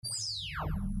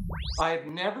I've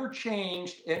never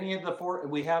changed any of the four.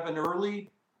 We have an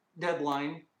early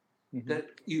deadline that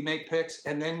you make picks,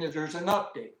 and then there's an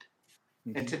update.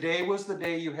 And today was the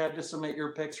day you had to submit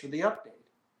your picks for the update.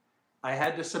 I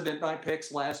had to submit my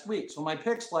picks last week. So my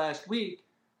picks last week,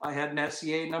 I had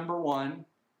Messier number 1,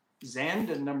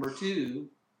 Zandon number 2,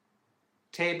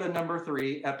 Taba number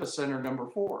 3, Epicenter number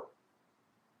 4.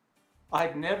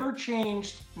 I've never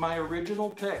changed my original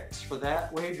picks for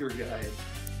that wager guide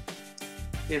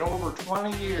in over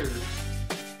 20 years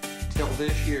till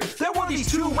this year. There were these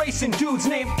two racing dudes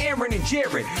named Aaron and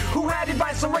Jared who had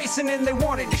advice on racing and they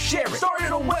wanted to share it.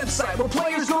 Started a website where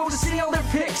players go to see all their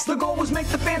picks. The goal was make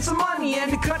the fans some money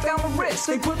and to cut down the risk.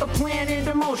 They put the plan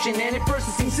into motion and at first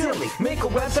it seemed silly. Make a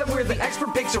website where the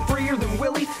expert picks are freer than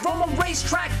Willie. From a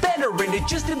racetrack veteran to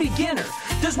just a beginner,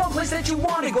 there's one place that you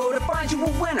want to go to find you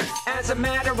a winner. As a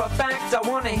matter of fact, I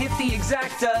want to hit the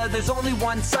exacta. There's only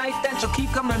one site that you'll keep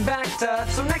coming back to.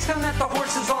 So next time that the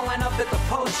horses all line up at the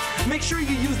post, make sure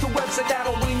you use the website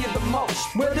that'll win you the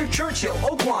most. Whether Churchill,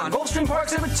 Oakland, Gulfstream Park,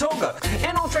 Saratoga,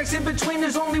 and all tracks in between,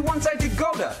 there's only one site to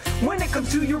go to. When it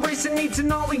comes to your racing needs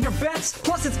and all of your bets,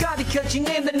 plus it's got a catchy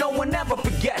name that no one ever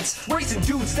forgets.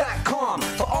 RacingDudes.com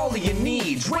for all of your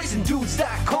needs.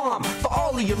 RacingDudes.com for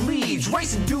all of your leads.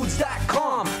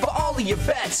 RacingDudes.com for all of your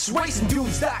bets.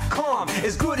 RacingDudes.com,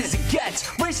 as good as it gets.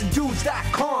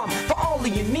 RacingDudes.com for all of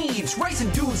your needs.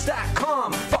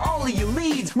 RacingDudes.com for all of your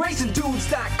leads.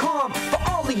 RacingDudes.com for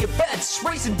all of your bets.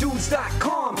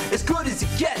 RacingDudes.com, as good as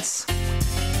it gets.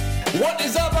 What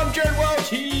is up? I'm Jared Welch.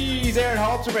 He's Aaron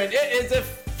Halterman. It is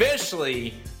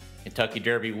officially Kentucky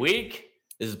Derby week.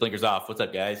 This is Blinkers Off. What's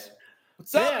up, guys?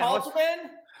 What's up, Halterman?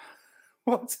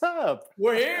 What's up?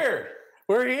 We're here.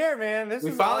 We're here, man.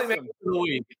 We finally awesome. made it to the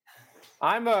week.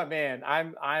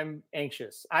 I'm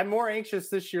anxious. I'm more anxious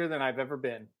this year than I've ever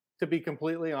been, to be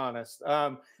completely honest.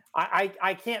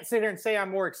 I can't sit here and say I'm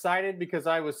more excited because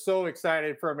I was so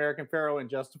excited for American Pharoah and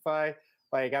Justify.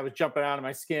 Like, I was jumping out of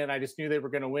my skin. I just knew they were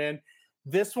going to win.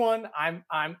 This one, I'm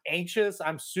anxious.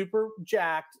 I'm super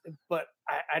jacked, but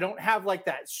I don't have like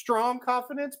that strong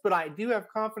confidence, but I do have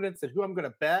confidence that who I'm going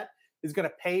to bet is going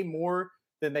to pay more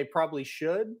than they probably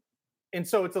should. And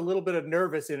so it's a little bit of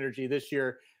nervous energy this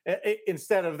year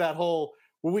instead of that whole,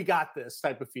 well, we got this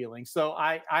type of feeling. So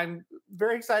I'm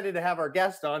very excited to have our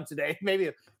guest on today.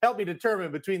 Maybe help me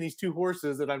determine between these two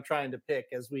horses that I'm trying to pick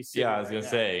as we see. Yeah, I was going to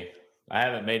say, I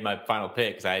haven't made my final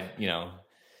pick because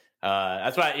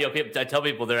that's why, I tell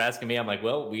people, they're asking me, I'm like,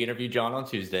 well, we interviewed John on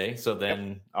Tuesday. So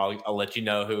then I'll let you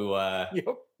know who I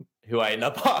end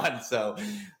up on. So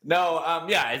no,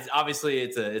 it's obviously you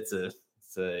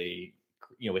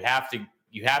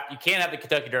can't have the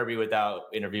Kentucky Derby without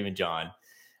interviewing John.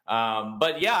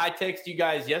 But yeah, I texted you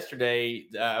guys yesterday.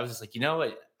 I was just like,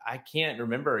 I can't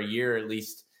remember a year at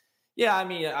least. Yeah, I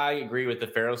mean, I agree with the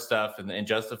Pharoah stuff and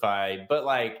Justify, but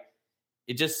like,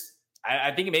 it just,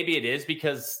 I think maybe it is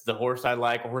because the horses I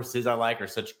like are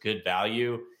such good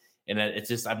value. And it's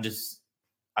just, I'm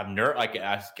nervous. Like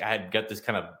I had got this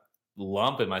kind of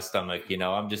lump in my stomach,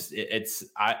 I'm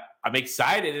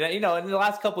excited. And, in the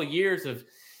last couple of years of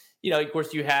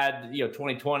course you had,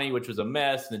 2020, which was a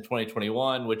mess. And then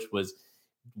 2021, which was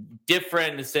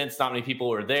different in the sense not many people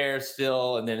were there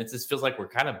still. And then it just feels like we're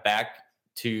kind of back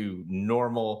to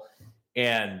normal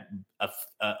and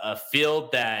a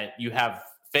field that you have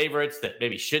favorites that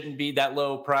maybe shouldn't be that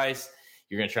low price.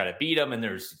 You're going to try to beat them. And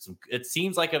it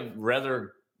seems like a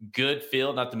rather good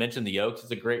field, not to mention the Oaks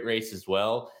is a great race as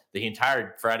well. The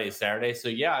entire Friday and Saturday. So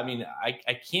yeah, I mean,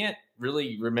 I can't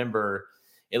really remember,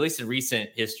 at least in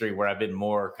recent history, where I've been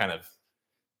more kind of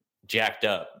jacked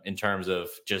up in terms of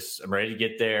just, I'm ready to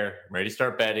get there. I'm ready to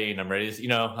start betting. I'm ready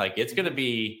to, it's going to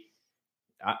be,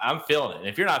 I'm feeling it. And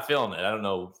if you're not feeling it, I don't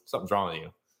know, something's wrong with you.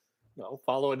 Well,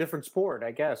 follow a different sport, I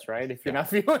guess, right? If you're not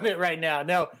feeling it right now.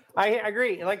 No, I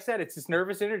agree. Like I said, it's this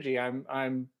nervous energy.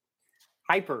 I'm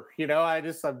hyper,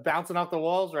 I'm bouncing off the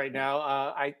walls right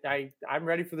now. I'm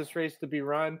ready for this race to be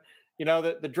run.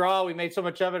 The draw, we made so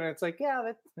much of it, and it's like, yeah,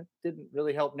 that didn't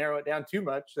really help narrow it down too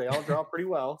much. They all draw pretty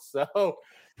well. So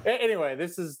anyway,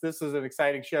 this is an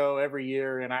exciting show every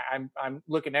year, and I'm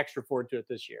looking extra forward to it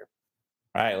this year.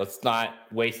 All right, let's not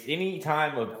waste any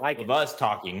time of us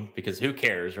talking, because who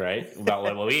cares, right? About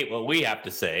what we have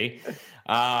to say.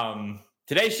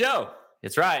 Today's show,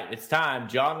 it's right. It's time.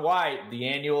 John White, the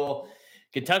annual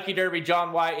Kentucky Derby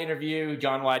John White interview.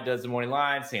 John White does the morning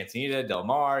line, Santa Anita, Del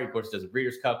Mar. He, of course, does a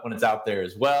Breeders' Cup when it's out there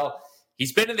as well.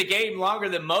 He's been in the game longer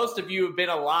than most of you have been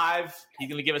alive. He's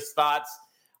going to give us thoughts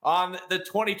on the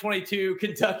 2022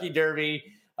 Kentucky Derby.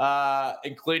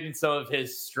 including some of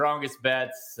his strongest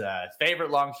bets,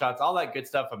 favorite long shots, all that good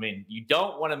stuff. I mean, you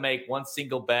don't want to make one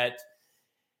single bet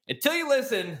until you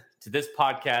listen to this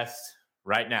podcast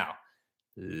right now.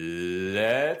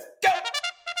 Let's go.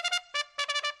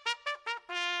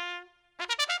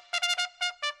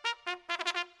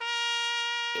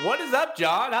 What is up,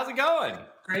 John? How's it going?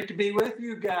 Great to be with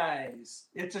you guys.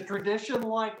 It's a tradition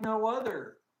like no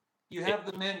other. You have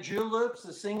the mint juleps,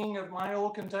 the singing of My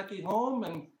Old Kentucky Home,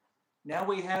 and now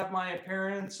we have my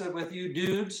appearance with you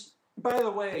dudes. By the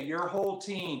way, your whole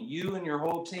team, you and your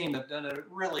whole team have done a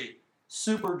really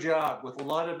super job with a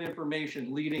lot of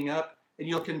information leading up, and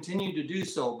you'll continue to do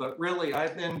so. But really,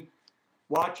 I've been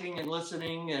watching and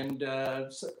listening, and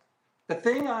the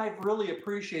thing I've really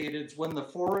appreciated is when the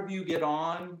four of you get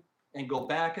on and go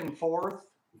back and forth,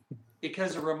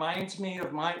 because it reminds me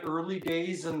of my early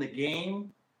days in the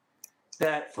game.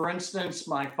 That, for instance,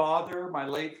 my father, my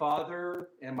late father,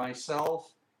 and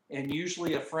myself, and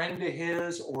usually a friend of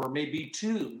his, or maybe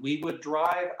two, we would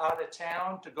drive out of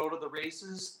town to go to the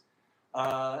races,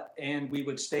 and we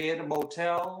would stay at a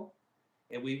motel,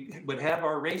 and we would have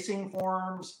our racing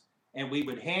forms, and we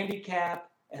would handicap,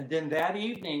 and then that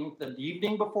evening, the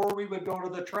evening before we would go to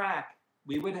the track,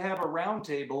 we would have a round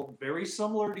table very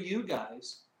similar to you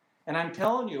guys. And I'm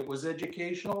telling you, it was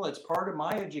educational. It's part of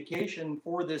my education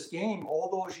for this game all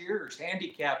those years,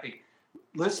 handicapping,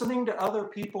 listening to other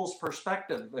people's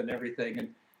perspective and everything.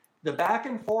 And the back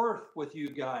and forth with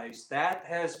you guys, that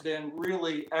has been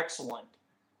really excellent.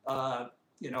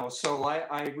 So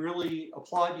I really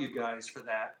applaud you guys for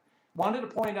that. Wanted to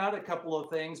point out a couple of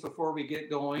things before we get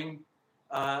going.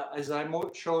 As I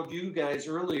showed you guys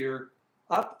earlier,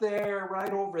 up there,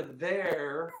 right over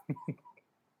there,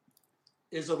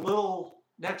 is a little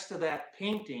next to that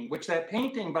painting, which that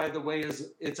painting, by the way,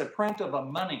 it's a print of a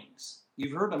Munnings.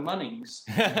 You've heard of Munnings.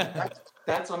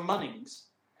 That's a Munnings.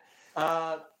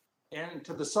 And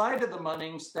to the side of the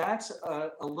Munnings, that's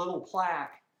a little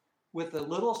plaque with a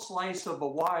little slice of a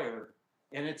wire.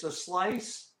 And it's a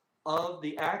slice of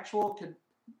the actual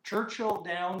Churchill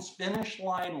Downs finish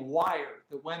line wire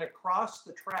that went across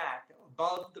the track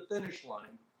above the finish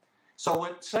line.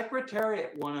 So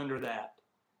Secretariat went under that.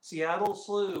 Seattle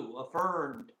Slew,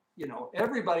 affirmed,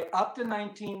 everybody up to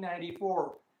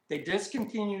 1994. They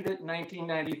discontinued it in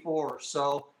 1994.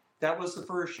 So that was the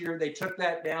first year they took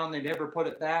that down. They never put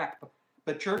it back.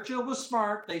 But Churchill was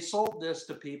smart. They sold this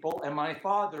to people. And my late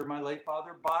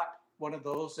father, bought one of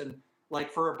those and like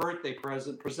for a birthday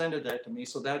present, presented that to me.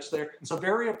 So that's there. So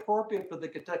very appropriate for the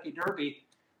Kentucky Derby.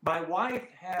 My wife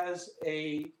has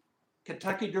a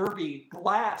Kentucky Derby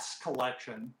glass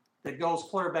collection that goes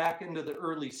clear back into the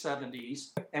early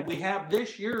 70s. And we have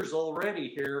this year's already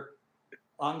here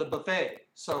on the buffet.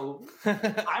 So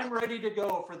I'm ready to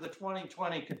go for the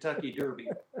 2020 Kentucky Derby.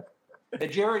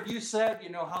 And Jared, you said,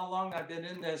 how long I've been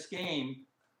in this game.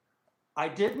 I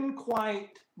didn't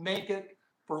quite make it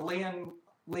for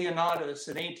Leonatus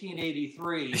in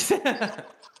 1883.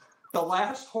 The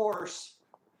last horse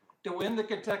to win the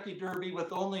Kentucky Derby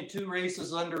with only 2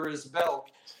 races under his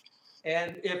belt.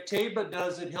 And if Taba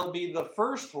does it, he'll be the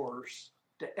first horse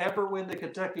to ever win the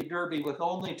Kentucky Derby with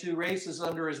only 2 races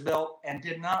under his belt and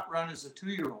did not run as a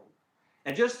 2-year-old.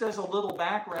 And just as a little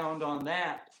background on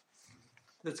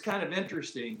that's kind of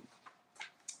interesting.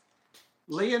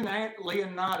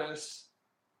 Leonatus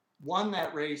won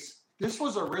that race. This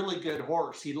was a really good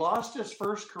horse. He lost his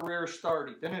first career start.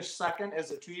 He finished second as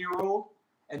a 2-year-old,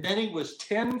 and then he was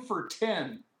 10 for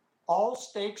 10, all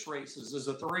stakes races as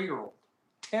a 3-year-old.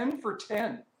 10 for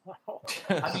 10.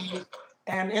 I mean,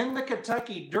 and in the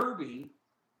Kentucky Derby,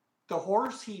 the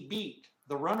horse he beat,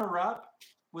 the runner-up,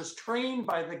 was trained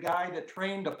by the guy that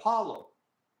trained Apollo.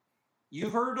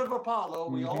 You've heard of Apollo.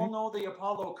 We all know the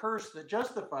Apollo curse that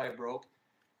Justify broke.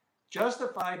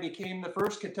 Justify became the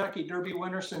first Kentucky Derby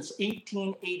winner since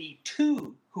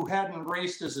 1882 who hadn't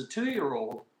raced as a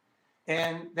 2-year-old.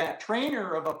 And that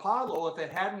trainer of Apollo, if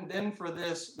it hadn't been for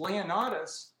this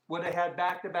Leonatus, would have had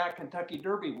back-to-back Kentucky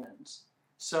Derby wins.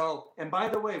 So, and by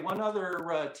the way, one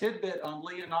other tidbit on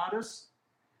Leonatus.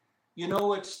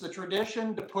 It's the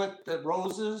tradition to put the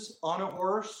roses on a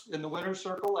horse in the winner's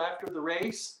circle after the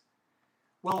race.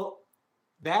 Well,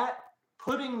 that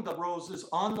putting the roses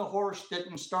on the horse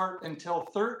didn't start until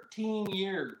 13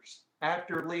 years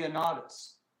after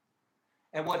Leonatus.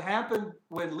 And what happened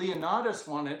when Leonatus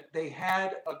won it, they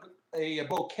had a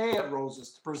bouquet of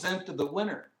roses to present to the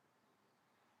winner.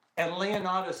 And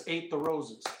Leonatus ate the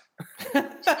roses.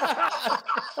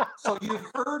 So you've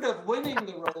heard of winning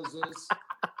the roses,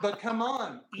 but come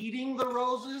on, eating the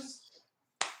roses?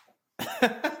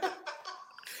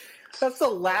 That's the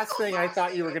last thing I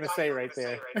thought you were going to say right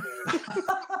there.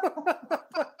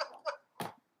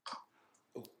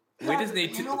 We just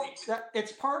need to.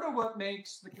 It's part of what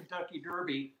makes the Kentucky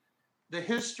Derby the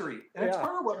history. And it's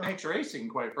part of what makes racing,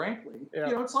 quite frankly.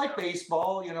 Yeah. It's like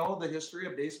baseball, the history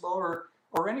of baseball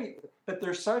or any, but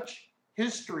there's such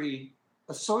history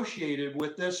associated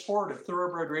with this sport of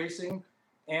thoroughbred racing.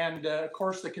 And of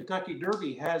course, the Kentucky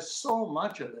Derby has so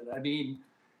much of it. I mean,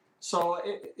 so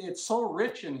it's so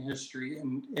rich in history.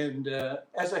 And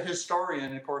as a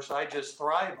historian, of course, I just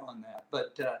thrive on that.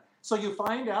 But so you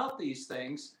find out these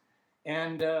things.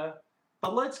 And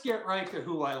but let's get right to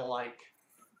who I like.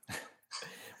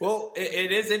 Well,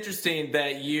 it is interesting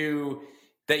that you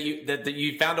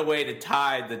found a way to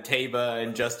tie the Taiba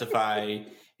and Justify,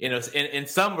 in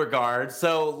some regards.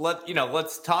 So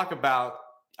let's talk about,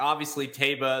 obviously,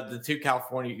 Taiba, the two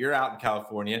California. You're out in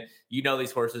California. You know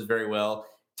these horses very well.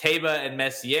 Taiba and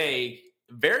Messier,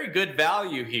 very good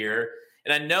value here.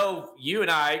 And I know you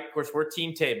and I, of course, we're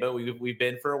Team Taiba. We've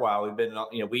been for a while. We've been,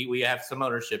 we have some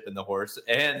ownership in the horse,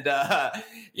 and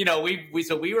we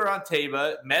were on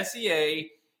Taiba. Messier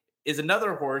is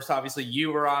another horse. Obviously,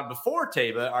 you were on before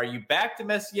Taiba. Are you back to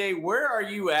Messier? Where are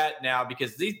you at now?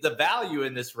 Because the value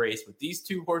in this race with these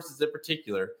two horses in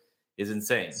particular is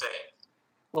insane.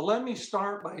 Well, let me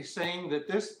start by saying that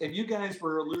and you guys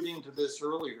were alluding to this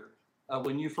earlier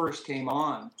when you first came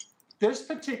on, this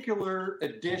particular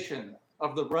edition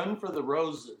of the Run for the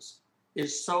Roses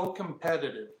is so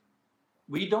competitive.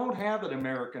 We don't have an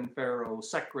American Pharoah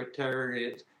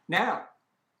Secretariat. Now,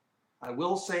 I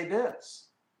will say this.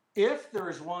 If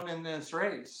there's one in this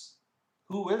race,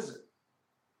 who is it?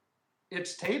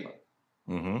 It's Taiba.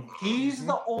 Mm-hmm. He's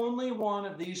the only one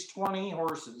of these 20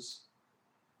 horses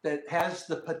that has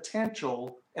the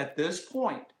potential at this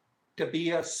point to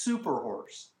be a super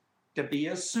horse, to be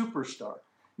a superstar.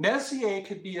 Messier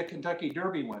could be a Kentucky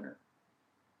Derby winner.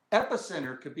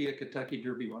 Epicenter could be a Kentucky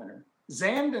Derby winner.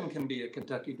 Zandon can be a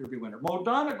Kentucky Derby winner. Mo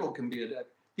Donegal can be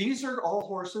These are all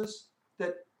horses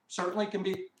that certainly can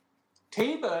be.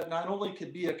 Taiba not only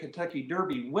could be a Kentucky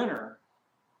Derby winner,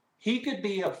 he could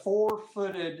be a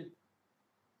four-footed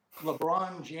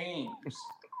LeBron James,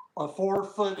 a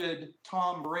four-footed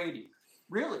Tom Brady.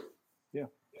 Really? Yeah.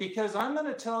 Because I'm going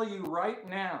to tell you right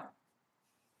now,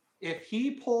 if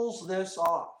he pulls this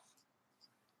off,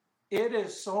 it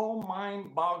is so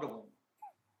mind-boggling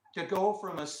to go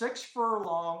from a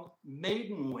 6-furlong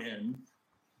maiden win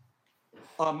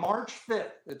on March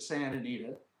 5th at Santa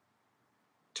Anita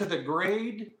to the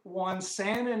Grade 1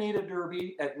 Santa Anita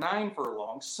Derby at 9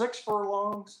 furlongs, 6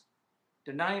 furlongs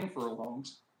to 9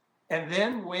 furlongs, and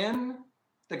then win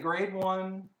the Grade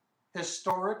 1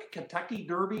 historic Kentucky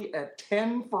Derby at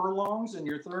 10 furlongs in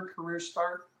your third career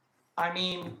start. I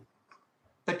mean,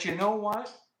 but you know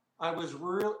what?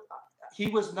 He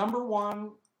was number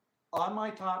one on my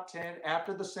top 10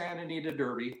 after the Santa Anita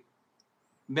Derby.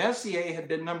 Messier had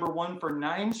been number one for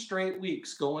 9 straight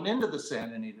weeks going into the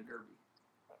Santa Anita Derby.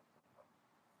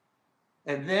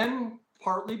 And then,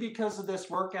 partly because of this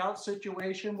workout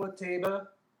situation with Taiba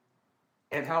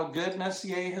and how good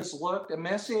Messier has looked, and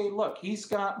Messier, look, he's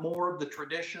got more of the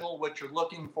traditional, what you're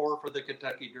looking for the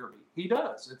Kentucky Derby. He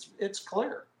does. It's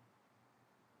clear.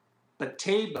 But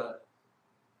Taiba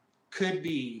could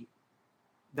be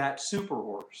that super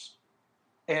horse.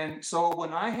 And so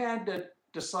when I had to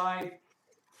decide,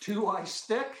 do I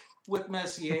stick with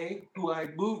Messier, who I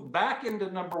moved back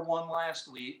into number one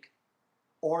last week,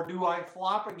 or do I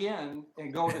flop again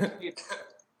and go to Taiba?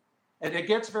 And it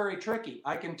gets very tricky.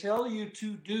 I can tell you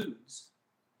two dudes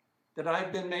that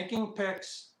I've been making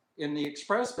picks in the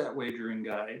Express Bet Wagering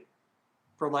Guide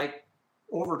for like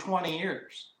over 20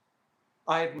 years.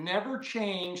 I've never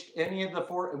changed any of the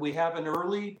four. We have an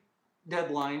early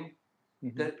deadline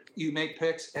that you make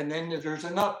picks, and then there's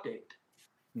an update.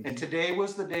 And today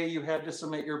was the day you had to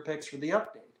submit your picks for the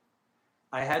update.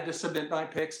 I had to submit my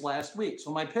picks last week.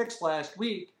 So my picks last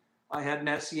week, I had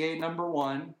Messier number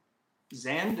 1,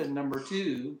 Zandon number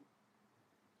 2,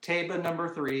 Taiba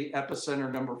number 3,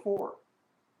 Epicenter number 4.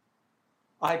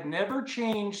 I've never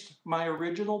changed my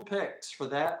original picks for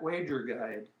that wager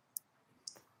guide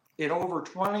in over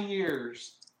 20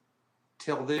 years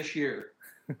till this year,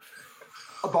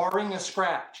 barring a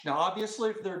scratch. Now, obviously,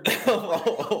 if they're different,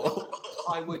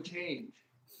 I would change.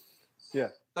 Yeah.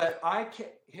 But I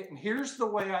can't. Here's the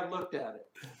way I looked at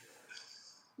it.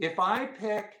 If I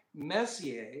pick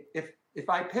Messier, if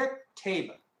I pick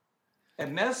Taiba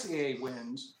and Messier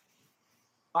wins,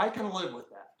 I can live with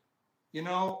that. You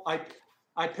know, I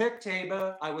picked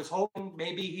Taiba. I was hoping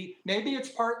maybe it's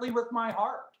partly with my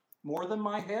heart more than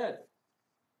my head.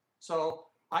 So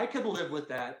I could live with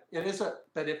that.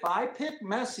 But if I pick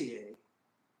Messier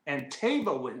and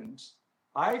Taiba wins,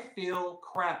 I feel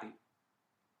crappy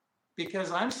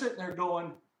because I'm sitting there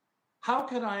going, how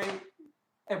can I?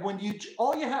 And when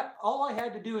all I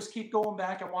had to do is keep going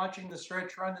back and watching the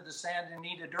stretch run to the Santa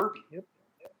Anita Derby. Yep.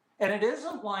 And it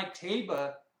isn't like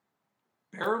Taiba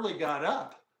barely got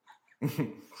up.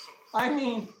 I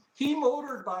mean, he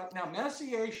motored by. Now,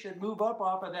 Messier should move up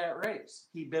off of that race.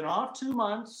 He'd been off 2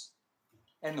 months,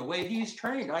 and the way he's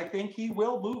trained, I think he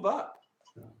will move up.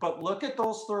 But look at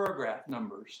those Thorograph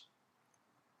numbers.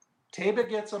 Taiba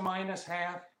gets a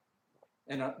 -0.5,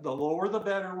 and the lower the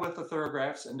better with the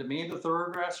Thorographs. And to me, the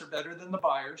Thorographs are better than the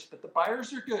Beyers, but the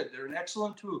Beyers are good. They're an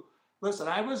excellent tool. Listen,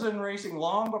 I was in racing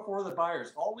long before the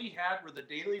Beyers. All we had were the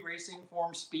daily racing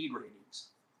form speed ratings,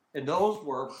 and those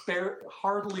were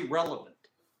hardly relevant.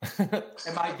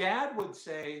 And my dad would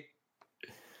say,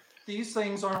 these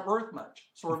things aren't worth much.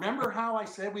 So remember how I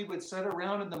said we would sit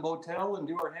around in the motel and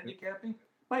do our handicapping?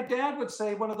 My dad would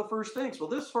say one of the first things, well,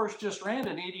 this horse just ran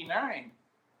an 89.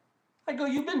 I go,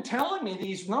 you've been telling me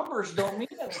these numbers don't mean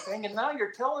anything, and now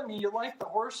you're telling me you like the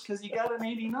horse because he got an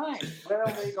 89.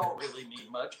 Well, they don't really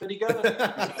mean much, but he got an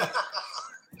 89.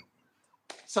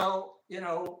 So,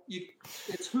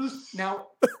 it's who's... Now,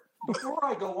 before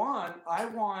I go on, I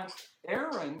want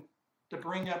Aaron to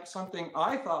bring up something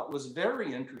I thought was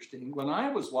very interesting when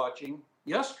I was watching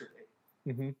yesterday.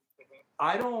 Mm-hmm.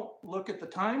 I don't look at the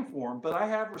time form, but I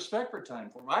have respect for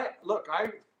time form.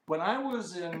 When I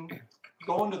was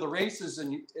going to the races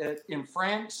in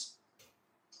France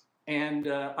and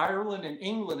Ireland and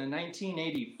England in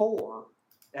 1984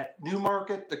 at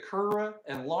Newmarket, the Curragh,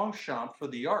 and Longchamp for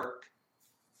the Arc,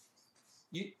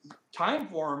 time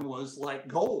form was like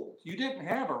gold. You didn't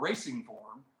have a racing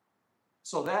form.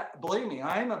 So believe me,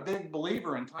 I'm a big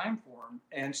believer in time form,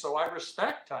 and so I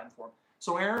respect time form.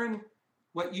 So Aaron,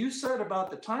 what you said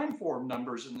about the time form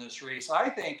numbers in this race, I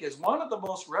think is one of the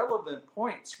most relevant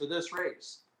points for this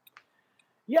race.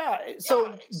 Yeah.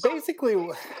 So basically,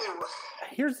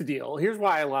 here's the deal. Here's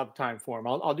why I love time form.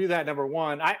 I'll do that. Number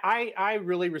one, I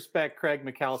really respect Craig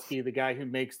Mikhalski, the guy who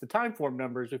makes the time form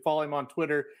numbers. We follow him on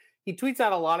Twitter. He tweets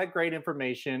out a lot of great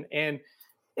information, and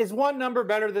is one number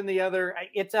better than the other?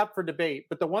 It's up for debate.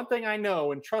 But the one thing I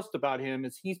know and trust about him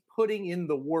is he's putting in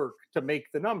the work to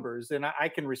make the numbers, and I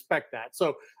can respect that.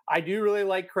 So I do really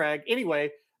like Craig.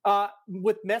 Anyway,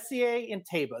 with Messier and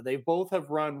Taiba, they both have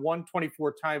run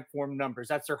 124 time form numbers.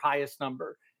 That's their highest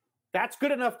number. That's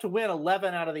good enough to win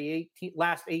 11 out of the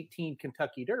last 18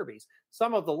 Kentucky Derbies.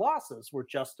 Some of the losses were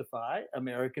Justify,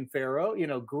 American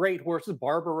Pharoah, great horses.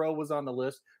 Barbaro was on the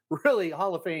list, really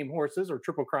Hall of Fame horses or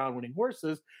Triple Crown winning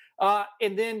horses.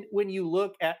 And then when you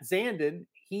look at Zandon,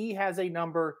 he has a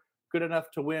number good enough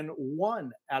to win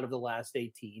 1 out of the last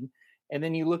 18. And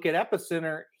then you look at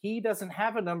Epicenter, he doesn't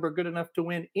have a number good enough to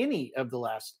win any of the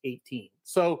last 18.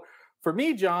 So for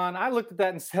me, John, I looked at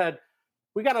that and said,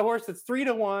 we got a horse that's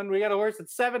 3-1. We got a horse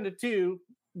that's 7-2.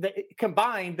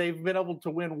 Combined, they've been able to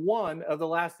win 1 of the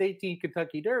last 18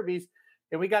 Kentucky Derbies.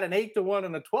 And we got an 8-1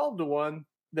 and a 12-1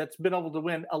 that's been able to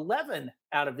win 11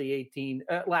 out of the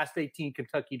last 18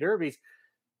 Kentucky Derbies.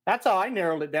 That's how I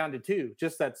narrowed it down to 2.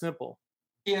 Just that simple.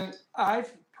 And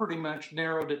I've pretty much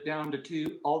narrowed it down to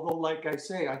 2. Although, like I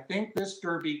say, I think this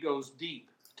Derby goes deep.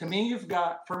 To me,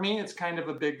 for me, it's kind of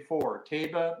a big 4.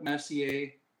 Taiba,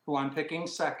 Messier, who I'm picking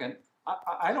second.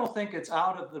 I don't think it's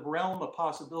out of the realm of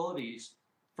possibilities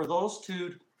for those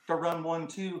two to run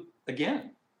 1-2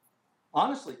 again,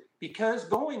 honestly, because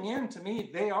going in, to me,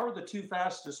 they are the 2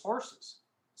 fastest horses.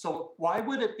 So why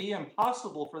would it be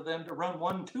impossible for them to run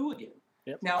 1-2 again?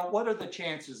 Yep. Now, what are the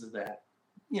chances of that?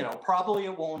 Probably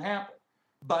it won't happen,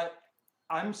 but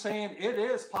I'm saying it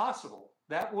is possible.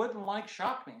 That wouldn't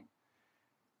shock me.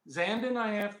 Zandon,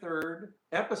 I have 3rd,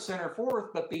 Epicenter 4th,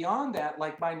 but beyond that,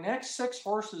 my next 6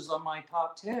 horses on my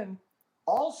top 10,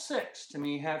 all 6 to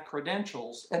me have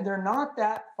credentials, and they're not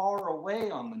that far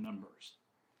away on the numbers.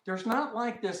 There's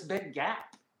not this big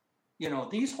gap.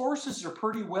 These horses are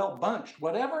pretty well bunched.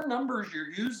 Whatever numbers you're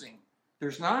using,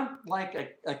 there's not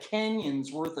a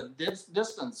canyon's worth of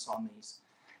distance on these.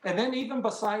 And then even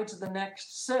besides the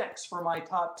next 6 for my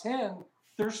top 10,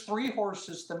 there's 3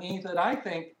 horses to me that I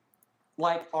think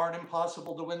aren't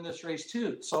impossible to win this race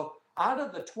too. So out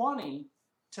of the 20,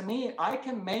 to me, I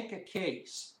can make a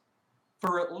case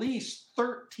for at least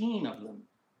 13 of them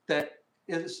that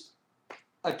is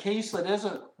a case that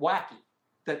isn't wacky,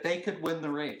 that they could win the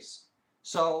race.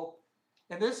 So,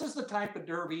 and this is the type of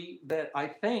Derby that I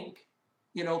think,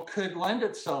 could lend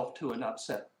itself to an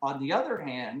upset. On the other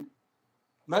hand,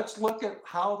 let's look at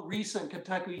how recent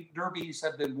Kentucky Derbies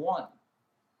have been won.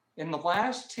 In the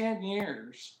last 10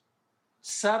 years,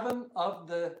 7 of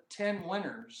the 10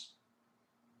 winners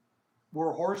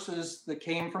were horses that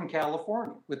came from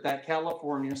California with that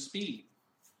California speed.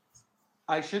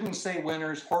 I shouldn't say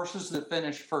winners, horses that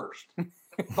finished first.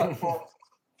 But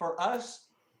for us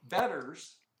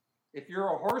bettors, if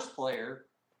you're a horse player,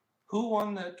 who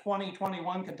won the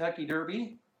 2021 Kentucky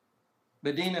Derby?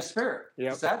 Medina Spirit.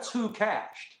 Yep. That's who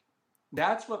cashed.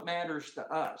 That's what matters to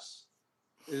us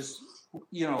is,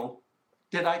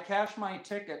 did I cash my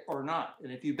ticket or not?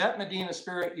 And if you bet Medina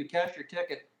Spirit, you cash your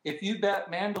ticket. If you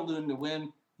bet Mandaloun to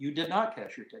win, you did not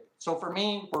cash your ticket. So for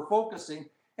me, we're focusing,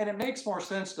 and it makes more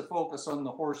sense to focus on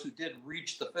the horse who did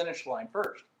reach the finish line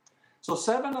first. So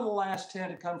 7 of the last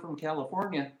 10 come from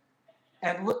California.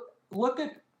 And look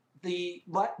at the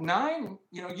 9,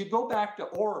 you go back to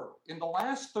Orb. In the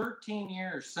last 13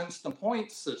 years since the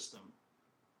point system,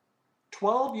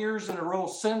 12 years in a row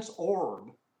since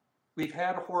Orb, we've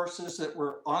had horses that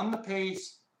were on the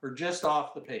pace or just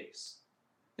off the pace.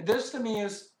 And this to me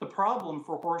is the problem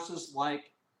for horses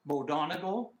like Bo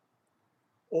Donegal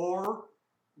or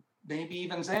maybe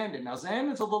even Zandon. Now,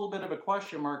 Zandon's a little bit of a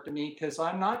question mark to me because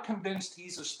I'm not convinced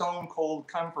he's a stone cold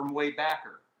come from way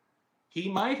backer. He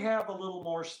might have a little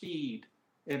more speed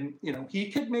and,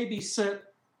 he could maybe sit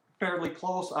fairly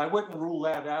close. I wouldn't rule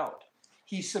that out.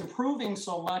 He's improving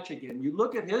so much again. You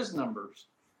look at his numbers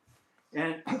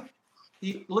and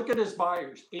look at his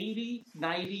buyers, 80,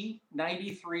 90,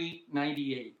 93,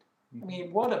 98. I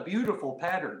mean, what a beautiful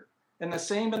pattern. And the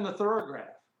same in the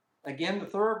Thoroughgraph. Again, the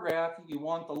Thoroughgraph, you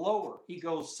want the lower. He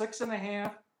goes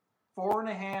 6.5,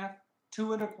 4.5,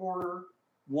 2.25,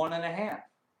 1.5.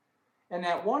 And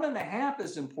that 1.5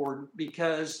 is important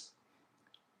because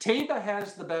Taiba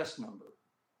has the best number,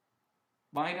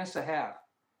 -0.5.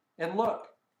 And look,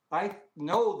 I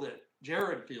know that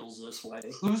Jared feels this way.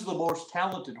 Who's the most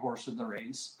talented horse in the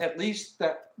race? At least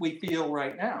that we feel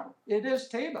right now. It is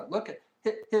Taiba. Look at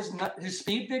his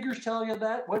speed figures tell you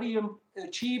that. What he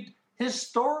achieved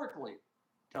historically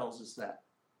tells us that.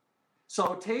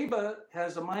 So Taiba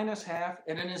has a -0.5,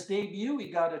 and in his debut he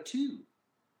got a 2.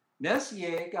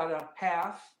 Messier got a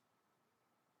 0.5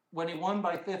 when he won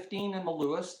by 15 in the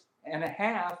Lewis, and a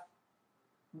 0.5,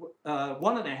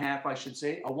 1.5, I should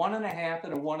say, a 1.5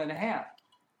 and a 1.5.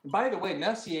 And by the way,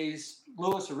 Messier's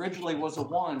Lewis originally was a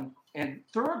 1, and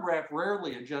Thoroughgraph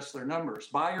rarely adjusts their numbers.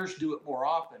 Buyers do it more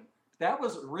often. That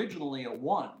was originally a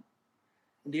 1.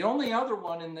 And the only other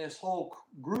one in this whole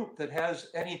group that has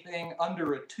anything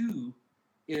under a 2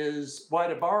 is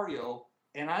Guida Barrio,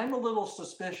 and I'm a little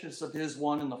suspicious of his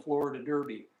 1 in the Florida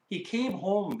Derby. He came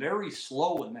home very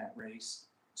slow in that race.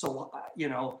 So,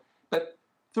 but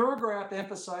Thoroughgraph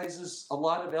emphasizes a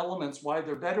lot of elements why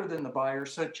they're better than the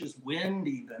Buyers, such as wind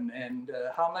even, and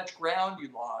how much ground you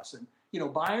lost. And,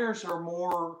 Buyers are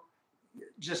more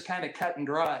just kind of cut and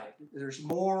dry. There's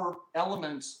more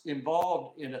elements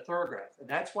involved in a Thoroughgraph, and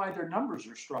that's why their numbers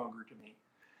are stronger to me.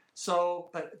 So,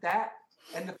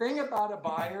 and the thing about a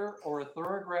Buyer or a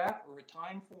Thoroughgraph or a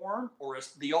Time Form or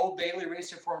the old Bailey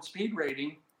Racing Form speed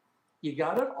rating, you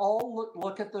got to all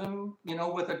look at them,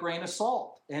 with a grain of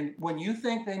salt. And when you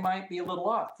think they might be a little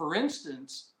off, for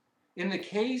instance, in the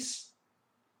case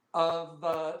of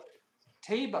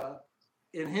Taiba,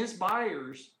 in his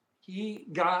Buyers, he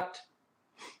got,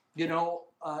 in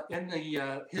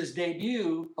his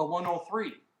debut, a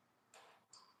 103.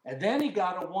 And then he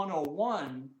got a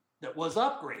 101 that was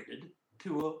upgraded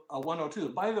to a 102.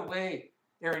 By the way,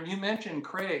 Aaron, you mentioned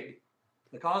Craig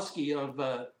Lukowski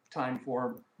of Time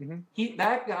Form. Mm-hmm.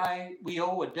 That guy we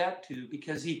owe a debt to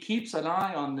because he keeps an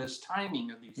eye on this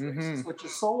timing of these races, which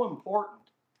is so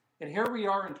important. And here we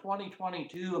are in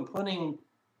 2022 and putting,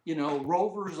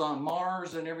 rovers on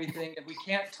Mars and everything, and we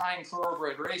can't time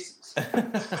thoroughbred races.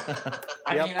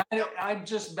 I'm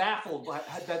just baffled by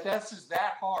that. That's just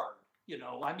that hard.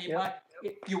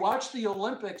 If you watch the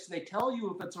Olympics, they tell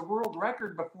you if it's a world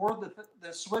record before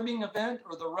the swimming event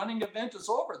or the running event is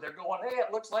over. They're going, hey,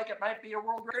 it looks like it might be a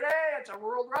world record. Hey, it's a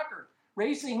world record.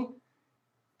 Racing,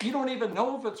 you don't even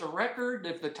know if it's a record,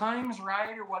 if the time's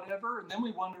right or whatever. And then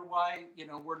we wonder why,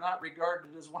 we're not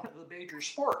regarded as one of the major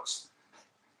sports.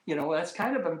 That's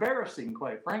kind of embarrassing,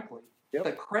 quite frankly. Yep.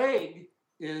 But Craig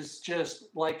is just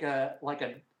like a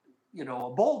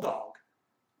bulldog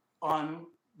on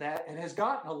that, and has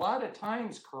gotten a lot of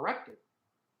times corrected.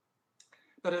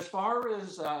 But as far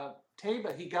as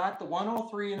Taiba, he got the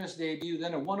 103 in his debut,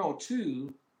 then a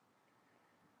 102,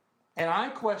 and I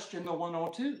questioned the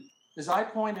 102. As I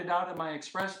pointed out in my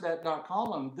ExpressBet.com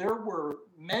column, there were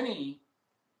many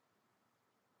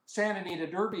Santa Anita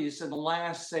Derbies in the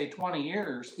last, say, 20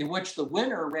 years in which the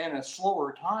winner ran a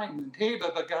slower time than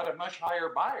Taiba, but got a much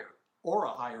higher buyer or a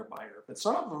higher buyer, but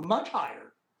some of them much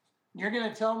higher. You're going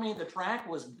to tell me the track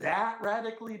was that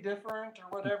radically different or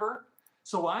whatever?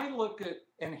 So I look at,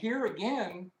 and here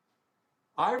again,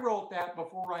 I wrote that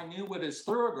before I knew what his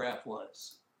thorograph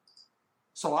was.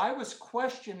 So I was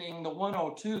questioning the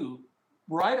 102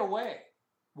 right away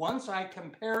once I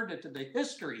compared it to the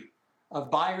history of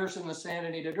buyers in the Santa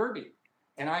Anita Derby.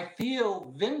 And I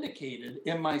feel vindicated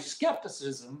in my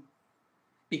skepticism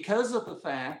because of the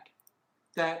fact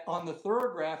that on the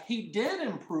thorograph, he did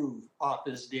improve off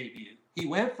his debut. He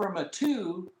went from a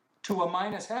 2 to a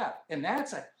 -0.5. And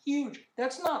that's a huge,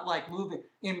 that's not like moving.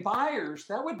 In buyers,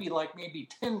 that would be like maybe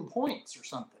 10 points or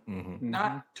something,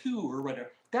 not 2 or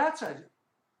whatever. That's a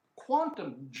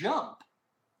quantum jump,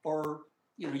 or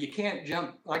you can't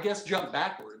jump, I guess, jump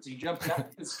backwards. He jumps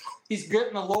out. He's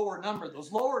getting a lower number.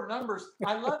 Those lower numbers,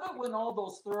 I love it when all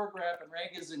those thorograph and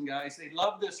Ragozin guys, they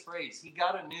love this phrase, he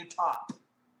got a new top.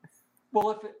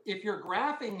 Well, if you're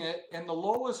graphing it and the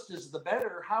lowest is the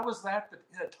better, how is that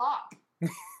the top?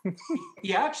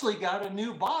 He actually got a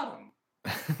new bottom.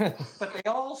 But they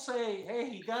all say, hey,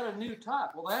 he got a new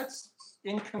top. Well, that's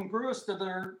incongruous to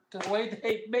the way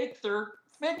they make their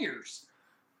figures.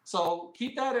 So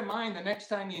keep that in mind the next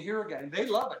time you hear a guy. They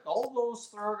love it. All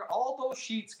those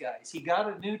sheets guys. He got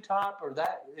a new top or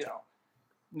that,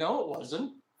 No, it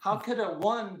wasn't. How could a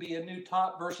 1 be a new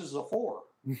top versus a 4?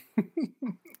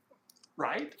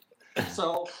 Right?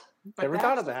 So never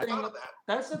thought of that.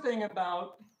 That's the thing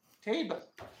about Taiba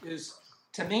is,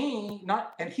 to me,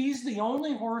 and he's the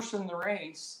only horse in the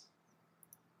race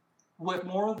with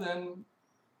more than,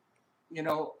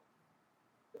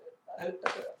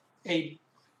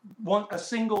 a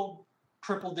single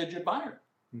triple-digit buyer.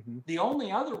 Mm-hmm. The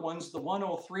only other one's the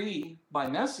 103 by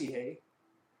Messier.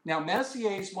 Now,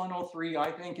 Messier's 103,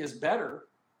 I think, is better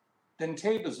than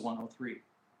Taiba's 103.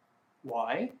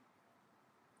 Why?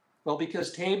 Well,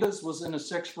 because Taiba's was in a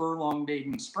 6-furlong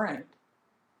maiden sprint,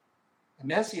 and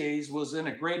Messier's was in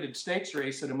a graded stakes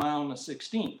race at a mile and a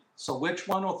 16th. So which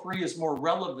 103 is more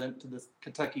relevant to the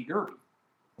Kentucky Derby?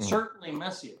 Mm-hmm. Certainly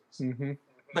Messier's. Mm-hmm.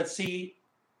 But see,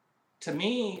 to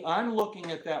me, I'm looking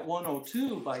at that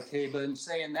 102 by Taiba and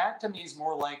saying that to me is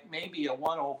more like maybe a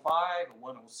 105, a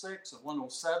 106, a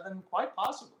 107, quite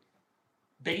possibly,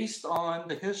 based on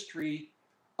the history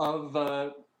of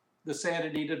the Santa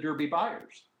Anita Derby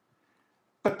buyers.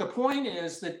 But the point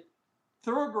is that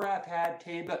Thorograph had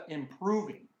Taiba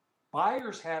improving.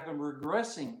 Buyers have him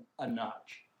regressing a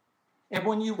notch. And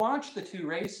when you watch the two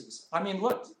races, I mean,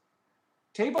 look,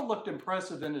 Taiba looked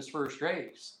impressive in his first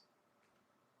race.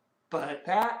 But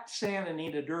that Santa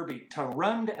Anita Derby to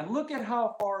run, and look at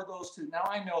how far those two, now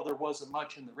I know there wasn't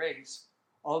much in the race,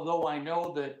 although I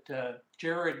know that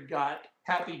Jared got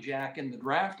Happy Jack in the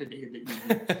draft today that you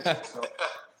did. So.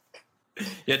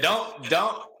 Yeah,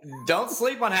 don't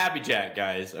sleep on Happy Jack,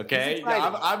 guys. Okay,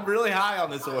 I'm really high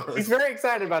on this horse. He's very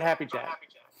excited about Happy Jack.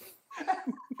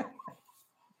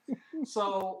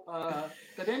 So,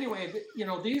 but anyway,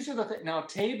 these are the things. Now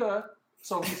Taiba,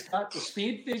 so he's got the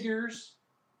speed figures,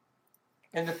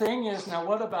 and the thing is, now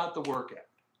what about the workout?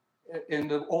 And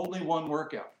the only one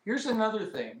workout. Here's another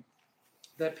thing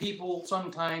that people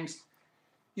sometimes.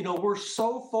 We're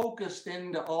so focused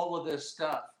into all of this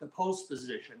stuff, the post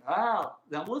position. Now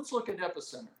let's look at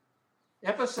Epicenter.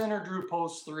 Epicenter drew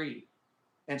post 3.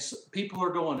 And people are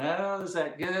going, is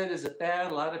that good? Is it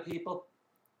bad? A lot of people.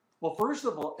 Well, first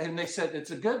of all, and they said,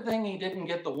 it's a good thing he didn't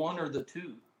get the 1 or the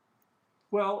 2.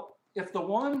 Well, if the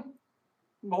 1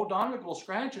 Mo Donegal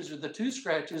scratches or the 2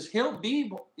 scratches, he'll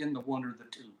be in the 1 or the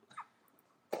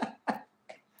 2.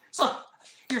 So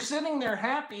you're sitting there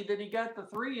happy that he got the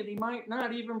 3 and he might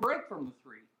not even break from the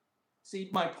 3. See,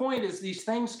 my point is these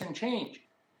things can change.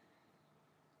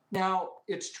 Now,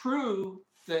 it's true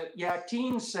that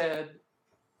Yakteen said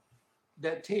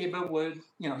that Taiba would,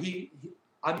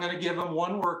 I'm going to give him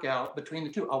 1 workout between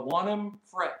the 2. I want him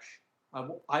fresh.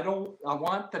 I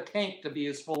want the tank to be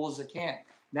as full as it can.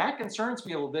 That concerns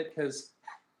me a little bit because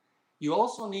you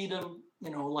also need him,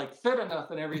 fit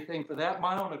enough and everything for that 1.25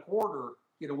 miles.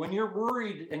 When you're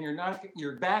worried and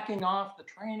you're backing off the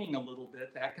training a little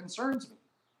bit, that concerns me.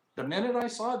 The minute I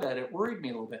saw that, it worried me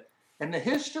a little bit. And the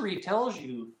history tells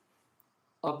you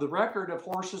of the record of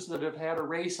horses that have had a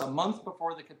race a month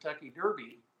before the Kentucky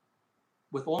Derby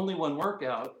with only 1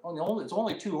 workout. It's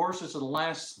only 2 horses in the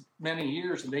last many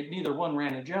years, and neither one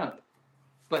ran a jump.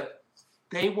 But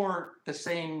they weren't the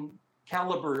same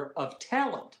caliber of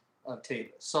talent of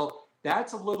Taiba. So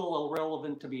that's a little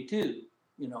irrelevant to me too.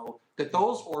 That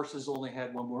those horses only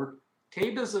had 1 work.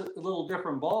 Taba's a little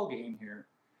different ball game here.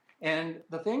 And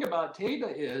the thing about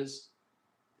Taba is,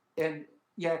 and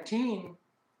Yakteen,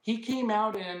 he came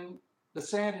out in the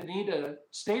Santa Anita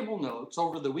stable notes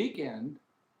over the weekend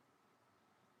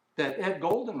that Ed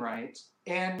Golden writes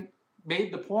and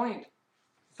made the point.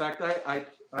 In fact, I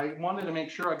wanted to make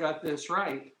sure I got this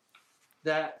right,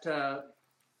 that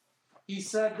he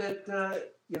said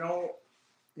that,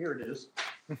 here it is.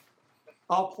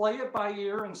 I'll play it by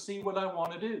ear and see what I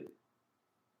want to do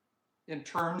in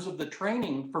terms of the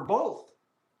training for both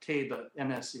Taba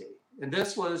and SCA. And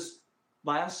this was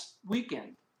last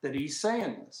weekend that he's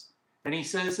saying this. And he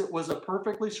says it was a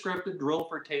perfectly scripted drill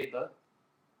for Taba.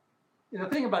 And the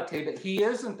thing about Taba, he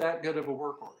isn't that good of a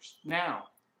workhorse. Now,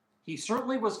 he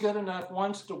certainly was good enough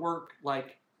once to work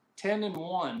like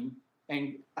 10-1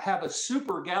 and have a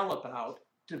super gallop out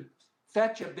to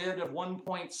fetch a bid of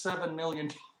 $1.7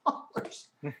 million.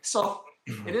 So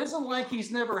it isn't like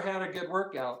he's never had a good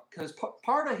workout, because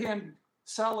part of him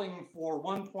selling for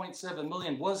 $1.7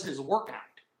 million was his workout.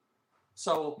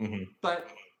 So, but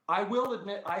I will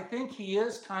admit, I think he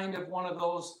is kind of one of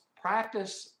those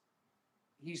practice.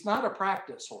 He's not a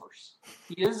practice horse.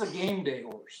 He is a game day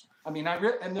horse. I mean,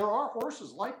 and there are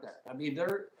horses like that. I mean,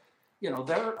 there's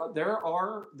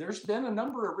been a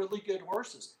number of really good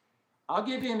horses. I'll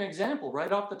give you an example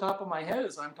right off the top of my head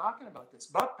as I'm talking about this.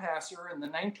 Buck Passer in the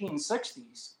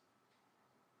 1960s,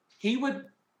 he would,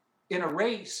 in a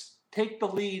race, take the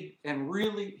lead and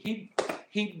really,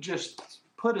 he'd just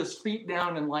put his feet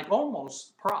down and like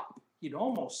almost prop. He'd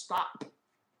almost stop.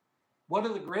 One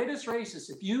of the greatest races,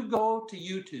 if you go to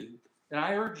YouTube, and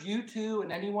I urge you to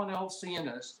and anyone else seeing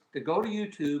this to go to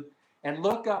YouTube and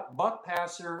look up Buck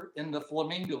Passer in the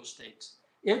Flamingo Stakes.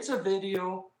 It's a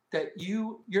video that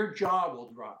your jaw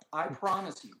will drop. I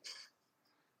promise you.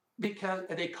 Because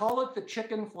they call it the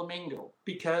chicken flamingo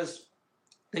because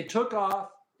they took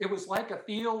off. It was like a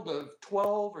field of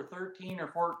 12 or 13 or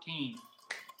 14.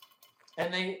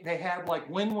 And they had like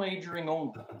win wagering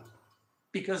only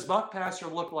because Buck Passer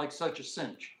looked like such a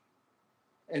cinch.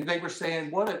 And they were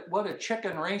saying, what a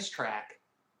chicken racetrack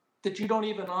that you don't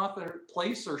even offer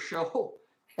place or show.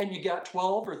 And you got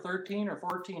 12 or 13 or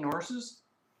 14 horses.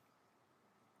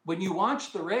 When you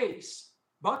watch the race,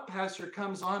 Buck Passer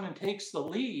comes on and takes the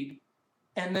lead.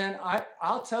 And then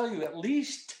I'll tell you, at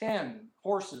least 10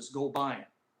 horses go by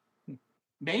him.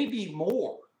 Maybe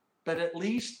more, but at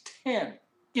least 10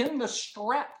 in the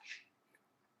stretch.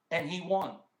 And he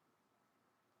won.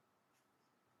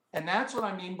 And that's what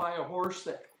I mean by a horse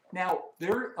that, now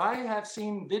I have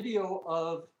seen video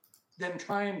of them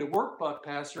trying to work Buck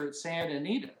Passer at Santa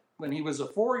Anita when he was a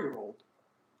 4-year-old.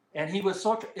 And he was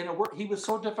so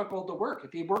difficult to work.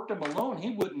 If he worked him alone, he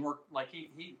wouldn't work like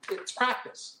it's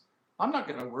practice. I'm not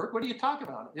going to work. What are you talking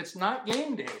about? It's not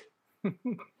game day.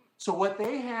 So what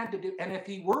they had to do, and if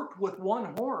he worked with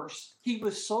one horse, he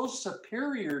was so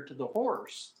superior to the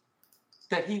horse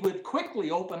that he would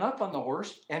quickly open up on the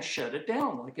horse and shut it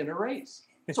down like in a race.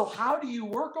 So how do you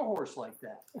work a horse like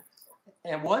that?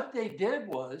 And what they did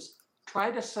was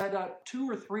try to set up 2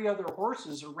 or 3 other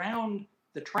horses around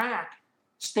the track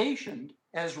stationed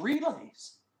as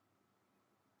relays.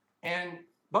 And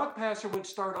Buck Passer would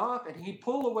start off and he'd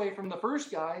pull away from the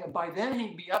first guy, and by then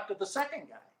he'd be up to the second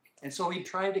guy. And so he'd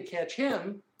try to catch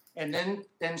him and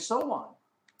so on.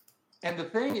 And the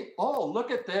thing,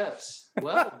 look at this.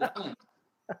 Well done.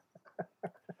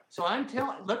 So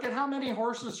look at how many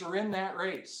horses are in that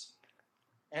race.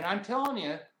 And I'm telling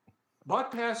you,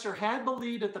 Buck Passer had the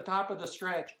lead at the top of the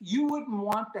stretch. You wouldn't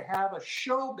want to have a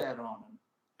show bet on him.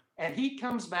 And he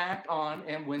comes back on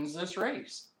and wins this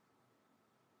race.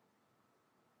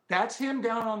 That's him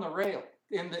down on the rail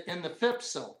in the Phipps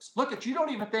Silks. Look, you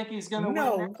don't even think he's going to win.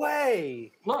 No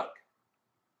way. Look.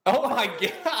 Oh my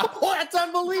God! That's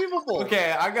unbelievable.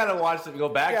 Okay, I gotta watch it go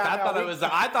back. Yeah, I thought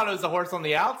it was a horse on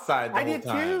the outside. I did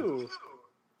too.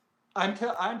 I'm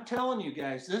telling you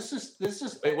guys, this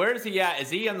is. Wait, where is he at? Is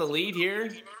he in the lead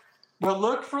here? Well,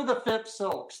 look for the Phipps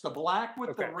Silks, the black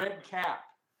with the red cap.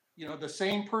 The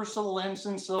same Purcell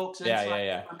Ensign Silks,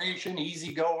 inside information,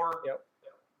 easy goer. Yep.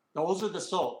 Those are the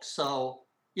silks. So,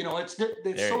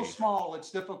 it's so small, it's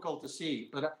difficult to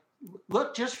see. But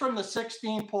look, just from the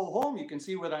 16 pull home, you can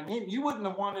see what I mean. You wouldn't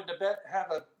have wanted to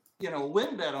have a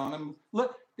win bet on him.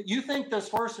 Look, you think this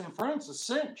horse in front's a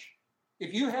cinch.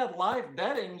 If you had live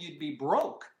betting, you'd be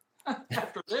broke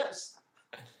after this.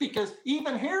 Because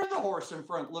even here, the horse in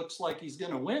front looks like he's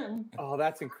going to win. Oh,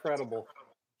 that's incredible.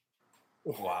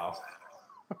 Wow.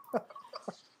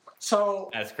 So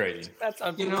that's crazy. That's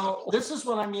unbelievable. This is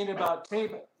what I mean about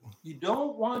Taba. You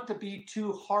don't want to be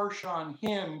too harsh on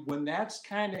him when that's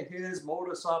kind of his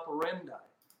modus operandi.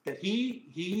 that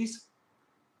he's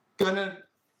going to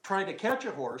try to catch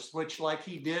a horse, which like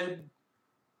he did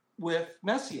with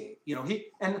Messier.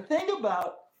 And the thing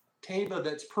about Taiba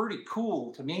that's pretty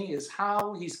cool to me is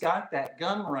how he's got that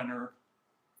gun runner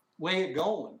way of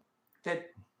going, that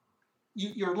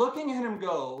you're looking at him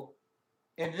go,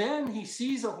 and then he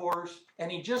sees a horse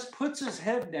and he just puts his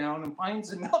head down and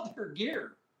finds another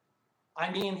gear.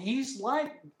 I mean, he's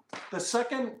like the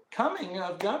second coming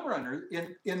of gun runner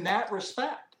in that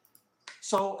respect.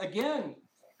 So again,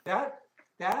 that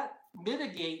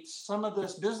mitigates some of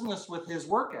this business with his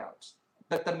workouts.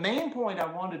 But the main point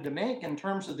I wanted to make in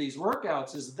terms of these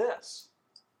workouts is this,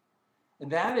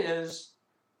 and that is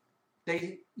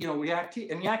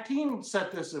Yakteen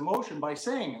set this in motion by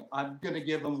saying, I'm going to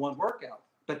give him one workout.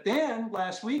 But then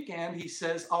last weekend, he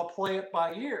says, I'll play it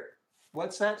by ear.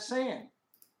 What's that saying?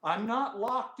 I'm not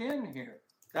locked in here.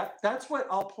 That's what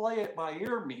I'll play it by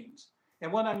ear means.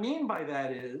 And what I mean by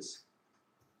that is,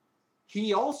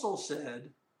 he also said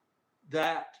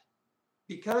that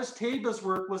because Taiba's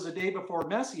work was a day before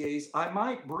Messier's, I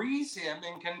might breeze him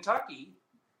in Kentucky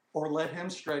or let him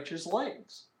stretch his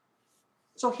legs.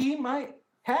 So he might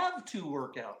have 2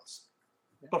 workouts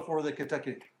before the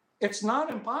Kentucky. It's not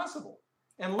impossible.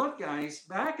 And look, guys,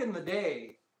 back in the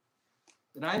day,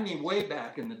 and I mean way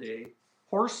back in the day,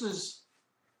 horses,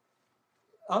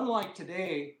 unlike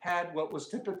today, had what was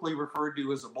typically referred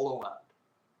to as a blowout,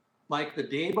 like the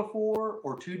day before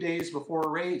or 2 days before a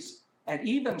race, and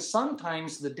even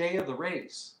sometimes the day of the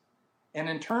race. And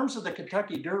in terms of the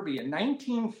Kentucky Derby, in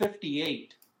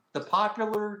 1958, the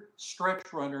popular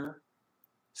stretch runner,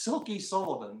 Silky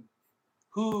Sullivan,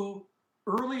 who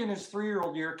early in his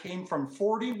 3-year-old year came from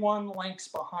 41 lengths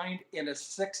behind in a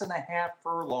 6.5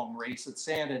 furlong race at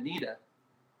Santa Anita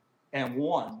and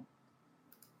won.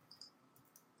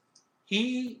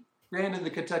 He ran in the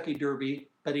Kentucky Derby,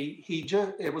 but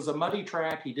it was a muddy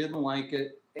track. He didn't like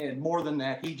it. And more than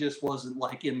that, he just wasn't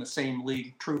like in the same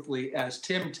league, truthfully, as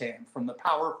Tim Tam from the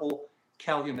powerful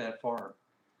Calumet Farm.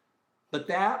 But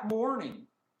that morning,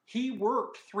 he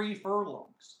worked 3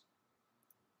 furlongs.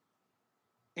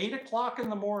 8 o'clock in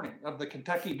the morning of the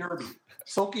Kentucky Derby,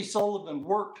 Silky Sullivan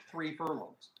worked 3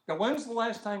 furlongs. Now, when's the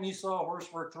last time you saw a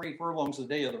horse work 3 furlongs the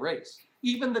day of the race?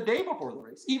 Even the day before the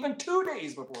race, even 2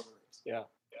 days before the race. Yeah.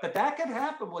 But that could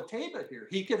happen with Taiba here.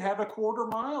 He could have a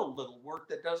 1/4 mile little work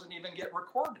that doesn't even get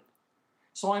recorded.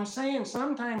 So I'm saying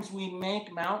sometimes we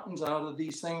make mountains out of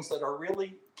these things that are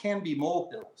really can be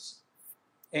molehills.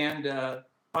 And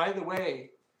by the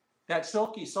way, that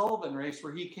Silky Sullivan race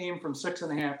where he came from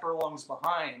 6.5 furlongs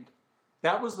behind,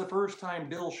 that was the first time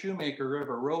Bill Shoemaker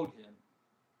ever rode him.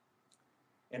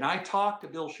 And I talked to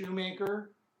Bill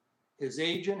Shoemaker, his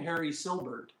agent, Harry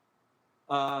Silbert.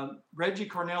 Reggie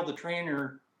Cornell, the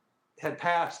trainer, had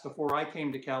passed before I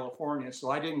came to California,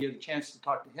 so I didn't get a chance to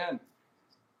talk to him.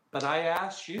 But I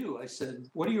asked you, I said,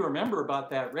 what do you remember about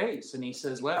that race? And he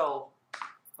says, well,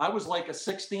 I was like a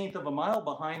 1/16 of a mile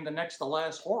behind the next to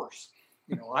last horse.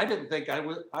 I didn't think I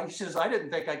didn't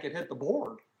think I could hit the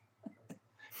board.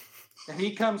 And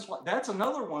he comes, that's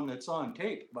another one that's on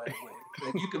tape, by the way,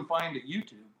 that you can find at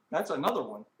YouTube. That's another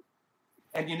one.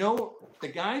 And the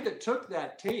guy that took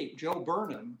that tape, Joe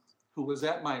Burnham, who was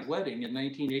at my wedding in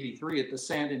 1983 at the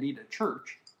Santa Anita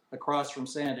Church across from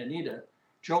Santa Anita,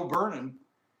 Joe Burnham,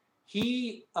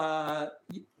 he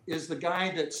is the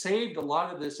guy that saved a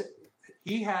lot of this.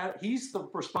 He's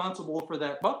responsible for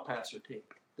that Buck Passer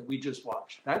tape that we just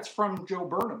watched. That's from Joe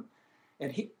Burnham.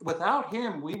 And without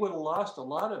him, we would have lost a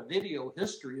lot of video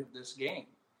history of this game,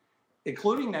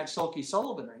 including that Silky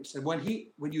Sullivan race. And when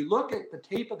you look at the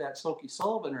tape of that Silky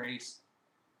Sullivan race,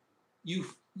 you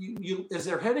as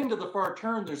they're heading to the far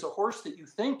turn, there's a horse that you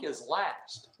think is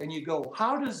last, and you go,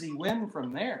 how does he win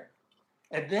from there?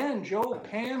 And then Joe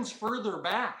pans further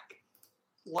back,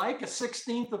 like a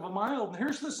 1/16 of a mile, and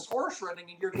here's this horse running,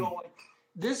 and you're going,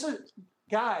 this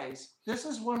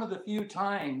is one of the few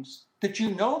times that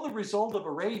the result of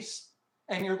a race,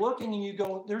 and you're looking and you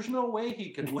go, there's no way he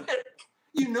can win.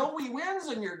 He wins,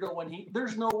 and you're going,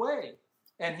 there's no way.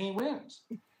 And he wins.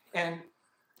 And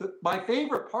my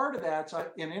favorite part of that's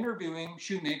in interviewing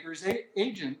Shoemaker's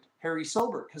agent, Harry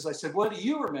Silbert, because I said, what do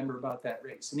you remember about that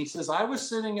race? And he says, I was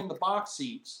sitting in the box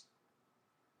seats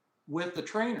with the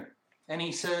trainer. And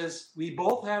he says, we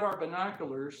both had our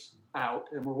binoculars out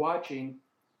and we're watching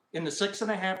in the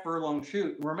 6.5 furlong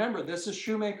chute. And remember, this is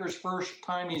Shoemaker's first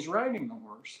time he's riding the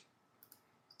horse.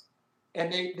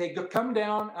 And they come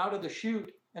down out of the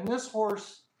chute, and this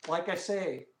horse, like I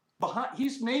say,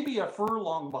 he's maybe a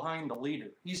furlong behind the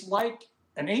leader. He's like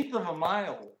 1/8 of a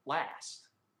mile last,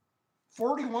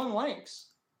 41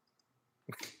 lengths.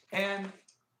 And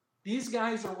these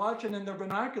guys are watching in their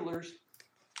binoculars,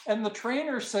 and the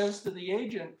trainer says to the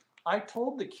agent, I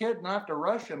told the kid not to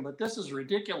rush him, but this is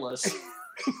ridiculous.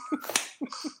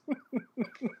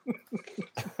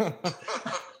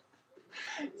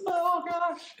 Oh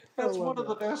gosh, that's one of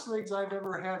the best things I've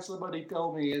ever had somebody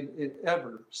tell me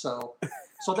ever. So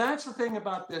that's the thing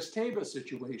about this Taiba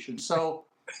situation. So,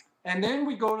 and then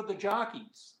we go to the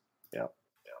jockeys. Yeah.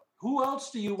 Who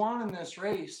else do you want in this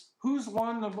race? Who's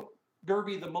won the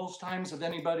Derby the most times of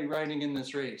anybody riding in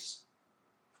this race?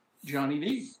 Johnny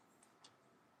V.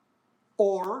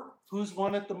 Or who's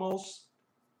won it the most,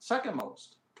 second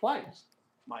most, twice?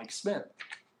 Mike Smith.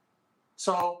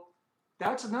 So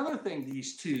that's another thing,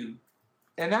 these two.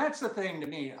 And that's the thing to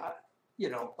me.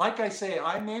 Like I say,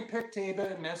 I may pick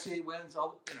Taiba and Messier wins,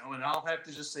 and I'll have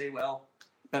to just say, well,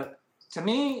 but to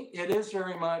me, it is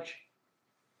very much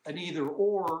an either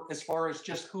or as far as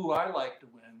just who I like to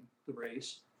win the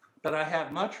race. But I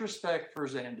have much respect for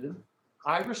Zandon.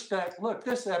 I respect, look,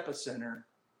 this Epicenter,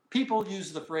 people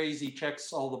use the phrase he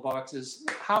checks all the boxes.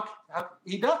 How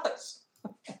he does.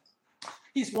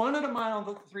 He's won at a mile and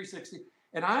 360.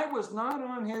 And I was not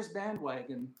on his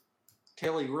bandwagon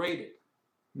till he rated.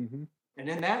 Mm-hmm. And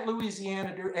in that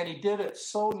Louisiana, and he did it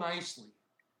so nicely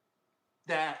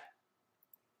that,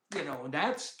 and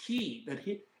that's key. That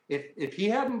if he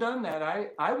hadn't done that,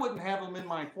 I wouldn't have him in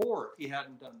my 4 if he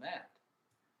hadn't done that.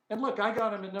 And look, I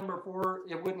got him at number 4.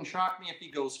 It wouldn't shock me if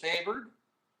he goes favored,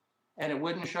 and it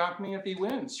wouldn't shock me if he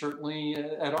wins, certainly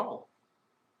at all.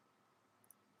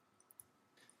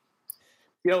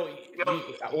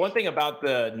 One thing about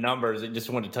the numbers I just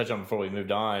wanted to touch on before we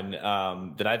moved on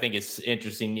that I think is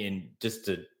interesting, and just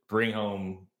to bring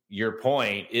home your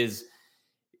point, is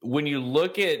when you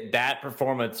look at that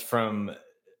performance from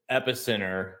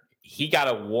Epicenter, he got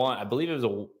I believe it was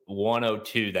a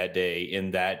 102 that day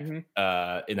in that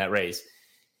in that race,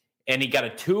 and he got a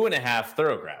 2.5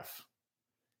 Thorograph.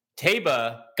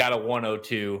 Taiba got a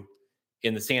 102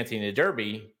 in the Santana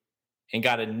Derby and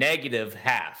got a -0.5.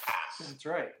 That's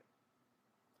right.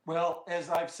 Well, as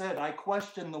I've said, I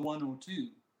question the 102.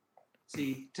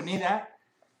 See, to me that,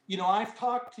 I've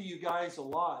talked to you guys a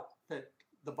lot that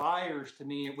the buyers, to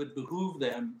me, it would behoove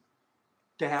them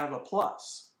to have a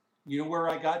plus. You know where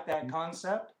I got that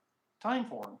concept?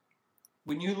 Timeform.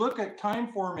 When you look at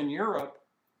Timeform in Europe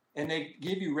and they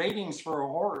give you ratings for a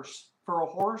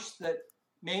horse that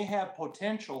may have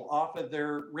potential off of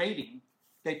their rating,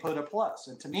 they put a plus.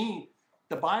 And to me,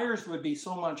 the buyers would be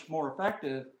so much more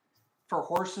effective for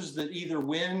horses that either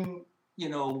win,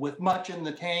 with much in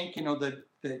the tank,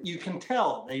 that you can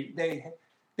tell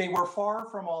they were far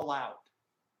from all out.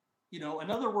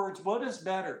 In other words, what is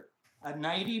better? A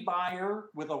 90 buyer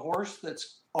with a horse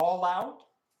that's all out,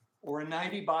 or a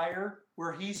 90 buyer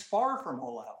where he's far from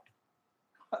all out?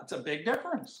 That's a big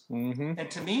difference. Mm-hmm. And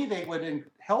to me, they would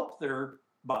help their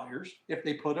buyers if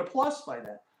they put a plus by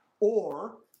that.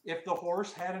 Or if the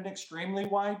horse had an extremely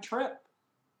wide trip,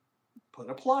 put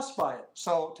a plus by it.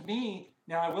 So to me,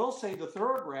 now I will say the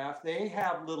Thorograph, they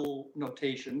have little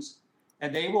notations,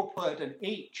 and they will put an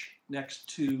H next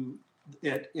to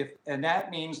it, and that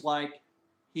means like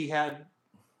he had,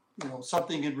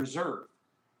 something in reserve.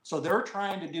 So they're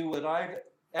trying to do what I've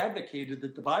advocated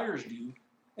that the buyers do,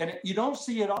 and you don't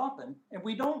see it often, and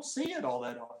we don't see it all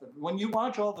that often. When you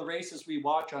watch all the races we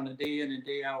watch on a day in and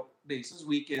day out basis,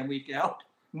 week in, week out,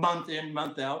 month in,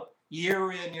 month out,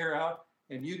 year in, year out,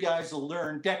 and you guys will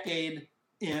learn decade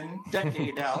in,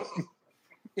 decade out,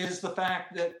 is the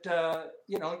fact that,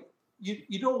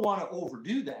 you don't want to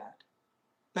overdo that,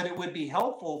 but it would be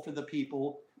helpful for the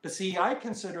people to see. I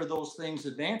consider those things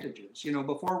advantages.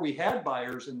 Before we had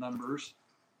buyers and numbers,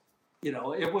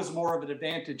 it was more of an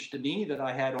advantage to me that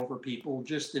I had over people,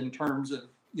 just in terms of,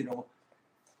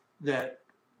 that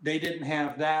they didn't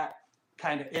have that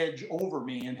kind of edge over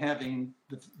me in having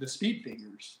the speed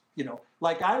figures.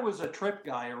 Like I was a trip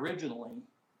guy originally,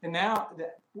 and now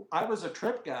that I was a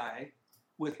trip guy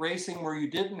with racing where you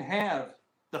didn't have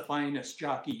the finest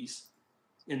jockeys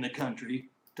in the country,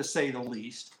 to say the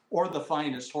least, or the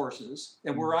finest horses.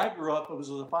 And where I grew up, it was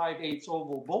a 5/8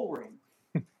 oval bull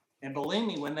ring. And believe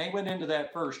me, when they went into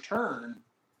that first turn,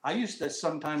 I used to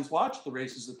sometimes watch the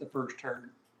races at the first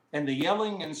turn. And the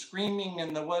yelling and screaming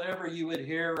and the whatever you would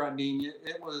hear,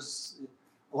 it was,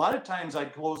 a lot of times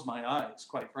I'd close my eyes,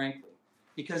 quite frankly,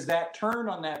 because that turn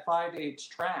on that 5/8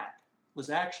 track was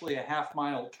actually a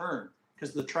half-mile turn,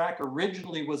 because the track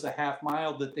originally was a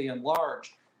half-mile that they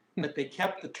enlarged, but they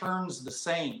kept the turns the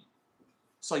same.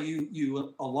 So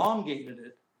you elongated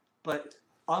it, but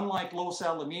unlike Los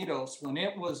Alamitos, when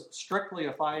it was strictly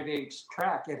a 5/8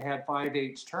 track, it had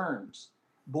 5/8 turns.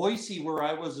 Boise, where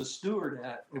I was a steward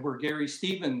at, where Gary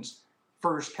Stevens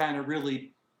first kind of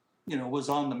really, was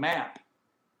on the map,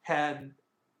 had,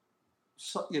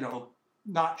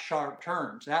 not sharp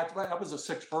turns. That was a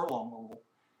 6 furlong oval.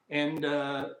 And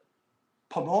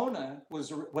Pomona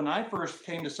was, when I first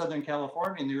came to Southern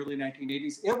California in the early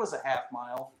 1980s, it was a half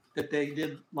mile that they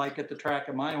did like at the track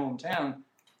of my hometown.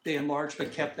 They enlarged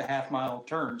but kept the half mile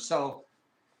turn. So,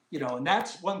 and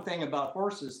that's one thing about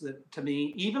horses that, to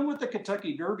me, even with the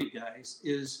Kentucky Derby guys,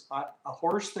 is a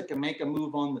horse that can make a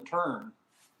move on the turn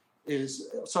is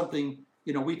something,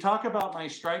 we talk about my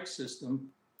strike system.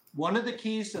 One of the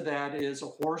keys to that is a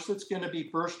horse that's going to be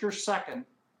first or second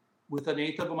with an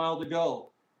eighth of a mile to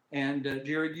go. And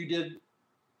Jared, you did,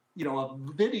 a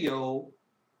video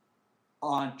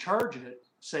on Charge It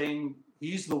saying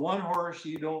he's the one horse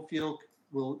you don't feel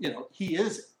will, he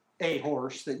is a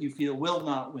horse that you feel will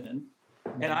not win.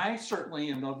 Mm-hmm. And I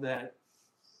certainly am of that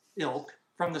ilk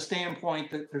from the standpoint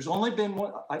that there's only been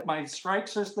one, my strike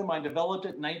system, I developed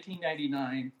it in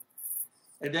 1999.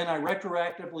 And then I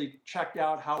retroactively checked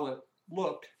out how it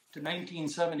looked to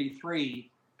 1973.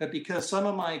 But because some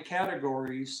of my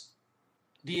categories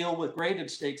deal with graded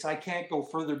stakes, I can't go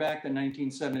further back than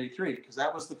 1973 because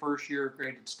that was the first year of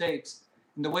graded stakes.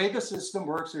 And the way the system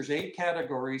works, there's 8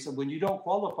 categories, and when you don't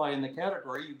qualify in the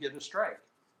category, you get a strike.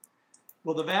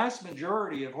 Well, the vast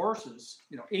majority of horses,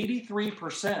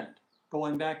 83%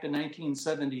 going back to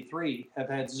 1973 have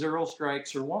had 0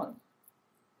 strikes or 1.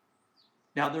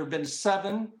 Now, there have been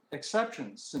 7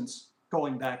 exceptions since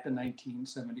going back to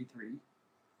 1973.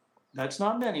 That's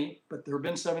not many, but there have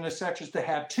been 7 exceptions to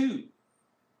have 2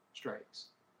 strikes.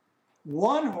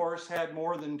 1 horse had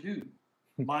more than 2.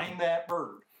 Mind That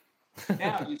Bird.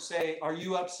 Now you say, are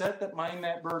you upset that Mind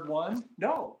That Bird won?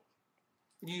 No.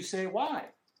 And you say, why?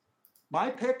 My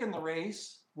pick in the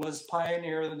race was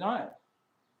Pioneer of the Nile.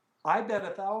 I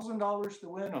bet $1,000 to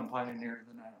win on Pioneer of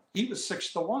the Nile. He was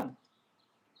 6-1.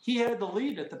 He had the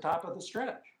lead at the top of the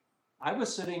stretch. I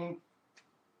was sitting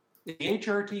in the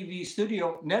HRTV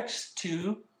studio next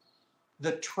to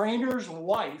the trainer's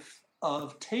wife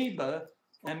of Taba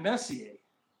and Messier,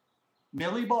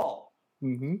 Millie Ball.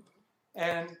 Mm-hmm.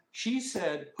 And she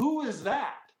said, who is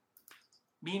that?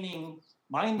 Meaning,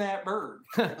 Mind That Bird.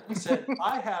 He said,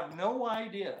 I have no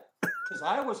idea, because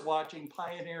I was watching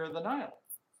Pioneer of the Nile.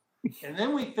 And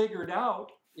then we figured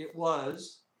out it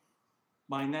was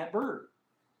Mind That Bird.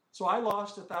 So I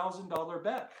lost $1,000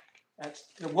 bet.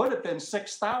 It would have been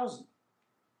 $6,000.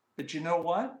 But you know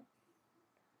what?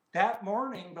 That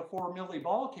morning before Millie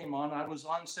Ball came on, I was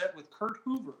on set with Kurt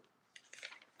Hoover.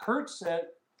 Kurt said,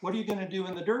 what are you going to do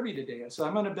in the Derby today? I said,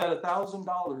 I'm going to bet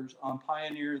 $1,000 on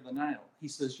Pioneer of the Nile. He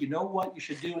says, you know what you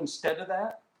should do instead of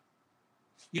that?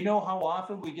 You know how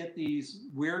often we get these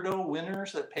weirdo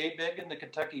winners that pay big in the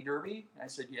Kentucky Derby? I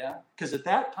said, yeah. Because at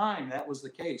that time, that was the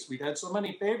case. We've had so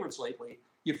many favorites lately.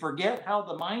 You forget how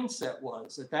the mindset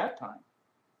was at that time.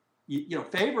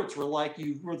 Favorites were like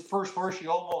you were the first horse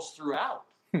you almost threw out.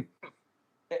 And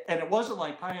it wasn't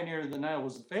like Pioneer of the Nile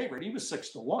was the favorite. He was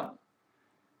 6-1.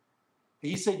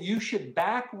 He said, you should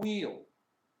back wheel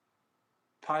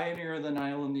Pioneer of the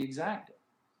Nile in the exacta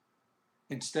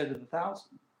instead of the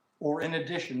 1,000. Or in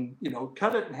addition,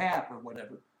 cut it in half or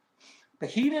whatever. But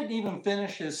he didn't even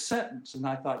finish his sentence. And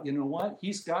I thought, you know what?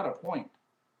 He's got a point.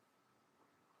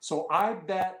 So I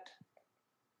bet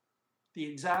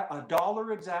 $1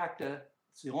 exacta.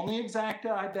 It's the only exacta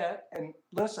I bet. And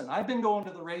listen, I've been going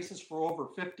to the races for over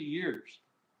 50 years.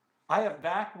 I have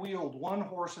back wheeled one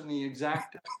horse in the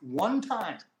exacta one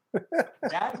time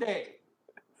that day.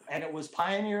 And it was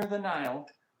Pioneer of the Nile.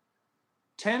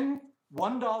 $1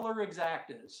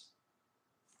 exactas.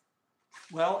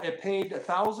 Well, it paid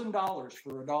 $1,000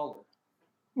 for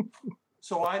 $1.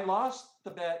 So I lost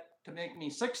the bet to make me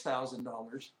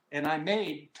 $6,000, and I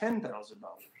made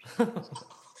 $10,000.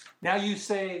 Now you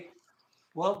say,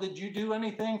 well, did you do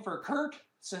anything for Kurt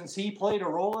since he played a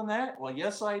role in that? Well,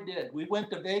 yes, I did. We went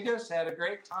to Vegas, had a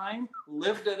great time,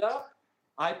 lived it up.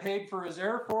 I paid for his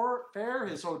airfare,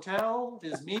 his hotel,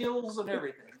 his meals, and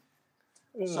everything.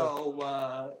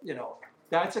 So,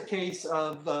 that's a case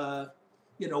of,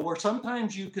 where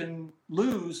sometimes you can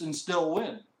lose and still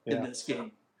win in this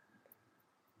game.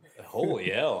 Holy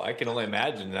hell! I can only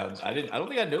imagine. I don't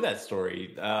think I know that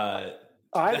story. How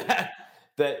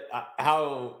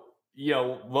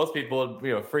most people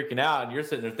freaking out, and you're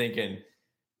sitting there thinking,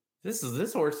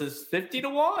 this horse is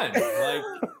 50-1.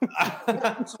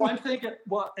 Like, so I'm thinking,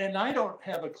 well, and I don't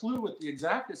have a clue what the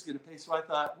exacta is going to pay. So I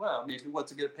thought, well, maybe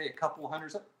what's it going to pay? A couple of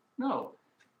hundred? No,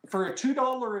 for a $2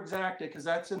 exacta, because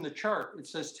that's in the chart. It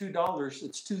says $2.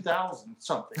 It's 2,000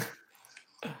 something.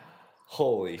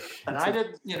 Holy shit. And I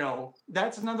didn't,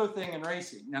 that's another thing in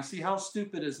racing. Now, see how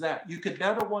stupid is that? You could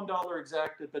bet a $1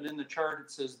 exacted, but in the chart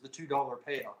it says the $2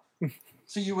 payoff.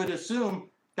 So you would assume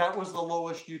that was the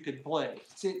lowest you could play.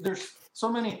 See, there's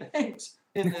so many things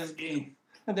in this game,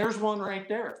 and there's one right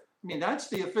there. I mean, that's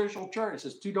the official chart. It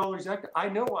says $2 exacted. I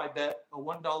know I bet a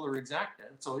 $1 exacted,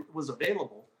 so it was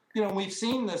available. We've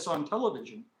seen this on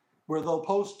television where they'll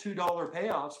post $2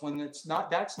 payoffs when that's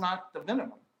not the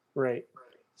minimum. Right.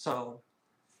 So,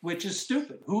 which is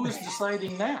stupid. Who is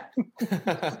deciding that?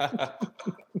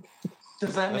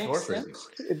 Does that make sense?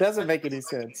 It doesn't make any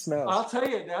sense. No. I'll tell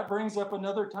you, that brings up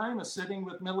another time of sitting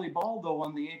with Millie Baldo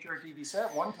on the HRTV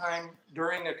set. One time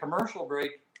during a commercial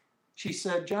break, she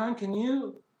said, "John, can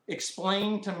you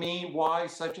explain to me why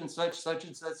such and such, such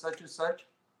and such, such and such?"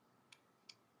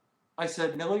 I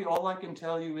said, "Millie, all I can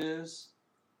tell you is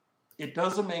it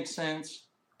doesn't make sense,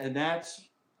 and that's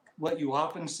what you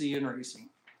often see in racing."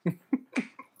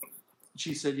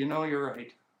 She said, "You're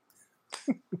right."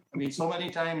 I mean, so many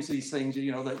times these things,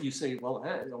 that you say, well,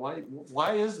 hey,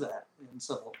 why is that? And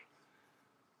so,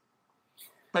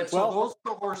 those are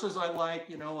the horses I like,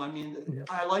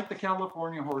 I like the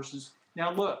California horses.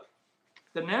 Now look,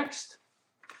 the next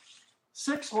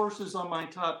 6 horses on my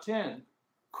top 10,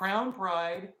 Crown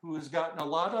Pride, who has gotten a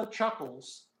lot of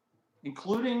chuckles,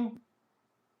 including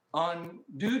on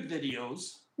dude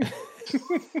videos.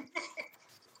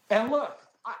 And look,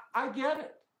 I get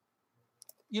it.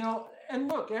 And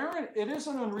look, Aaron, it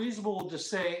isn't unreasonable to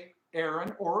say,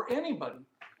 Aaron, or anybody,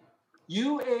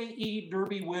 UAE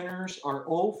Derby winners are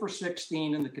 0 for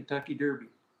 16 in the Kentucky Derby.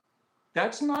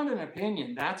 That's not an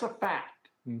opinion. That's a fact.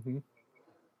 Mm-hmm.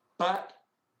 But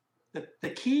the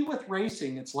key with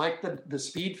racing, it's like the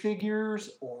speed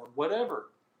figures or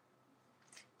whatever.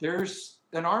 There's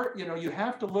an art, you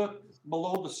have to look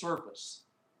below the surface.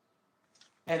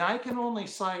 And I can only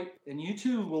cite, and you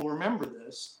two will remember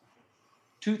this,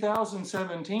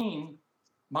 2017,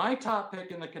 my top pick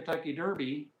in the Kentucky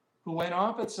Derby, who went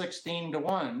off at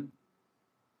 16-1,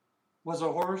 was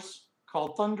a horse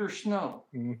called Thunder Snow.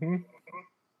 Mm-hmm.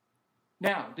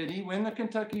 Now, did he win the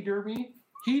Kentucky Derby?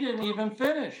 He didn't even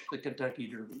finish the Kentucky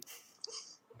Derby.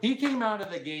 He came out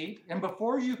of the gate, and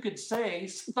before you could say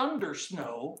Thunder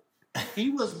Snow, he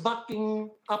was bucking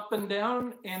up and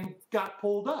down and got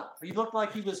pulled up. He looked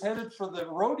like he was headed for the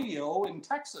rodeo in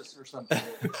Texas or something.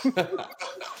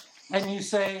 And you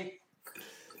say,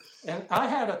 and I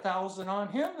had 1,000 on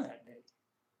him that day.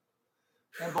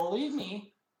 And believe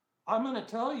me, I'm going to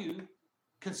tell you,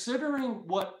 considering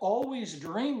what Always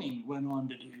Dreaming went on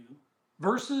to do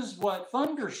versus what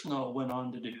Thunder Snow went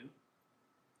on to do,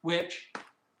 which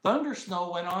Thunder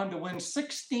Snow went on to win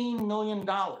 $16 million.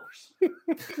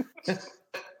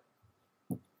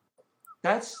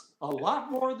 That's a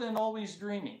lot more than Always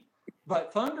Dreaming.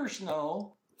 But Thunder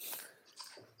Snow,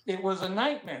 it was a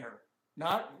nightmare.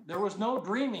 There was no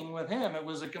dreaming with him. It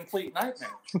was a complete nightmare.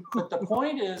 But the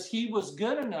point is, he was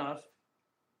good enough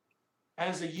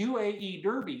as a UAE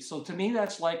Derby. So to me,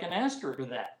 that's like an asterisk to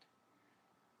that.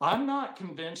 I'm not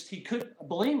convinced he could,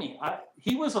 believe me,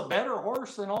 he was a better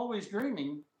horse than Always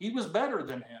Dreaming. He was better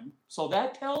than him. So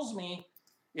that tells me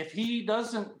if he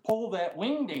doesn't pull that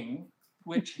wingding,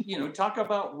 which, talk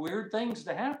about weird things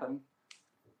to happen.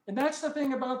 And that's the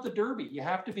thing about the Derby. You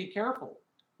have to be careful.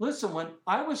 Listen, when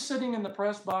I was sitting in the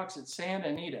press box at Santa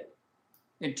Anita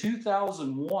in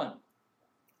 2001,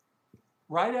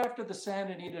 right after the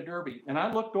Santa Anita Derby, and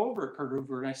I looked over at Kurt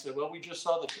Hoover and I said, well, we just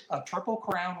saw a Triple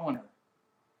Crown winner.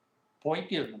 Point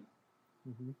given.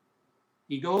 Mm-hmm.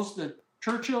 He goes to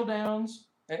Churchill Downs.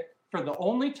 For the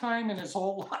only time in his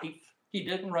whole life, he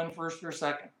didn't run first or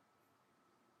second.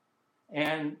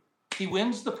 And he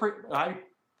wins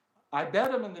I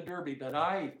bet him in the Derby, but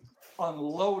I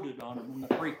unloaded on him in the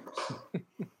Preakness.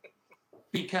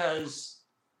 Because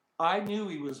I knew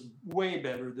he was way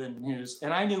better than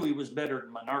and I knew he was better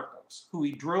than Monarchos, who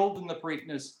he drilled in the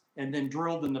Preakness and then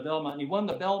drilled in the Belmont. And he won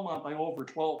the Belmont by over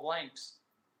 12 lengths.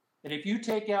 And if you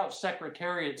take out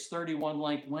Secretariat's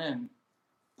 31-length win,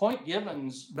 Point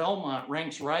Given's Belmont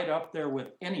ranks right up there with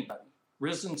anybody,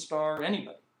 Risen Star,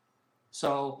 anybody.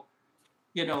 So,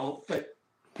 but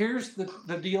here's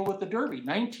the deal with the Derby.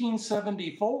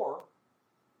 1974,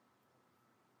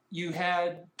 you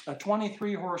had a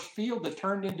 23-horse field that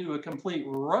turned into a complete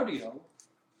rodeo,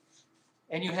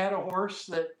 and you had a horse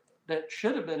that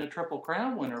should have been a Triple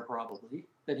Crown winner probably,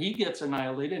 that he gets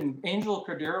annihilated, and Angel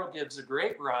Cordero gives a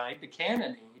great ride to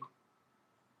Cannonade.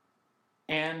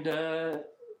 And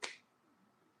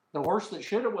the horse that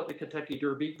should have won the Kentucky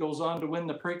Derby goes on to win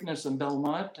the Preakness and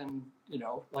Belmont, and,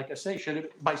 like I say, should have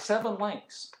by 7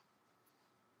 lengths.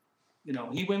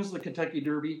 He wins the Kentucky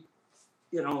Derby.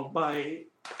 by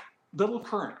Little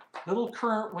Current. Little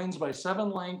Current wins by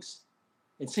 7 lengths.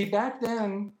 And see, back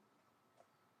then,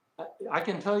 I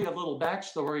can tell you a little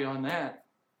backstory on that.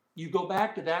 You go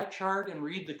back to that chart and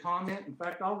read the comment. In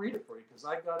fact, I'll read it for you because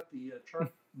I got the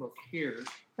chart book here.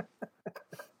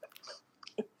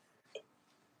 Of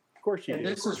course you and do.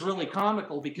 This is really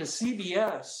comical because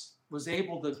CBS was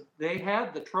able to, they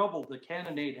had the trouble that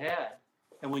Cannonade had.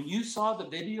 And when you saw the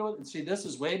video, and see, this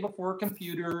is way before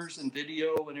computers and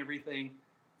video and everything,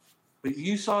 but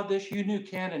you saw this, you knew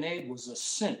Cannonade was a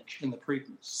cinch in the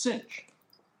Preakness, cinch.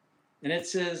 And it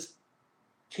says,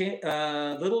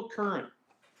 Little Current,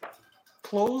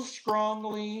 closed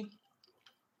strongly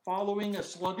following a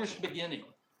sluggish beginning.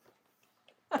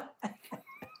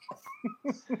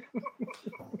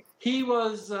 He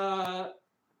was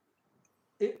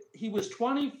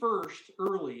 21st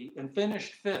early and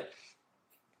finished 5th.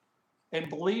 And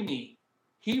believe me,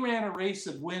 he ran a race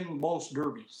that win most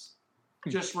derbies,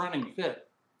 just running 5th,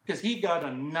 because he got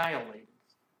annihilated.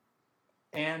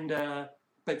 And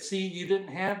but see, you didn't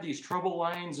have these trouble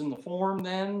lines in the form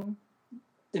then,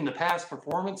 in the past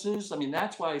performances. I mean,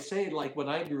 that's why I say, like, when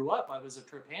I grew up, I was a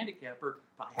trip handicapper.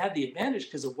 I had the advantage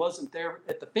because it wasn't there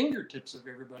at the fingertips of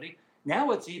everybody.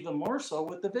 Now it's even more so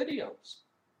with the videos.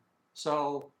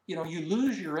 So, you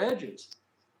lose your edges.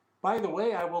 By the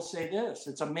way, I will say this.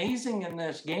 It's amazing in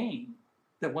this game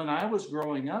that when I was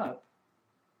growing up,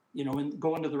 and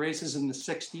going to the races in the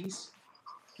 60s,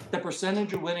 the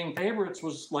percentage of winning favorites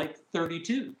was like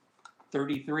 32,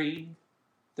 33,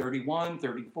 31,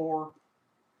 34,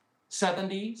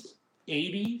 70s,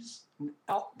 80s,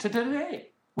 to today.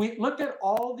 We looked at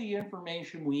all the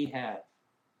information we have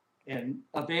and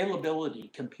availability,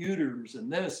 computers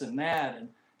and this and that, and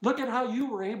look at how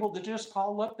you were able to just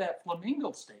call up that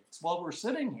Flamingo Stakes while we're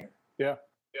sitting here. Yeah.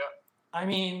 I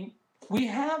mean, we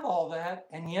have all that,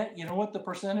 and yet, you know what the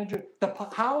percentage of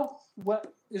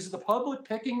what is the public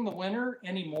picking the winner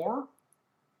anymore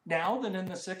now than in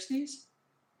the 60s?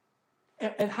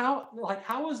 And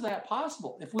how is that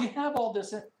possible? If we have all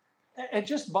this,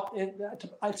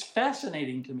 it's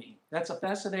fascinating to me. That's a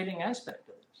fascinating aspect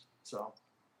of this. So.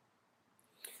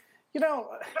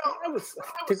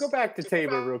 To go back to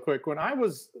Tabor real quick, when I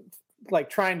was like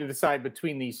trying to decide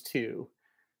between these two,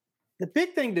 the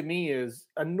big thing to me is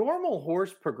a normal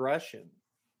horse progression.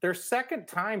 Their second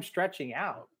time stretching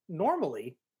out,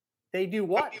 normally they do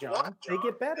what, John? They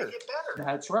get better.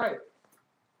 That's right.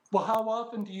 Well, how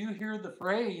often do you hear the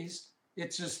phrase,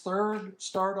 it's his third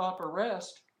start off a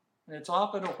rest, and it's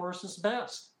often a horse's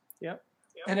best? Yep.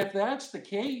 And if that's the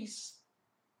case,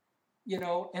 and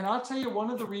I'll tell you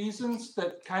one of the reasons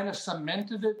that kind of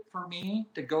cemented it for me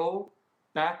to go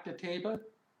back to Taba,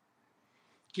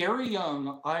 Gary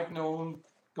Young, I've known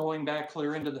going back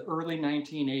clear into the early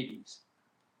 1980s.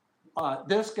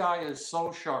 This guy is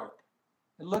so sharp.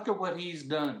 And look at what he's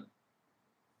done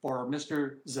for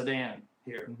Mr. Zidane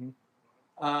here.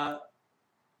 Mm-hmm.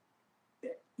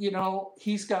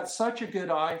 He's got such a good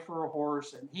eye for a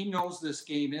horse, and he knows this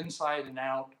game inside and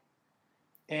out.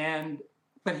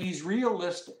 But he's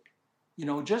realistic.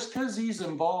 Just because he's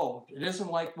involved, it isn't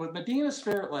like with Medina's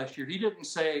Ferret last year. He didn't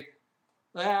say,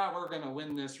 we're going to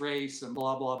win this race and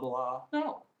blah, blah, blah.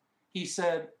 No. He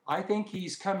said, I think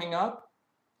he's coming up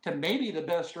to maybe the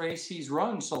best race he's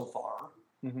run so far.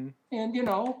 Mm-hmm. And,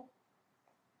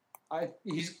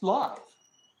 he's live.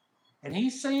 And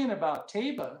he's saying about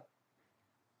Taba,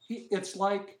 it's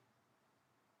like,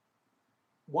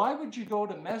 why would you go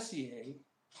to Messier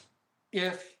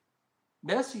if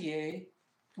Messier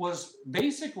was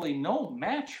basically no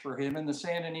match for him in the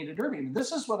Santa Anita Derby? I mean,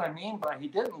 this is what I mean by he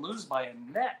didn't lose by a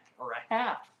neck or a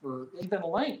half or even a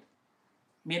length.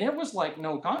 I mean, it was like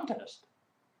no contest.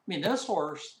 I mean, this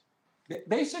horse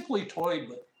basically toyed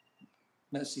with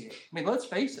Messier. I mean, let's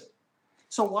face it.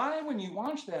 So why, when you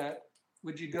watch that,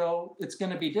 would you go, it's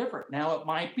going to be different? Now, it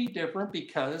might be different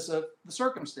because of the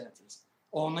circumstances.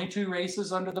 Only 2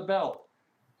 races under the belt.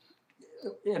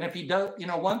 And if he does,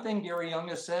 one thing Gary Young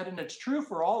has said, and it's true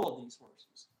for all of these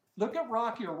horses, look at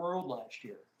Rock Your World last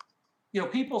year.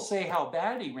 People say how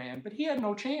bad he ran, but he had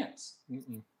no chance.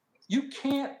 Mm-mm. You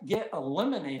can't get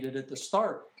eliminated at the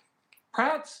start.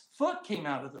 Pratt's foot came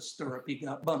out of the stirrup. He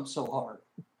got bumped so hard.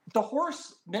 The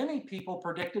horse many people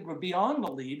predicted would be on the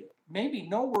lead, maybe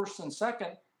no worse than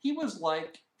second. He was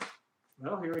like,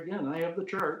 well, here again, I have the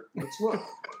chart. Let's look.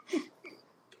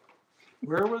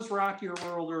 Where was Rock Your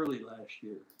World early last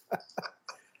year? I'm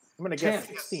going to guess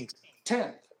 16th.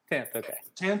 10th. 10th, okay.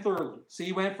 10th early. So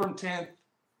he went from 10th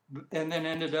and then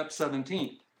ended up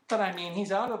 17th. But, I mean,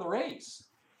 he's out of the race.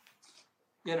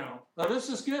 Now, this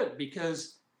is good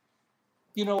because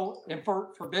and for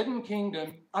Forbidden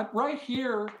Kingdom, right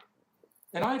here,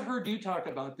 and I've heard you talk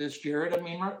about this, Jared. I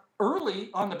mean, early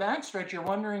on the backstretch, you're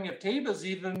wondering if Taba's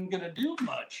even going to do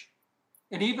much.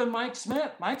 And even Mike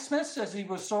Smith. Mike Smith says he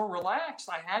was so relaxed,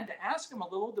 I had to ask him a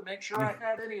little to make sure I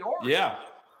had any horse. Yeah.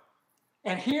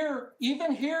 And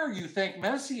even here, you think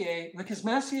Messier, because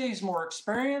Messier's more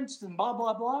experienced and blah,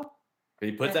 blah, blah. But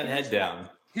he puts that head down.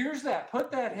 Here's that.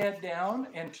 Put that head down,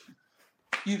 and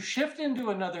you shift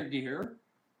into another gear.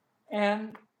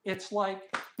 And it's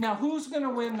like, now who's going to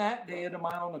win that day at 1.25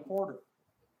 miles?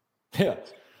 Yeah.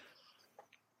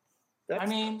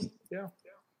 Yeah.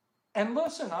 And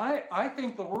listen, I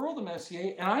think the world of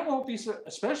Messier, and I won't be,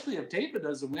 especially if Tapa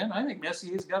doesn't win, I think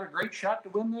Messier's got a great shot to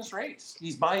win this race.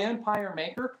 He's by Empire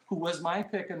Maker, who was my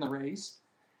pick in the race.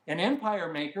 And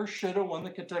Empire Maker should have won the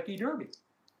Kentucky Derby.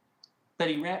 But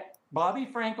Bobby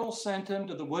Frankel sent him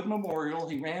to the Wood Memorial.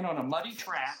 He ran on a muddy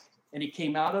track, and he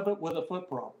came out of it with a foot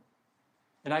problem.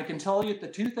 And I can tell you at the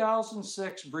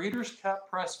 2006 Breeders' Cup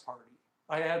press party,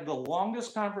 I had the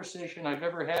longest conversation I've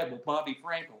ever had with Bobby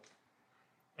Frankel.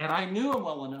 And I knew him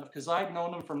well enough because I'd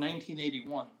known him from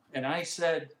 1981. And I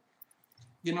said,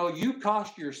 you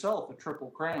cost yourself a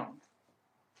Triple Crown.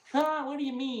 What do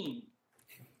you mean?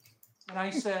 And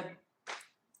I said,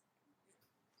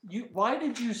 why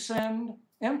did you send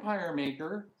Empire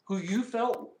Maker, who you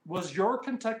felt was your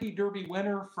Kentucky Derby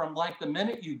winner from like the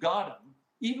minute you got him,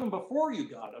 even before you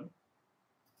got him?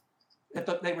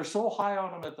 They were so high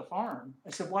on him at the farm. I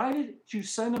said, why did you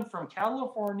send him from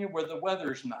California where the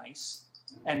weather's nice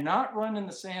and not run in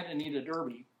the sand and eat a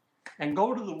derby and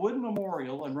go to the Wood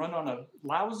Memorial and run on a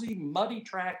lousy, muddy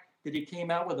track that he came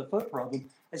out with a foot problem?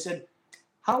 I said,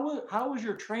 how was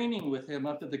your training with him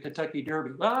up to the Kentucky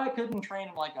Derby? Well, I couldn't train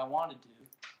him like I wanted to.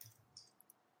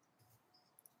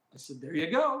 I said, there you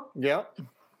go. Yep.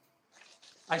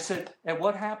 I said, and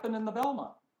what happened in the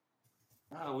Belmont?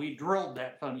 Oh, we drilled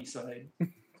that Funny Side.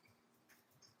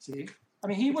 See? I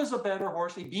mean, he was a better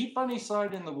horse. He beat Funny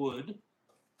Side in the Wood,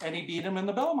 and he beat him in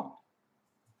the Belmont.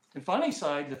 And Funny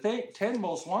Side, the 10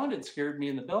 Most Wanted scared me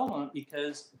in the Belmont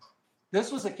because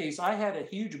this was a case I had a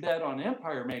huge bet on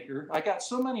Empire Maker. I got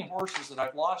so many horses that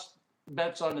I've lost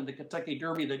bets on in the Kentucky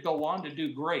Derby that go on to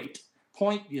do great.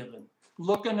 Point Given,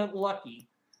 Looking at Lucky,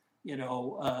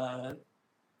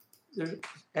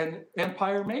 and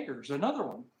Empire Maker's another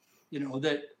one,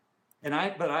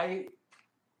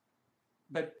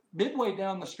 but midway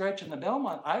down the stretch in the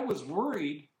Belmont, I was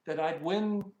worried that I'd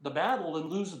win the battle and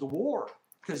lose the war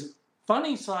because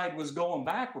Funny Side was going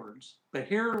backwards, but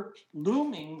here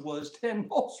looming was 10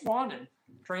 Most Wanted,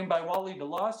 trained by Wally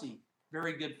DeLossie,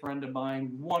 very good friend of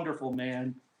mine, wonderful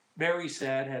man, very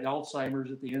sad, had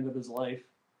Alzheimer's at the end of his life,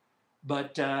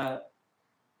 but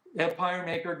Empire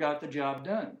Maker got the job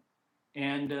done.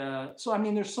 And so, I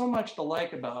mean, there's so much to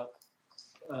like about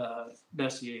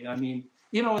Messier. I mean,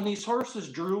 and these horses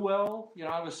drew well.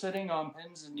 I was sitting on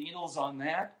pins and needles on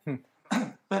that.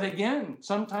 But again,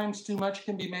 sometimes too much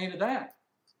can be made of that.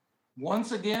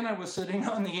 Once again, I was sitting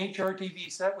on the HRTV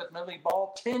set with Millie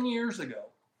Ball 10 years ago.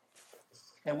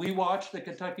 And we watched the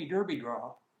Kentucky Derby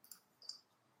draw.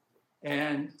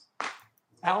 And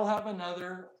I'll Have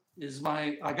Another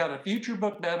I got a future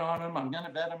book bet on him. I'm going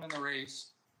to bet him in the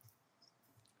race.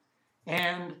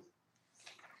 And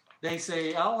they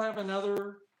say, I'll have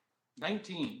another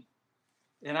 19.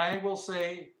 And I will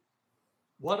say,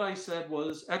 what I said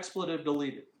was expletive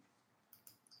deleted.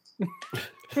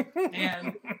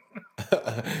 And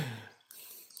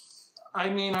I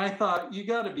mean, I thought, you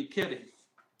got to be kidding.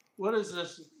 What is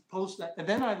this post? And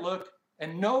then I looked,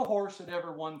 and no horse had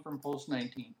ever won from post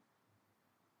 19.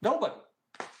 Nobody.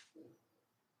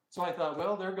 So I thought,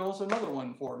 well, there goes another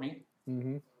one for me.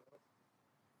 Mm-hmm.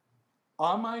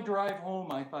 On my drive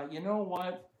home, I thought, you know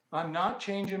what? I'm not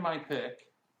changing my pick.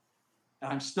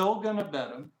 I'm still going to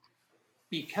bet him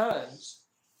because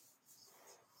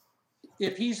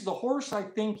if he's the horse I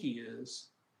think he is,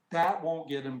 that won't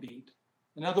get him beat.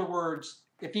 In other words,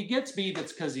 if he gets beat,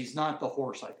 it's because he's not the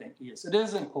horse I think he is. It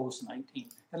isn't post 19.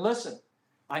 And listen,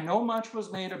 I know much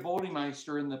was made of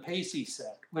Bodemeister in the Pacey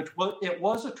set, which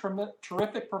was a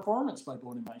terrific performance by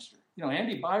Bodemeister.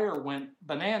 Andy Beyer went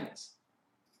bananas.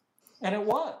 And it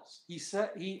was.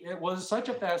 It was such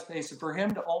a fast pace. And for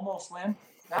him to almost win,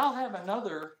 I'll have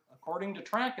another, according to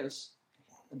Trackus,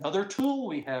 another tool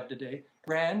we have today,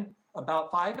 ran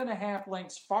about 5.5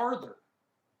 lengths farther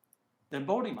than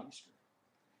Bodemeister,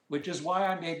 which is why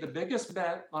I made the biggest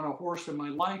bet on a horse in my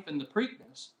life in the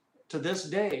Preakness. To this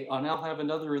day, on I'll Have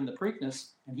Another in the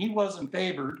Preakness, and he wasn't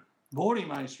favored.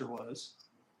 Bodemeister was.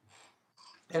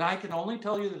 And I can only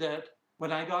tell you that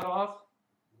when I got off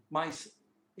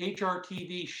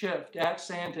HRTV shift at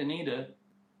Santa Anita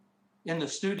in the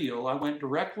studio, I went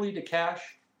directly to cash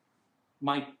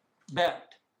my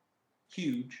bet,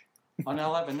 huge, on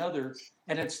I'll Have Another.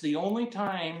 And it's the only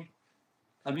time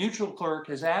a mutual clerk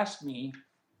has asked me,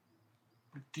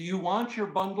 do you want your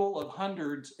bundle of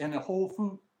hundreds in a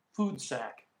whole food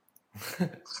sack?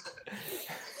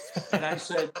 And I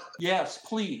said, yes,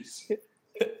 please.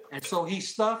 And so he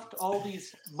stuffed all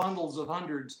these bundles of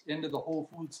hundreds into the whole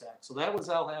food sack. So that was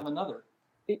I'll Have Another.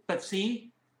 But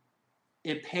see,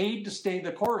 it paid to stay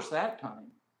the course that time.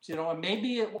 So, and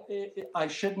maybe I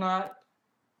should not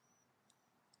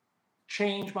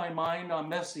change my mind on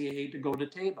Messier to go to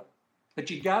Taiba. But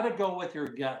you got to go with your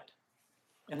gut.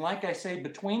 And like I say,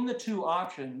 between the two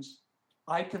options,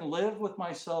 I can live with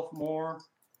myself more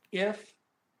if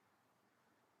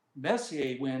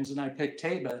Messier wins and I pick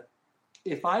Taiba.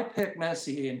 If I pick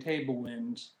Messier and Taiba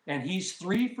wins, and he's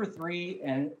 3 for 3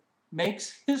 and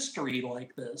makes history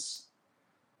like this,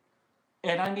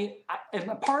 and I mean,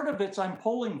 and a part of it's I'm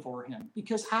pulling for him,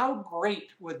 because how great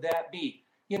would that be?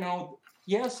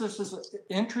 Yes, this is an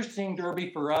interesting Derby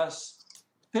for us.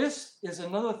 This is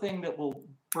another thing that will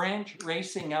branch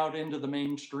racing out into the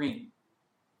mainstream.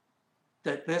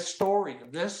 That this story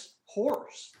of this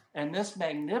horse and this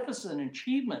magnificent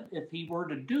achievement, if he were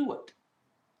to do it,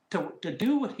 to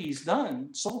do what he's done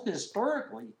so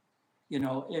historically,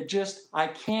 I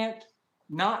can't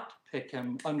not pick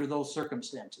him under those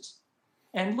circumstances.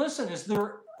 And listen, is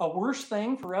there a worse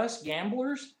thing for us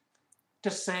gamblers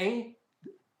to say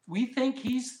we think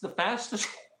he's the fastest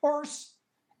horse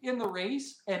in the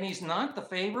race and he's not the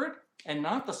favorite and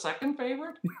not the second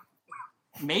favorite?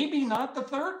 Maybe not the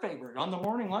third favorite. On the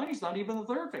morning line, he's not even the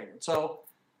third favorite. So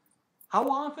how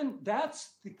often,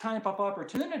 that's the type of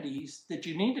opportunities that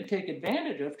you need to take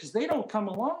advantage of, because they don't come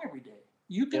along every day.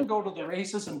 You can go to the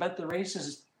races and bet the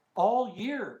races all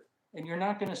year, and you're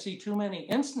not going to see too many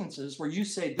instances where you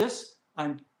say, this,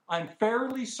 I'm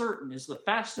fairly certain is the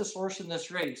fastest horse in this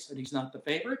race, and he's not the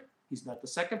favorite, he's not the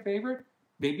second favorite,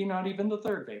 maybe not even the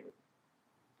third favorite.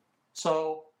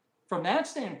 So from that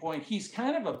standpoint, he's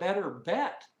kind of a better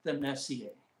bet than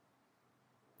Messier,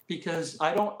 because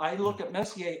I look at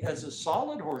Messier as a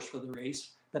solid horse for the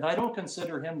race, but I don't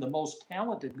consider him the most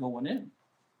talented going in.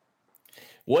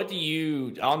 What do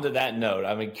you, onto that note,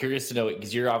 I'm curious to know,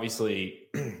 because you're obviously,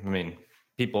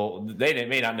 people, they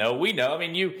may not know, we know.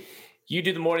 You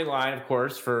do the morning line, of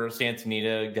course, for Santa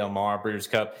Anita, Del Mar, Breeders'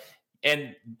 Cup.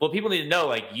 And what people need to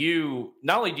know, you,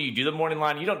 not only do you do the morning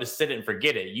line, you don't just sit it and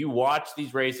forget it. You watch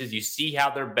these races, you see how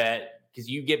they're bet, because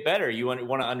you get better. You want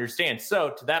to understand.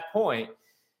 So to that point,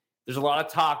 there's a lot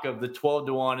of talk of the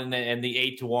 12-1 and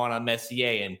the 8-1 on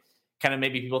Messier, and kind of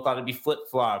maybe people thought it'd be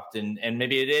flip-flopped, and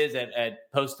maybe it is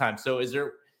at post time. So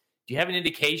do you have an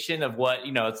indication of what,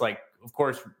 it's like, of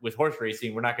course, with horse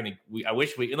racing, we're not going to, I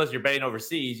wish unless you're betting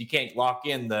overseas, you can't lock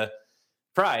in the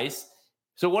price.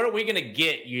 So what are we going to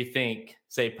get, you think,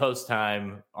 say,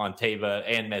 post-time on Taiba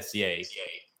and Messier?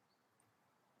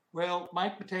 Well,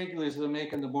 Mike Battaglia has been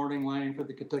making the morning line for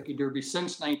the Kentucky Derby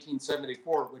since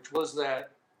 1974, which was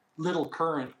that Little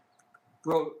Current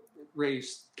road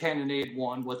race Cannonade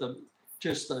won with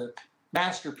just a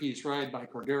masterpiece ride by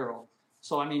Cordero.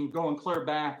 So, going clear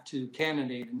back to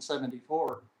Cannonade in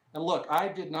 74. And look,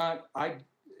 I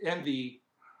envy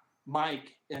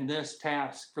Mike in this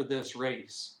task for this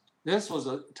race. This was,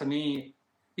 to me,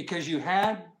 because you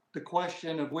had the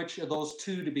question of which of those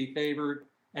two to be favored,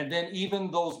 and then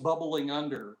even those bubbling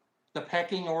under, the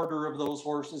pecking order of those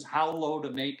horses, how low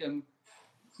to make them.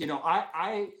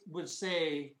 I would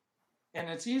say, and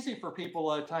it's easy for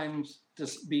people at times to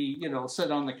be,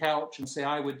 sit on the couch and say,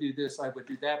 I would do this, I would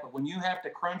do that. But when you have to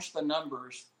crunch the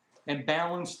numbers and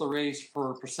balance the race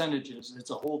for percentages, it's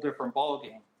a whole different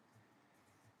ballgame.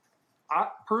 I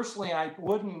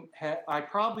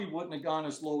probably wouldn't have gone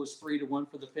as low as 3-1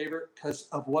 for the favorite because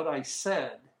of what I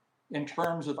said in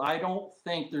terms of, I don't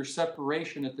think there's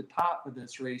separation at the top of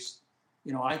this race.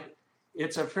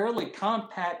 It's a fairly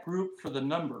compact group for the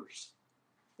numbers,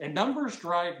 and numbers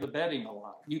drive the betting a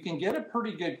lot. You can get a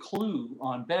pretty good clue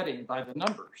on betting by the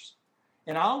numbers,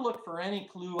 and I'll look for any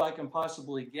clue I can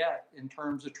possibly get in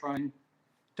terms of trying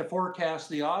to forecast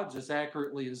the odds as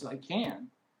accurately as I can.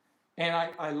 And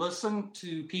I listen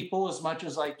to people as much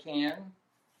as I can.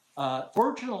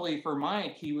 Fortunately for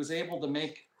Mike, he was able to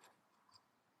make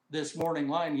this morning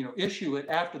line, issue it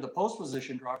after the post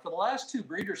position draw. For the last two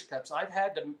Breeders' Cups, I've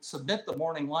had to submit the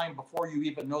morning line before you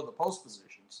even know the post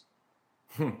positions.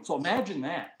 So imagine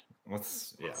that.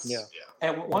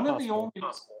 And one of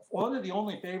the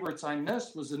only favorites I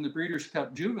missed was in the Breeders'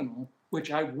 Cup Juvenile,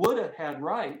 which I would have had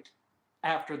right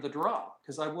after the draw,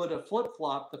 because I would have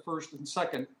flip-flopped the first and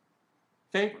second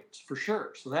favorites for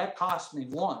sure. So that cost me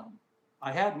one.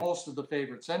 I had most of the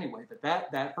favorites anyway, but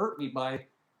that hurt me by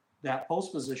that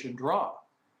post position draw.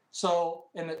 So,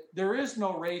 and there is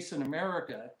no race in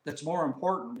America that's more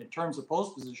important in terms of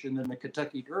post position than the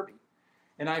Kentucky Derby.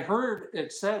 And I heard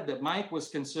it said that Mike was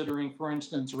considering, for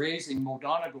instance, raising Mo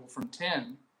Donegal from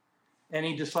 10, and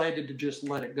he decided to just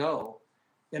let it go.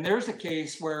 And there's a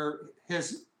case where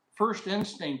his first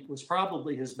instinct was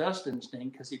probably his best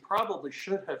instinct, because he probably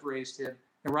should have raised him.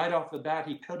 And right off the bat,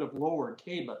 he could have lowered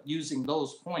Taba using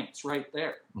those points right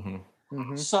there. Mm-hmm.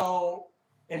 Mm-hmm. So,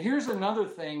 and here's another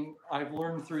thing I've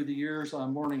learned through the years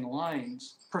on morning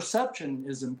lines. Perception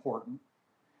is important.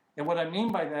 And what I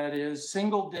mean by that is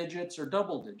single digits or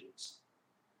double digits.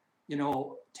 You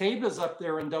know, Taba's up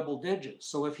there in double digits.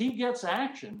 So if he gets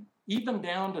action, even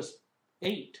down to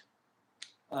 8,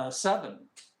 7,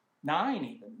 9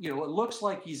 even, you know, it looks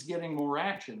like he's getting more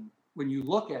action when you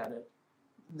look at it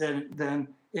than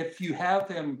if you have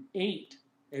him 8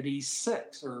 and he's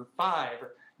 6 or 5.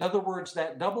 In other words,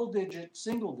 that double digit,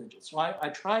 single digit. So I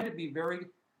try to be very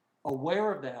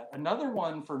aware of that. Another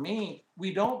one for me,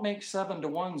 we don't make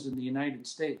 7-to-1s in the United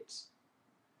States.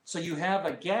 So you have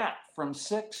a gap from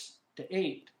 6 to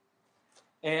 8.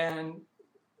 And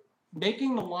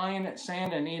making the line at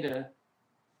Santa Anita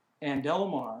and Del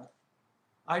Mar,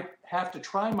 I have to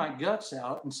try my guts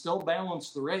out and still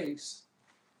balance the race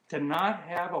to not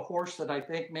have a horse that I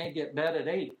think may get bet at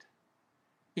 8.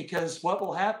 Because what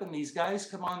will happen, these guys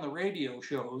come on the radio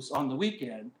shows on the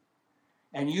weekend,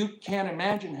 and you can't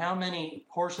imagine how many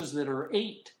horses that are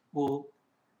 8 will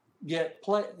get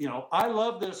play. You know, I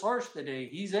love this horse today.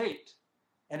 He's 8.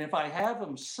 And if I have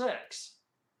him 6,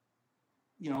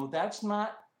 you know, that's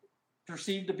not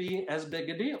perceived to be as big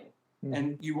a deal. Mm-hmm.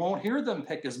 And you won't hear them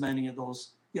pick as many of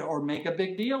those, you know, or make a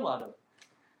big deal out of it.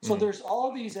 So there's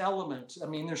all these elements. I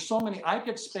mean, there's so many. I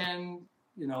could spend,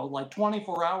 you know, like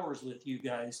 24 hours with you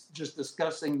guys just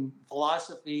discussing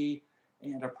philosophy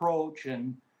and approach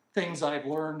and things I've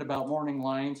learned about morning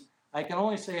lines. I can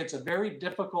only say it's a very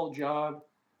difficult job,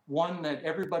 one that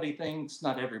everybody thinks,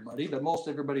 not everybody, but most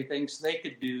everybody thinks they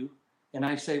could do. And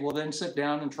I say, well, then sit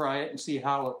down and try it and see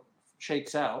how it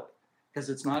shakes out, because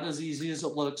it's not as easy as it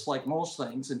looks, like most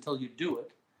things, until you do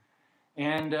it.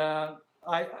 And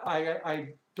I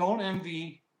don't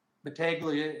envy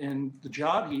Battaglia in the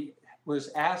job he was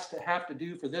asked to have to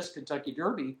do for this Kentucky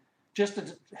Derby just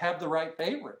to have the right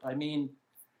favorite. I mean,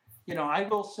 you know, I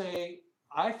will say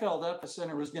I felt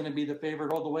Epicenter was going to be the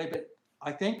favorite all the way, but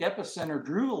I think Epicenter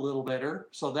drew a little better,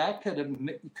 so that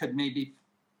could maybe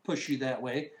push you that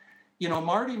way. You know,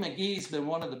 Marty McGee's been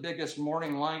one of the biggest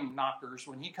morning line knockers.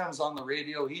 When he comes on the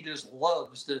radio, he just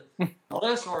loves to, well,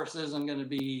 this horse isn't going to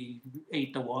be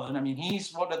 8-to-1. I mean,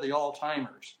 he's one of the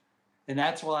all-timers. And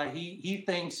that's why he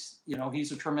thinks, you know,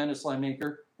 he's a tremendous line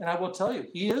maker. And I will tell you,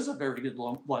 he is a very good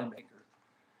line maker.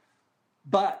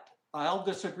 But I'll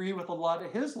disagree with a lot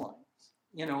of his lines.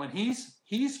 You know, and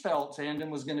he's felt Zandon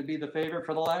was going to be the favorite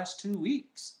for the last 2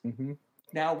 weeks. Mm-hmm.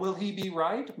 Now, will he be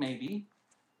right? Maybe.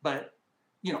 But,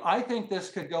 you know, I think this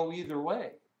could go either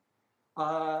way.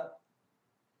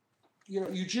 You know,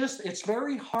 it's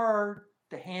very hard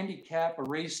to handicap a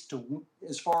race to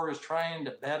as far as trying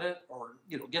to bet it or,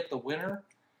 you know, get the winner.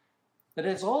 But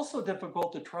it's also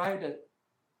difficult to try to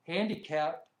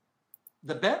handicap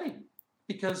the betting,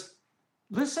 because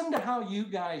listen to how you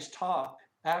guys talk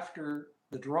after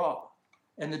the draw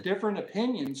and the different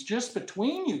opinions just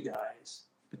between you guys.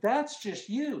 But that's just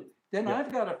you. Then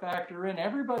I've got to factor in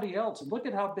everybody else. And look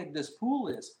at how big this pool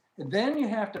is. And then you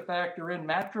have to factor in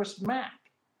Mattress Mac.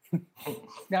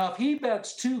 Now, if he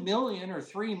bets $2 million or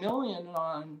 $3 million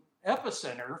on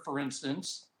Epicenter, for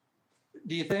instance,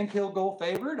 do you think he'll go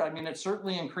favored? I mean, it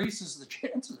certainly increases the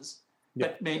chances.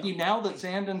 But maybe now that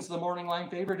Zandon's the morning line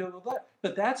favorite, he'll do that.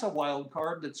 But that's a wild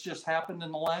card that's just happened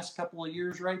in the last couple of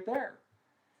years right there.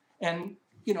 And,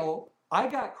 you know, I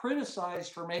got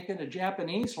criticized for making a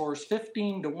Japanese horse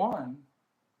 15-to-1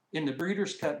 in the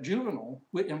Breeders' Cup Juvenile,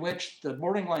 in which the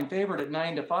morning line favorite at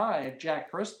 9-to-5,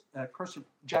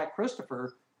 Jack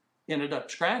Christopher, ended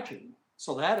up scratching.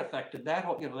 So that affected that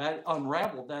whole, you know, that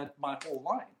unraveled my whole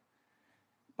line.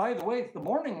 By the way, the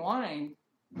morning line,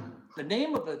 the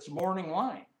name of it's Morning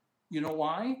Line. You know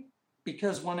why?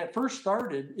 Because when it first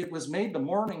started, it was made the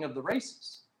morning of the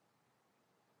races.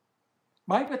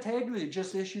 Mike Battaglia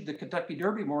just issued the Kentucky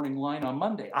Derby morning line on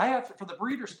Monday. For the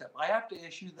Breeders' Cup, I have to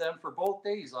issue them for both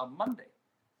days on Monday.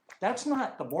 That's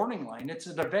not the morning line. It's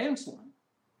an advance line.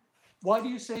 Why do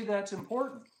you say that's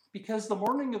important? Because the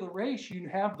morning of the race, you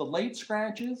have the late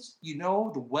scratches, you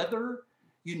know the weather,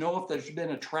 you know if there's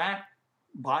been a track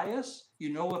bias.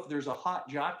 You know if there's a hot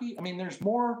jockey. I mean, there's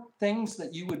more things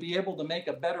that you would be able to make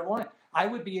a better line. I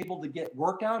would be able to get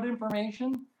workout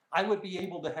information. I would be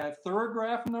able to have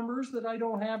Thorograph numbers that I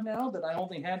don't have now, that I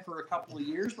only had for a couple of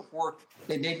years before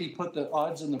they maybe put the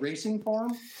odds in the racing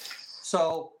form.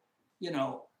 So, you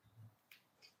know,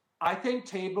 I think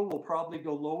Taiba will probably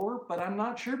go lower, but I'm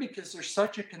not sure because there's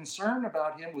such a concern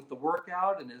about him with the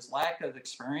workout and his lack of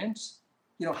experience.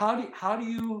 You know, how do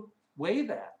you weigh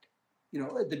that? You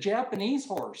know, the Japanese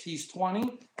horse, he's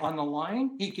 20 on the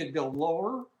line. He could go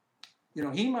lower. You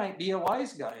know, he might be a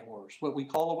wise guy horse, what we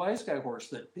call a wise guy horse.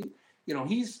 That, you know,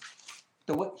 he's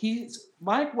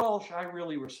Mike Welsh. I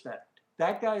really respect.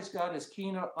 That guy's got his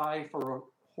keen eye for a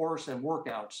horse and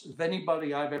workouts as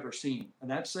anybody I've ever seen,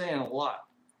 and that's saying a lot.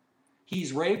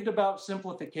 He's raved about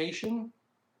simplification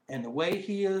and the way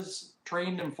he is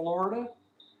trained in Florida,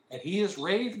 and he has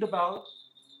raved about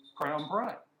Crown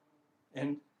Pride,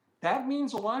 and that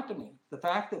means a lot to me. The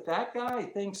fact that that guy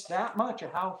thinks that much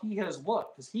of how he has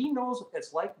looked, because he knows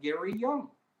it's like Gary Young.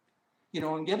 You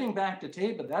know, and getting back to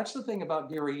Taiba, that's the thing about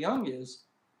Gary Young is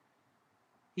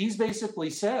he's basically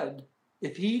said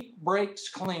if he breaks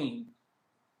clean,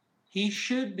 he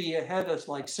should be ahead of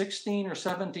like 16 or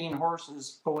 17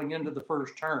 horses going into the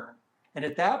first turn. And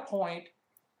at that point,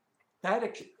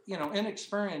 that, you know,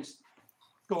 inexperience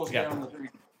goes down the street.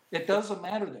 It doesn't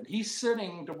matter then. He's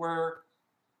sitting to where,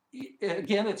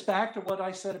 again, it's back to what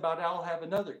I said about I'll have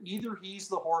another. Either he's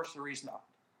the horse or he's not.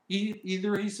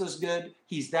 Either he's as good,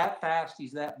 he's that fast,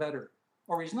 he's that better,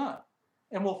 or he's not.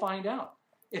 And we'll find out.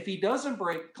 If he doesn't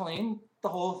break clean, the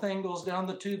whole thing goes down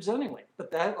the tubes anyway.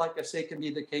 But that, like I say, can be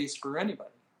the case for anybody.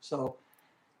 So,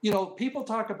 you know, people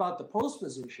talk about the post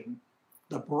position.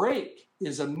 The break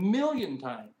is a million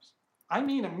times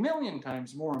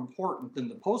more important than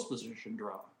the post position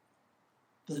draw.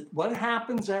 What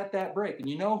happens at that break? And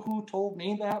you know who told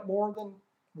me that more than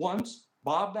once?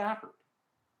 Bob Baffert.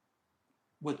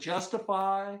 With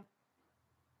Justify,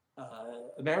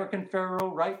 American Pharoah,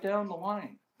 right down the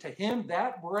line. To him,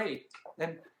 that break,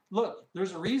 and look,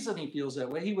 there's a reason he feels that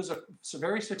way. He was a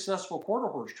very successful quarter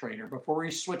horse trainer before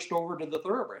he switched over to the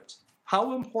thoroughbreds.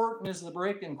 How important is the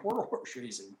break in quarter horse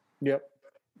racing? Yep.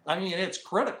 I mean, it's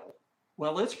critical.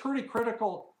 Well, it's pretty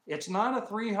critical. It's not a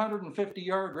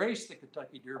 350-yard race, the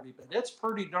Kentucky Derby, but it's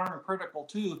pretty darn critical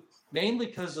too, mainly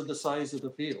because of the size of the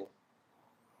field.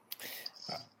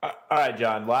 All right,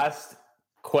 John, last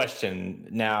question.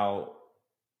 Now,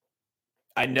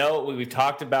 I know we've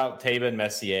talked about Taiba and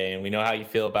Messier, and we know how you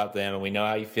feel about them, and we know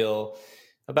how you feel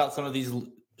about some of these,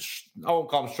 I won't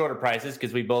call them shorter prices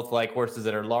because we both like horses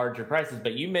that are larger prices,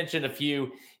 but you mentioned a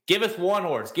few. Give us one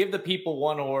horse. Give the people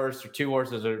one horse or two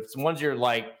horses or some ones you're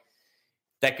like,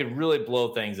 that could really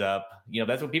blow things up. You know,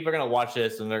 that's what people are going to watch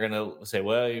this and they're going to say,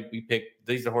 well, we picked,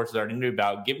 these are horses I already knew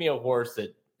about. Give me a horse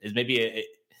that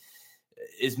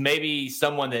is maybe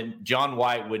someone that John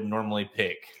White would normally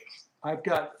pick. I've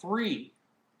got three.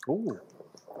 Ooh.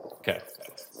 Okay.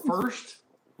 First.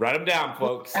 Write them down,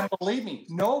 folks. And believe me,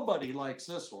 nobody likes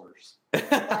this horse.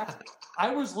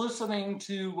 I was listening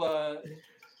to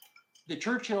the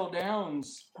Churchill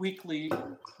Downs weekly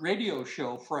radio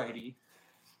show Friday,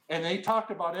 and they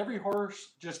talked about every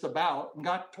horse just about, and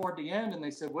got toward the end, and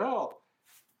they said, well,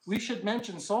 we should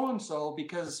mention so-and-so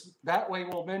because that way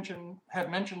we'll have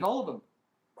mentioned all of them.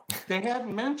 They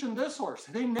hadn't mentioned this horse.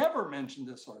 They never mentioned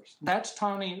this horse. That's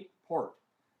Tawny Port.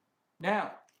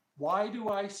 Now, why do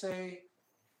I say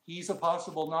he's a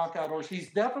possible knockout horse?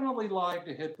 He's definitely live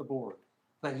to hit the board,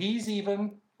 but he's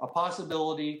even a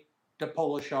possibility to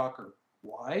pull a shocker.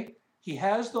 Why? He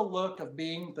has the look of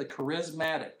being the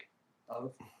charismatic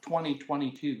of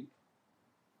 2022.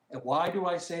 And why do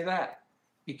I say that?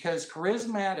 Because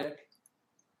charismatic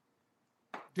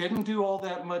didn't do all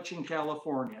that much in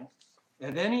California.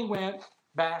 And then he went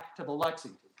back to the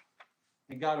Lexington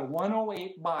and got a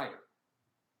 108 buyer.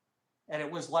 And it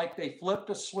was like they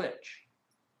flipped a switch.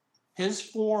 His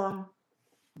form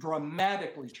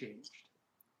dramatically changed.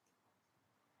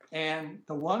 And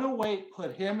the 108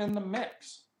 put him in the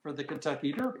mix for the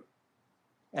Kentucky Derby.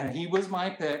 And he was my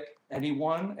pick, and he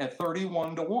won at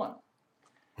 31-1.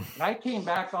 And I came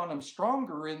back on him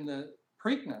stronger in the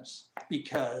Preakness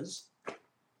because,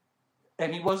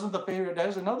 and he wasn't the favorite.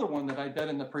 There's another one that I bet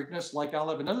in the Preakness, like I'll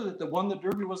have another, that the one the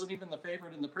Derby wasn't even the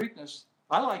favorite in the Preakness.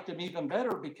 I liked him even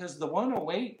better because the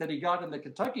 108 that he got in the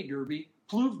Kentucky Derby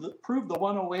proved the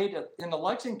 108 in the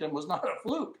Lexington was not a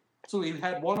fluke. So he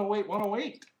had 108,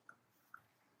 108.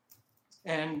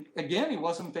 And again, he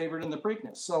wasn't favored in the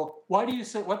Preakness. So why do you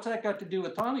say, what's that got to do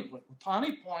with Tawny Point? Well,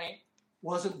 Tawny Point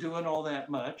wasn't doing all that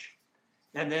much.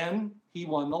 And then he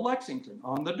won the Lexington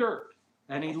on the dirt.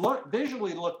 And he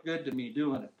visually looked good to me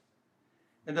doing it.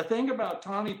 And the thing about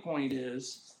Tawny Point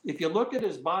is, if you look at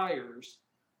his Beyers,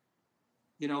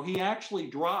 he actually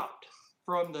dropped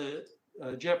from the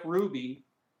Jeff Ruby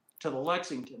to the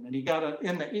Lexington, and he got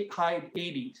in the high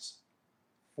 80s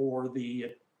for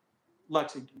the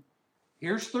Lexington.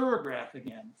 Here's Thorograph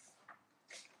again.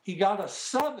 He got a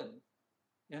 7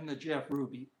 in the Jeff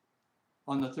Ruby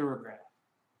on the Thorograph,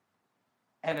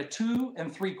 and a 2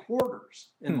 3/4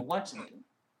 in the Lexington.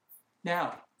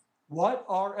 Now, what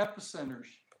are Epicenter's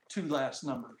 2 last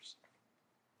numbers?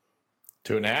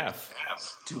 2.5.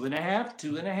 2.5,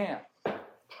 2.5.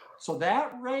 So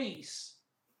that race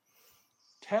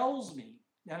tells me,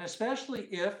 and especially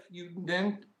if you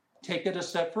then take it a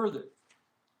step further,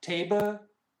 Taiba,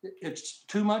 it's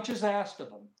too much is asked of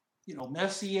him.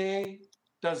 Messier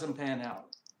doesn't pan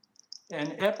out.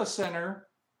 And Epicenter,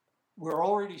 we're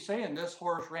already saying this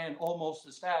horse ran almost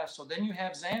as fast. So then you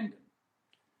have Zandon,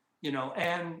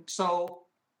 and so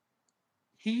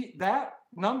that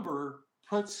number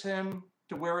puts him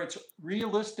to where it's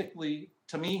realistically,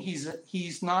 to me,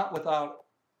 he's not without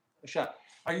a shot.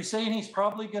 Are you saying he's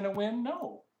probably going to win?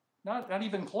 No, not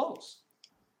even close.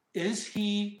 Is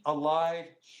he alive?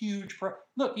 Huge.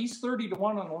 Look, he's 30 to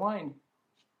 1 on the line.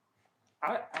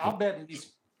 I'll bet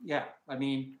he's,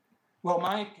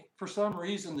 Mike, for some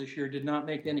reason this year did not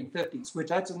make any 50s, which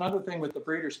that's another thing with the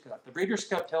Breeders' Cup. The Breeders'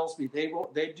 Cup tells me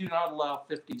they do not allow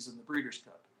 50s in the Breeders'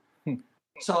 Cup.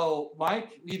 So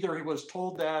Mike, either he was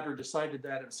told that or decided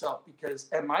that himself,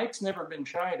 and Mike's never been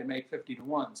shy to make 50 to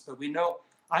 1s, but we know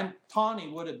Tawny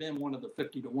would have been one of the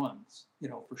 50 to 1s,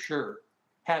 for sure.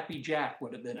 Happy Jack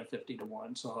would have been a 50 to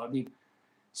 1. So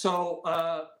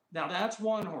now that's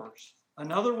one horse.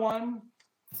 Another one,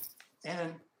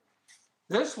 and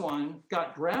this one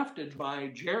got drafted by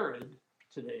Jared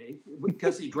today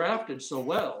because he drafted so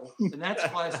well, and that's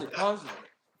Classic Causeway.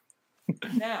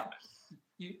 Now,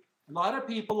 a lot of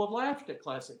people have laughed at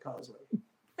Classic Causeway,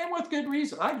 and with good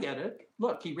reason. I get it.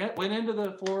 Look, he went into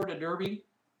the Florida Derby.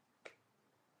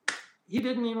 He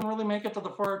didn't even really make it to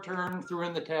the far turn, threw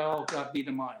in the towel, got beat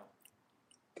a mile.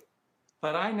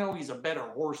 But I know he's a better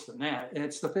horse than that. And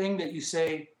it's the thing that you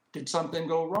say, did something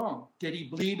go wrong? Did he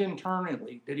bleed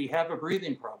internally? Did he have a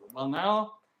breathing problem? Well,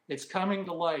 now it's coming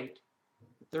to light.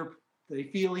 They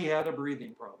feel he had a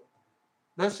breathing problem.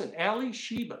 Listen, Ali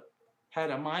Sheba had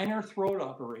a minor throat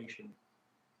operation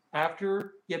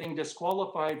after getting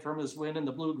disqualified from his win in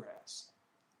the Bluegrass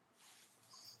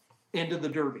into the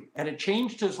Derby, and it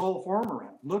changed his whole form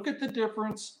around. Look at the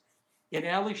difference in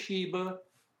Ali Sheba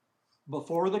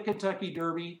before the Kentucky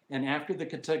Derby and after the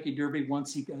Kentucky Derby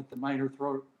once he got the minor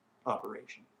throat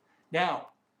operation. Now,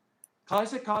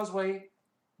 Classic Causeway,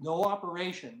 no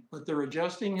operation, but they're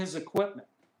adjusting his equipment.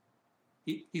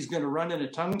 He's going to run in a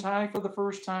tongue tie for the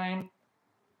first time,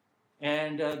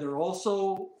 and they're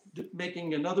also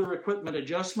making another equipment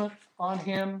adjustment on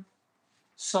him.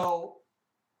 So,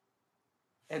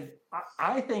 and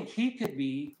I think he could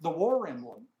be the war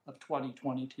emblem of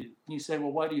 2022. And you say,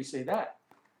 well, why do you say that?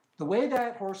 The way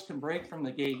that horse can break from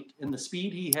the gate and the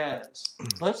speed he has,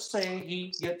 let's say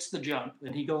he gets the jump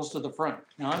and he goes to the front.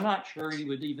 Now, I'm not sure he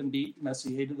would even beat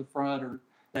Messier to the front, or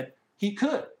that he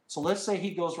could. So let's say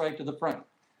he goes right to the front.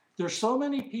 There's so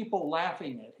many people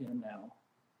laughing at him now,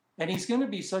 and he's going to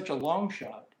be such a long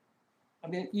shot. I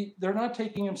mean, they're not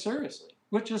taking him seriously,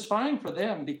 which is fine for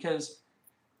them, because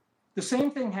the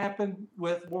same thing happened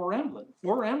with War Emblem.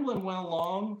 War Emblem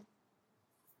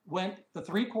went the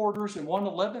 3/4 and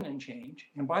 111 and change.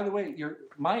 And by the way,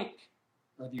 Mike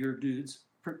of your dudes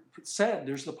said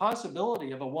there's the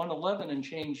possibility of a 111 and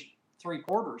change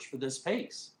 3/4 for this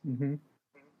pace. Mm-hmm.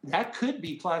 That could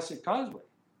be Classic Causeway.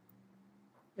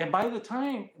 And by the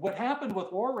time, what happened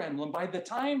with War Emblem, by the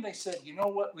time they said, you know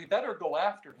what, we better go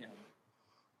after him.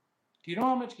 Do you know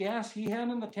how much gas he had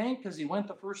in the tank because he went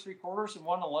the first 3/4 and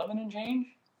 111 and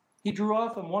change? He drew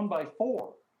off and won by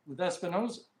 4 with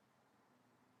Espinoza.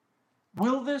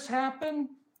 Will this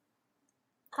happen?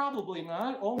 Probably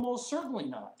not. Almost certainly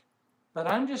not. But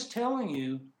I'm just telling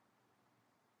you,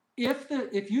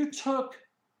 if you took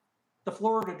the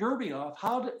Florida Derby off,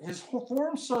 his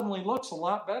form suddenly looks a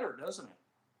lot better, doesn't it?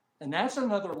 And that's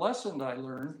another lesson that I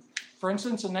learned. For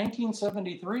instance, in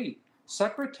 1973,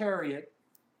 Secretariat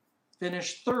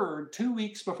finished 3rd 2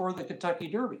 weeks before the Kentucky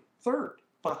Derby. 3rd,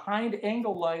 behind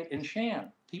Angle Light and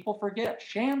Sham. People forget,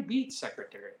 Sham beat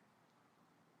Secretariat.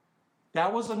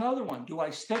 That was another one. Do I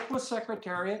stick with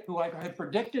Secretariat, who I had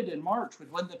predicted in March would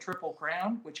win the Triple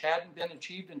Crown, which hadn't been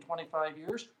achieved in 25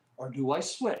 years, or do I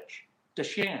switch to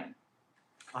Sham?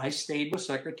 I stayed with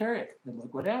Secretariat, and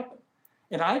look what happened.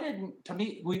 And I didn't, to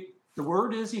me, the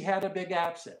word is he had a big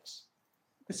abscess.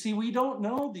 But see, we don't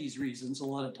know these reasons a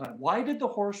lot of time. Why did the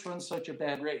horse run such a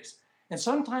bad race? And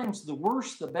sometimes the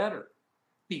worse, the better,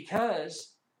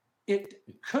 because it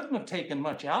couldn't have taken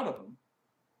much out of him.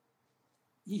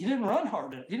 He didn't run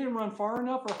hard enough. He didn't run far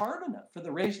enough or hard enough for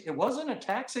the race. It wasn't a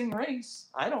taxing race,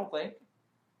 I don't think.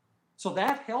 So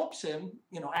that helps him,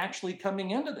 actually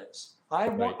coming into this.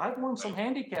 I've won some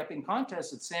handicapping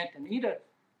contests at Santa Anita,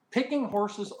 picking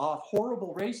horses off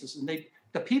horrible races. And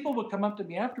the people would come up to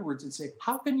me afterwards and say,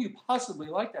 how can you possibly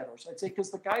like that horse? I'd say,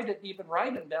 because the guy didn't even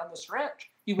ride him down the stretch.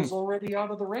 He was already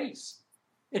out of the race.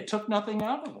 It took nothing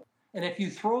out of him. And if you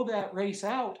throw that race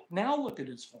out, now look at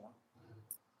his form.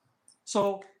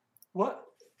 So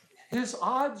his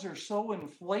odds are so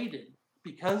inflated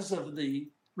because of the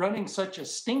running such a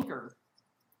stinker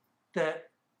that,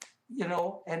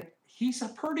 and he's a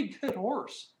pretty good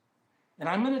horse. And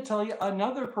I'm going to tell you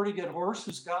another pretty good horse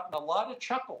who's gotten a lot of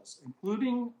chuckles,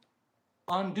 including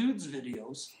on Dude's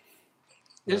videos,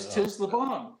 is Tiz the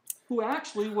Bomb, who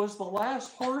actually was the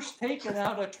last horse taken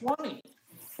out of 20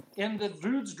 in the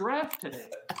Dude's draft today.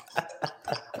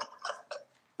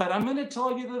 But I'm going to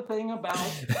tell you the thing about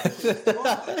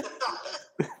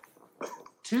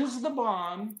Tiz the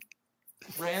Bomb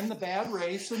ran the bad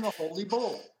race in the Holy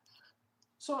Bull.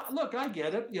 So look, I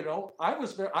get it.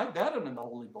 I bet him in the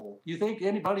Holy Bull. You think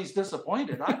anybody's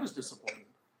disappointed? I was disappointed.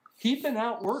 He'd been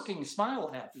out working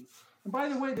Smile Happy. And by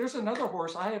the way, there's another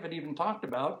horse I haven't even talked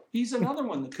about. He's another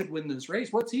one that could win this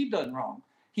race. What's he done wrong?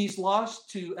 He's lost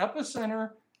to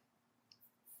Epicenter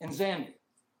and Zandon.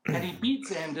 And he beat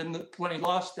Zandon when he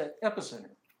lost at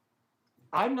Epicenter.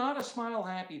 I'm not a Smile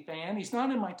Happy fan. He's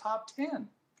not in my top 10.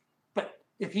 But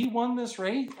if he won this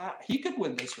race, he could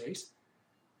win this race.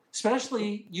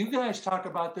 Especially, you guys talk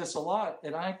about this a lot,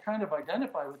 and I kind of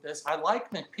identify with this. I like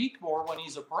McPeak more when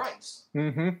he's a price.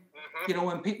 Mm-hmm.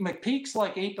 When McPeak's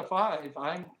like 8-5,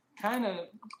 I'm kind of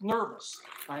nervous.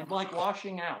 I'm like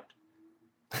washing out.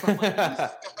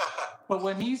 But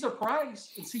when he's a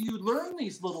price, and see, you learn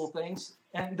these little things,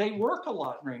 and they work a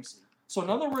lot in racing. So in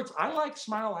other words, I like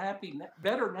Smile Happy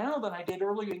better now than I did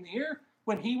earlier in the year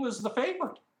when he was the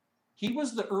favorite. He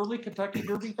was the early Kentucky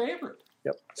Derby favorite.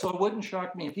 Yep. So it wouldn't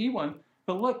shock me if he won.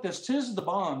 But look, this Tiz the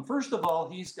Bomb, first of all,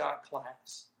 he's got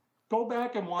class. Go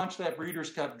back and watch that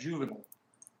Breeders' Cup Juvenile.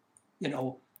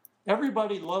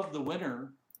 Everybody loved the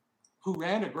winner who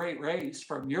ran a great race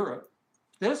from Europe.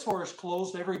 This horse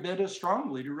closed every bit as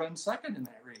strongly to run second in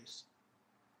that race.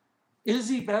 Is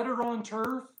he better on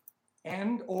turf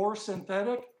and or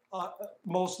synthetic?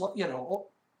 Almost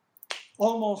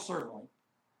certainly.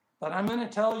 But I'm going to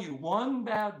tell you, one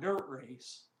bad dirt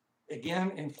race,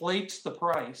 again, inflates the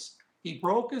price. He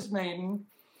broke his maiden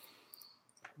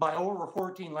by over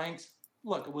 14 lengths.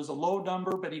 Look, it was a low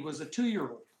number, but he was a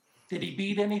 2-year-old. Did he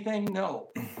beat anything? No.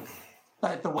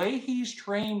 But the way he's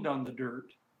trained on the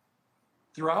dirt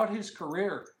throughout his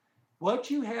career,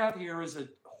 what you have here is a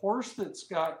horse that's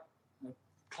got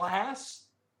class,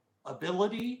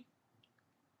 ability,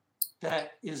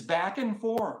 that is back in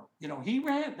form. He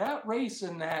ran that race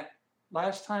in that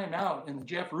last time out in the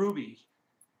Jeff Ruby.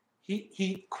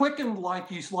 He quickened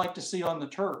like you like to see on the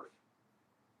turf.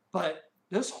 But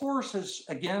this horse has,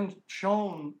 again,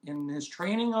 shown in his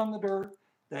training on the dirt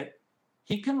that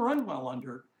he can run well on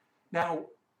dirt. Now,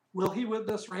 will he win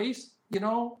this race?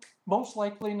 Most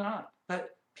likely not.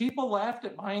 But people laughed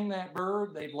at Mind That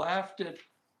Bird. They've laughed at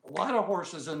a lot of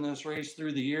horses in this race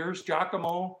through the years.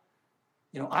 Giacomo.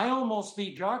 I almost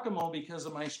beat Giacomo because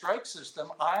of my strike system.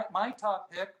 My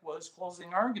top pick was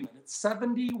Closing Argument. It's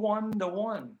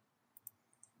 71-1.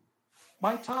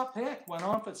 My top pick went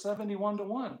off at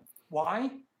 71-1.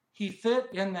 Why? He fit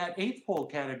in that 8th pole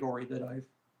category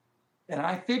and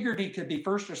I figured he could be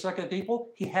first or second at the 8th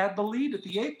pole. He had the lead at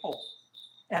the 8th pole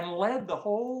and led the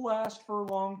whole last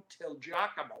furlong till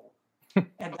Giacomo.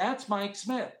 And that's Mike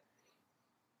Smith.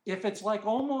 If it's like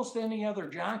almost any other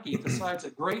jockey besides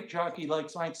a great jockey like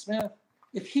Mike Smith,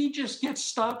 if he just gets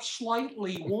stopped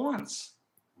slightly once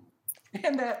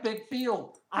in that big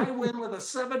field, I win with a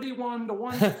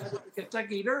 71-1 at the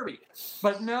Kentucky Derby.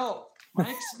 But no,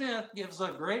 Mike Smith gives a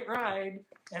great ride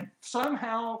and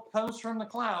somehow comes from the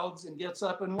clouds and gets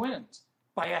up and wins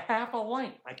by a half a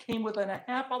length. I came within a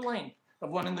half a length of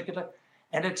winning the Kentucky.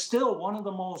 And it's still one of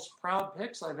the most proud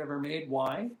picks I've ever made.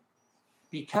 Why?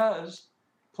 Because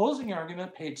Closing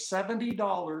Argument paid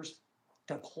 $70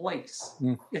 to place.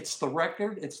 It's the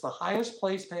record. It's the highest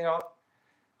place payoff.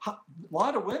 A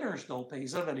lot of winners don't pay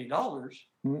 $70.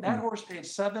 That horse paid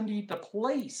 $70 to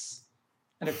place.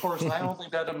 And of course, I only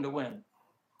bet him to win.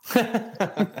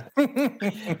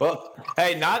 Well,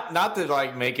 hey, not to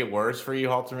like make it worse for you,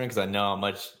 Halterman, because I know how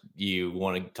much you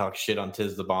want to talk shit on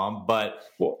Tiz the Bomb, but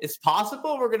it's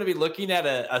possible we're going to be looking at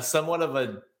a somewhat of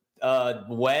a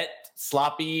wet,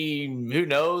 sloppy. Who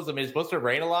knows? I mean, it's supposed to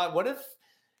rain a lot. What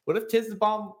if Tiz the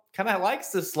Bomb kind of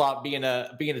likes the slop being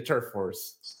a turf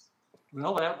horse?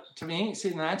 Well, that to me, see,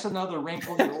 that's another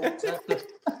wrinkle. You always have to.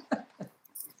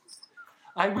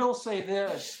 I will say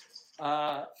this.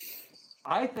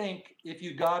 I think if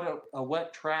you got a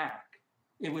wet track,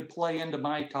 it would play into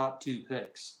my top 2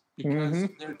 picks because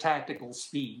of their tactical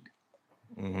speed.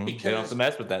 Because they don't have to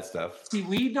mess with that stuff. See,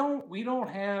 we don't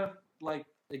have, like,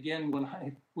 again, when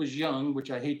I was young, which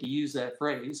I hate to use that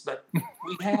phrase, but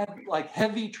we had like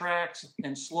heavy tracks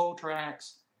and slow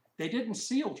tracks. They didn't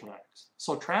seal tracks.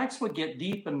 So tracks would get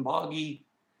deep and boggy.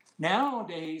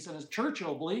 Nowadays, and as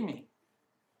Churchill, believe me,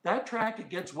 that track, it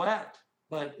gets wet,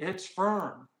 but it's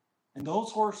firm. And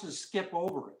those horses skip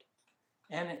over it.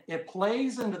 And it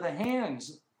plays into the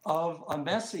hands of a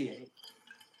Messier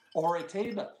or a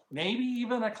Taba, maybe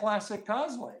even a Classic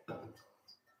Causeway.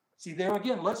 See, there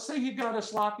again, let's say you got a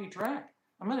sloppy track.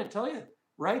 I'm going to tell you,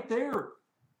 right there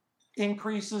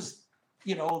increases,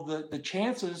 the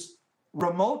chances,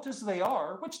 remote as they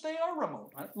are, which they are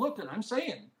remote. Look, I'm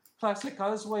saying Classic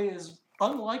Causeway is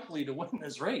unlikely to win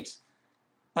this race.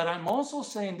 But I'm also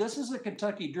saying this is a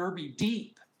Kentucky Derby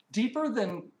deeper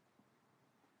than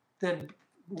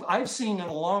I've seen in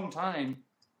a long time,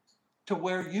 to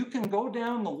where you can go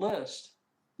down the list.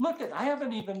 Look, I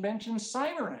haven't even mentioned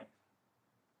Simerang.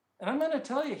 And I'm going to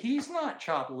tell you, he's not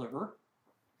chopped liver.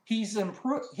 He's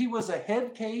improved. He was a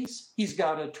head case. He's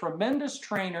got a tremendous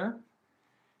trainer.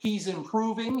 He's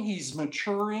improving. He's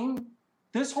maturing.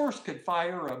 This horse could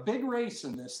fire a big race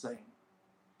in this thing.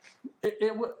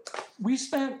 We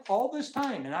spent all this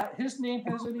time, and his name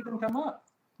hasn't even come up.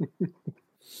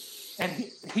 And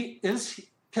he is.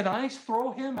 Can I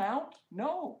throw him out?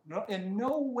 No, in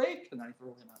no way can I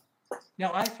throw him out.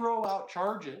 Now I throw out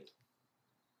Charge It,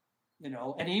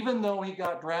 and even though he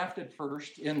got drafted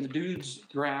first in the dude's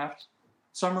draft,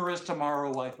 Summer Is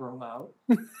Tomorrow I throw out.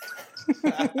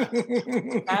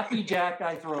 Happy Jack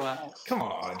I throw out. Come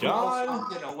on,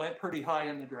 John. Went pretty high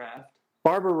in the draft.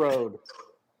 Barber Road.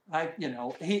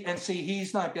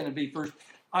 He's not going to be first.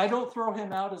 I don't throw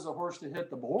him out as a horse to hit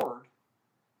the board.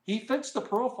 He fits the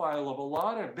profile of a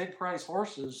lot of big price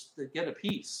horses that get a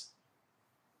piece,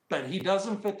 but he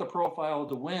doesn't fit the profile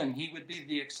to win. He would be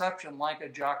the exception, like a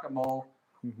Giacomo,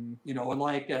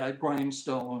 like a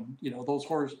Grindstone, those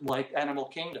horses like Animal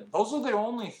Kingdom. Those are the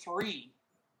only 3,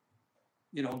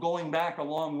 going back a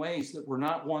long ways that were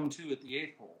not 1-2 at the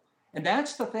 8th hole. And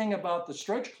that's the thing about the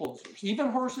stretch closers.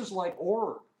 Even horses like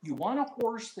Orb, you want a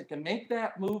horse that can make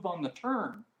that move on the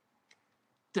turn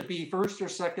to be first or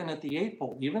second at the 8th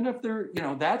hole, even if they're,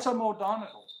 that's a Mo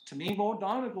Donegal. To me, Mo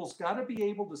Donegal's got to be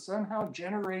able to somehow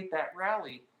generate that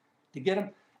rally to get him.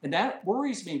 And that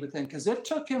worries me with him, because it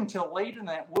took him till late in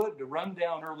that wood to run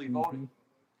down early voting.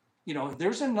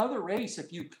 There's another race.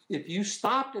 If you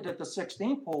stopped it at the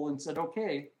 16th hole and said,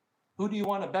 okay, who do you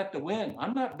want to bet to win?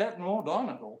 I'm not betting Mo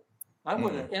Donegal. I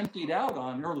would have emptied out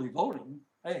on early voting.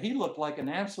 He looked like an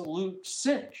absolute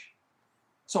cinch.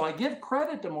 So I give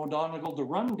credit to Mo Donegal to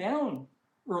run down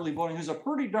early voting, who's a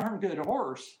pretty darn good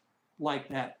horse like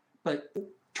that. But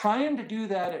trying to do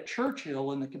that at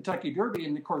Churchill in the Kentucky Derby,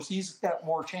 and of course he's got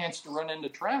more chance to run into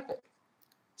traffic.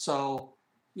 So,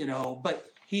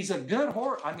 but he's a good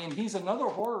horse. I mean, he's another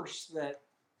horse that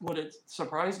would it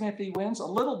surprise me if he wins a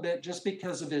little bit just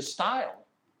because of his style.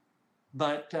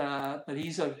 But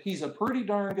he's a pretty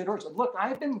darn good horse. Look,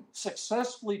 I've been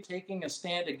successfully taking a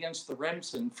stand against the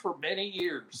Remsen for many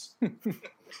years.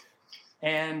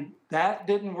 And that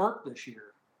didn't work this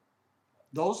year.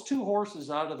 Those 2 horses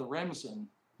out of the Remsen,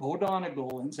 Mo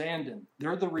Donegal and Zandon,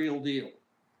 they're the real deal.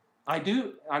 I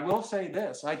will say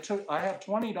this. I have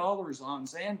 $20 on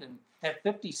Zandon at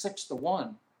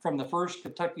 56-1 from the first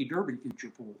Kentucky Derby future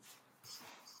pool.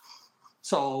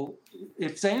 So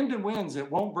if Zandon wins, it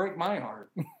won't break my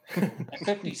heart at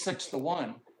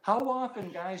 56-1. How often,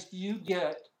 guys, do you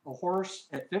get a horse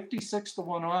at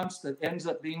 56-1 odds that ends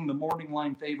up being the morning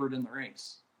line favorite in the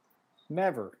race?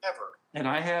 Never. And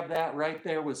I have that right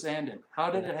there with Zandon. How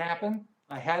did it happen?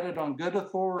 I had it on good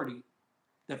authority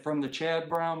that from the Chad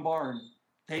Brown barn,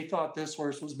 they thought this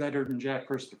horse was better than Jack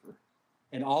Christopher.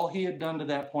 And all he had done to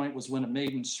that point was win a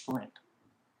maiden sprint.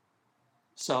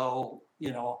 So,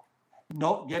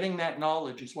 getting that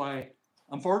knowledge is why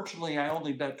Unfortunately, I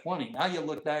only bet 20. Now you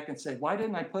look back and say, why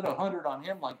didn't I put 100 on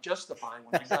him like Justify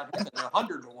when I got him at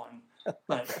 100 to 1?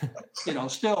 But,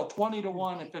 still 20 to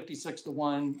 1 and 56 to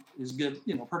 1 is good,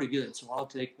 pretty good. So I'll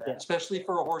take that, especially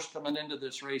for a horse coming into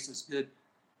this race as good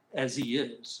as he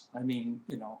is. I mean,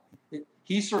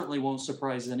 he certainly won't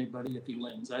surprise anybody if he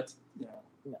wins. That's,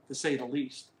 to say the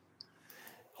least.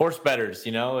 Horse bettors,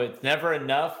 it's never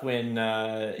enough when,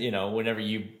 whenever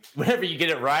you get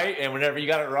it right and whenever you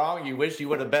got it wrong, you wish you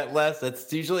would have bet less.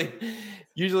 That's usually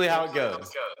how it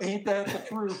goes. Ain't that the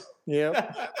truth?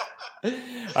 Yeah. All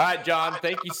right, John,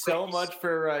 thank you so much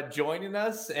for joining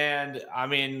us. And I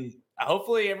mean,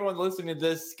 hopefully everyone listening to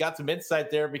this got some insight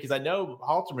there, because I know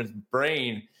Halterman's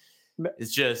brain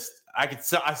is just, I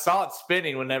saw it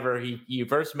spinning whenever you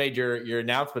first made your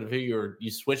announcement of who you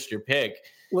switched your pick.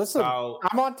 Listen,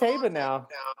 I'm on Taba now.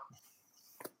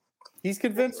 He's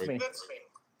convinced me.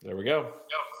 There we go.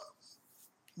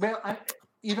 Well,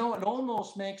 it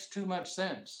almost makes too much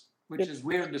sense, which is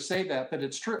weird to say that, but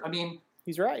it's true. I mean,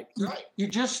 he's right. You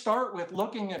just start with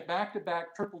looking at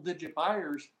back-to-back triple-digit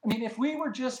buyers. I mean, if we were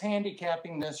just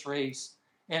handicapping this race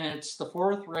and it's the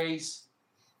fourth race,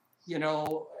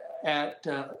 at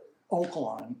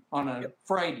Oaklawn on a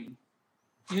Friday,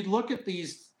 you'd look at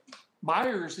these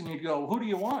buyers and you'd go, who do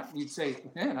you want? And you'd say,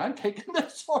 man, I'm taking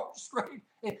this horse,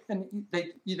 right? And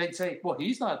they'd say, well,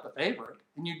 he's not the favorite.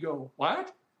 And you'd go,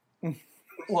 what?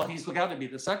 Well, he's got to be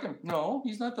the second. No,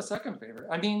 he's not the second favorite.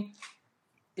 I mean,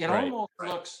 it almost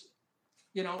looks,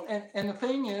 and the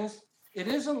thing is, it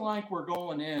isn't like we're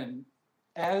going in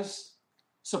as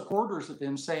supporters of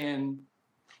him saying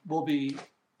we'll be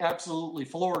absolutely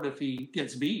floored if he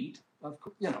gets beat,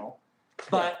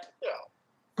 but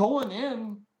going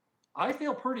in, I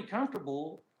feel pretty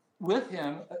comfortable with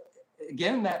him.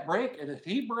 Again, that break, and if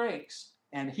he breaks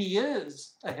and he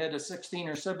is ahead of 16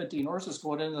 or 17 horses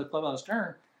going into the clubhouse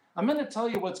turn, I'm going to tell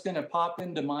you what's going to pop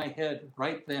into my head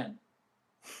right then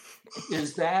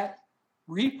is that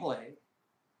replay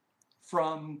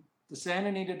from the Santa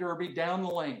Anita Derby down the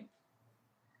lane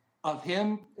of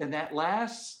him in that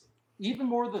last, even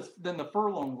more than the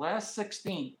furlong, last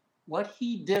 16, what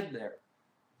he did there.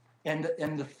 And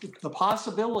the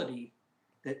possibility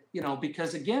that,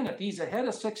 because again, if he's ahead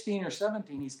of 16 or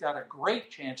 17, he's got a great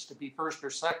chance to be first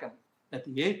or second at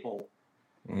the 8 hole.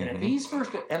 Mm-hmm. And if he's first,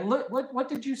 and look, what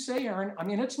did you say, Aaron? I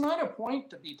mean, it's not a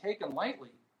point to be taken lightly.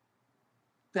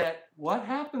 That what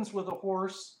happens with a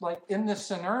horse like in this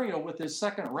scenario with his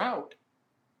second route?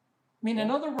 I mean,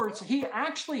 in other words, he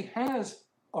actually has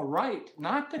a right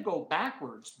not to go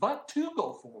backwards, but to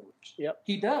go forwards. Yep.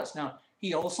 He does. Now,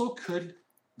 he also could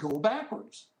go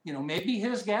backwards. Maybe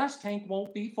his gas tank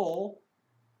won't be full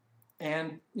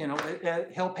and,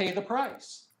 he'll pay the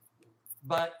price.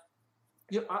 But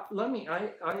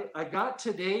I got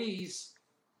today's,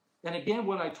 and again,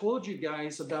 what I told you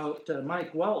guys about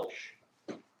Mike Welsh,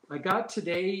 I got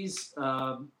today's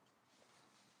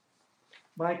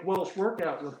Mike Welsh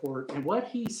workout report, and what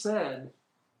he said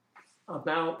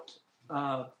about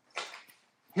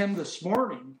him this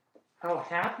morning, how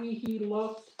happy he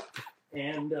looked,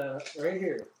 and right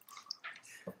here.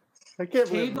 I can't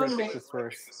believe this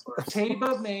verse.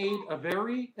 Taba made a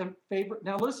very favorite.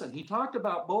 Now listen, he talked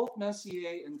about both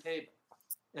Messier and Taba,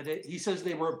 and he says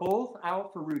they were both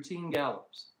out for routine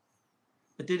gallops.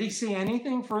 But did he say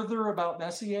anything further about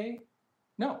Messier?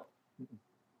 No.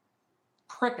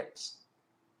 Crickets.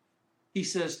 He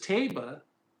says Taba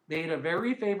made a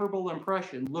very favorable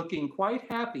impression, looking quite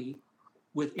happy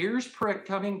with ears pricked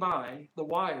coming by the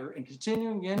wire and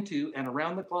continuing into and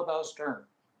around the clubhouse turn.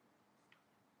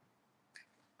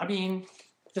 I mean,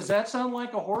 does that sound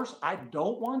like a horse I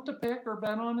don't want to pick or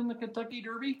bet on in the Kentucky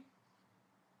Derby?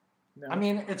 No. I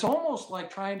mean, it's almost like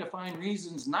trying to find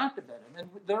reasons not to bet him. And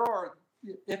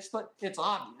it's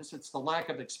obvious, it's the lack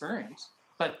of experience.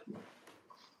 But,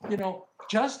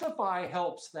 Justify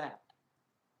helps that.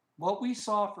 What we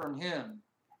saw from him,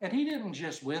 and he didn't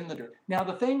just win the Derby. Now,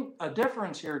 a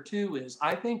difference here too is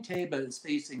I think Taba is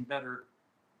facing better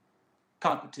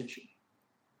competition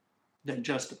than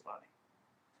Justify.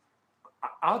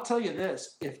 I'll tell you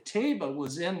this, if Taba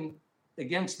was in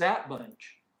against that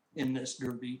bunch in this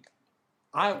Derby,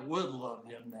 I would love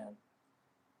him then.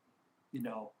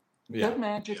 Good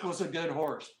Magic was a good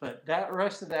horse, but that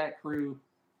rest of that crew,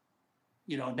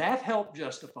 that helped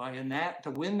Justify, and that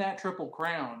to win that Triple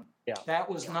Crown, that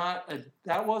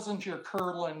wasn't your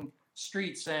Curlin,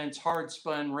 Street Sense, hard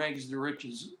spun, rags to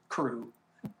riches crew.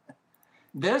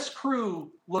 This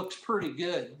crew looks pretty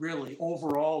good, really,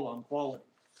 overall on quality.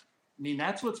 I mean,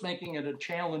 that's what's making it a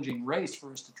challenging race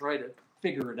for us to try to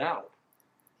figure it out.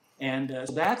 And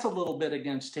so that's a little bit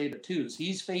against Taiba too. Is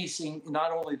he's facing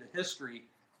not only the history,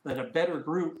 but a better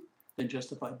group than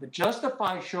Justify. But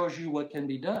Justify shows you what can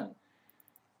be done.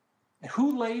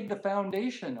 Who laid the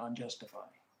foundation on Justify?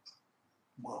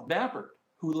 Bob Baffert.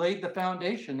 Who laid the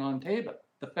foundation on Taiba?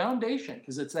 The foundation,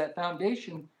 because it's that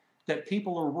foundation that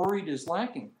people are worried is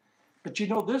lacking. But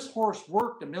this horse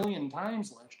worked 1 million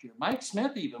times last year. Mike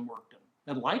Smith even worked him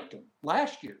and liked him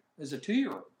last year as a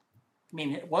 2-year-old. I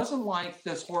mean, it wasn't like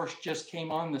this horse just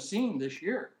came on the scene this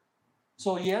year.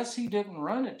 So yes, he didn't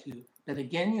run it too, but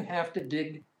again, you have to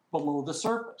dig below the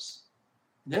surface.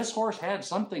 This horse had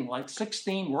something like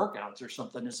 16 workouts or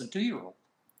something as a 2-year-old.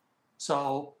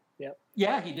 So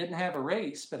yeah, he didn't have a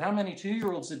race, but how many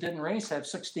 2-year-olds that didn't race have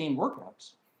 16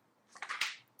 workouts?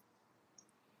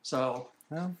 So,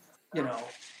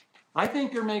 I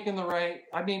think you're making the right.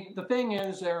 I mean, the thing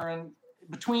is, Aaron,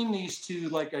 between these two,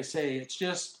 like I say, it's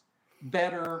just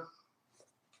better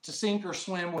to sink or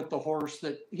swim with the horse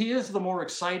that he is the more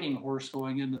exciting horse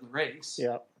going into the race.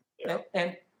 Yeah.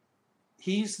 And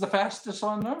he's the fastest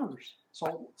on numbers.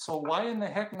 So why in the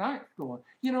heck not going?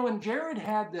 And Jared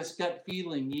had this gut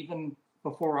feeling even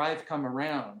before I've come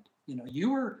around.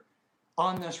 You were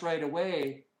on this right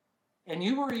away, and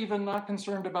you were even not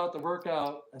concerned about the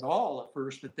workout at all at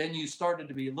first, but then you started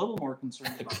to be a little more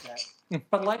concerned about that.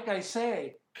 But like I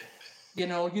say, you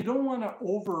don't want to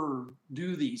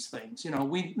overdo these things.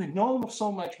 We know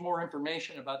so much more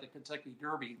information about the Kentucky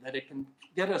Derby that it can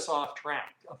get us off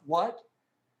track of what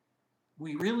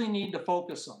we really need to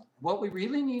focus on. What we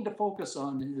really need to focus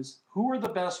on is who are the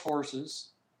best horses,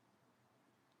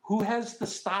 who has the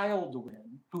style to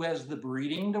win, who has the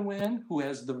breeding to win, who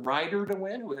has the rider to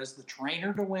win, who has the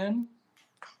trainer to win.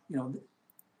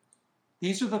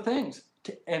 These are the things.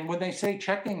 And when they say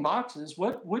checking boxes,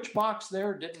 which box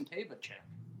there didn't Taiba check?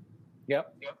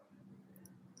 Yep.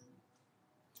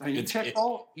 I mean, he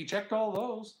checked all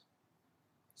those.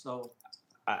 So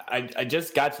I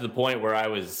just got to the point where I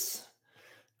was,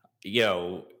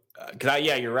 because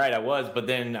you're right, I was, but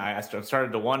then I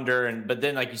started to wonder, but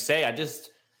then like you say, it's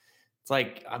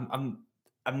like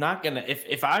I'm not gonna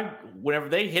whenever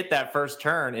they hit that first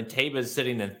turn and Taiba's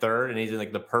sitting in third and he's in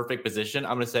like the perfect position,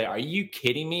 I'm gonna say, are you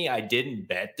kidding me? I didn't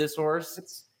bet this horse.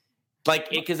 It's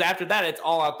like, because after that it's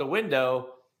all out the window.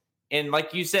 And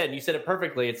like you said it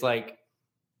perfectly. It's like,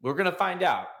 we're gonna find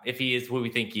out if he is what we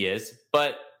think he is.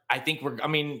 But I think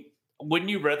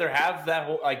wouldn't you rather have that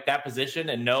whole, like that position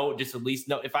and just at least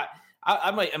know if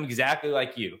I'm exactly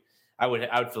like you. I would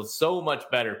feel so much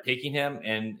better picking him,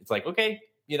 and it's like, okay,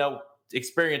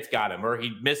 experience got him, or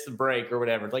he missed the break or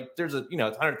whatever. Like there's it's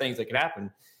 100 things that could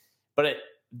happen, but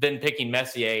then picking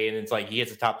Messier, and it's like he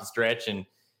hits the top of the stretch, and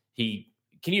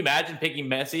can you imagine picking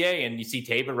Messier and you see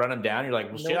Taiba run him down? You're like,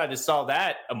 well, shit, I just saw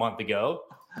that a month ago.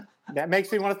 That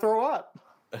makes me want to throw up.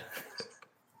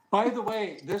 By the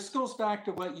way, this goes back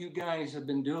to what you guys have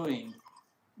been doing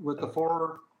with the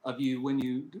four of you when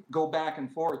you go back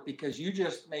and forth, because you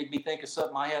just made me think of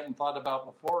something I hadn't thought about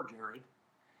before, Jared.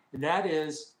 And that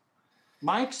is,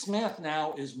 Mike Smith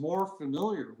now is more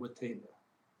familiar with Taiba.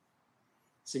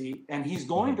 See, and he's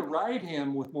going to ride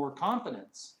him with more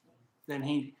confidence than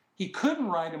he couldn't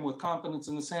ride him with confidence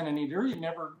in the Santa Anita Derby. He'd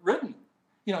never ridden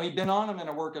him. He'd been on him in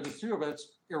a workout of two, but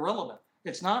it's irrelevant.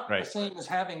 It's not the same as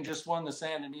having just won the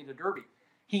Santa Anita Derby.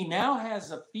 He now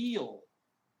has a feel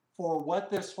for what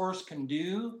this horse can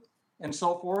do and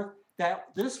so forth, that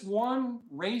this one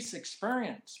race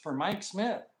experience for Mike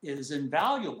Smith is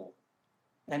invaluable.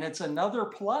 And it's another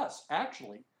plus,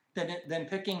 actually, than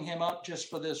picking him up just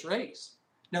for this race.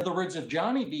 In other words, if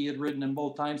Johnny B had ridden him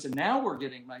both times and now we're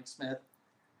getting Mike Smith,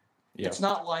 it's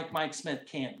not like Mike Smith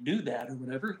can't do that or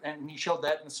whatever. And he showed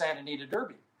that in the Santa Anita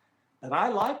Derby. But I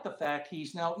like the fact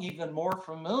he's now even more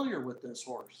familiar with this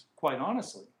horse, quite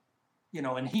honestly.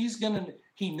 And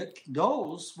he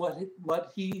knows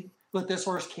what this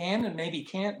horse can and maybe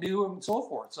can't do and so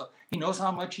forth. So he knows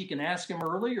how much he can ask him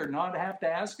early or not have to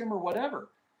ask him or whatever.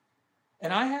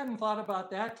 And I hadn't thought about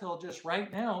that till just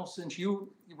right now, since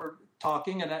you were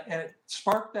talking, and it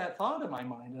sparked that thought in my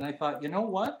mind. And I thought, you know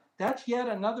what? That's yet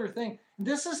another thing.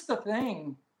 This is the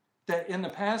thing that in the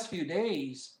past few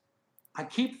days, I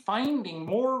keep finding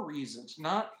more reasons,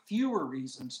 not fewer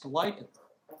reasons, to like it.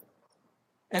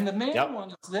 And the main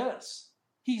one is this.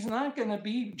 He's not going to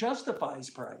be Justify's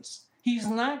price. He's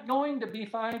not going to be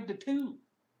 5-2.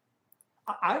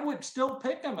 I would still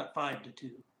pick him at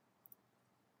 5-2.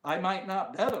 I might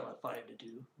not bet him at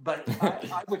 5-2, but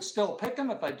I would still pick him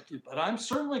at 5-2. But I'm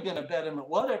certainly going to bet him at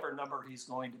whatever number he's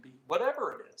going to be,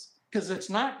 whatever it is, because it's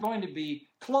not going to be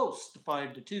close to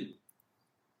 5-2.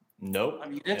 Nope. I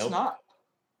mean, it's not.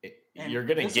 You're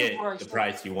going to get the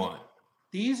price you want.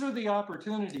 These are the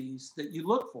opportunities that you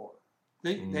look for.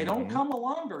 They don't come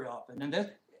along very often,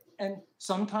 and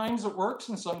sometimes it works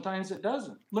and sometimes it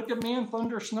doesn't. Look at me in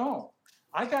Thunder Snow.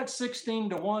 I got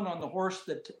 16-1 on the horse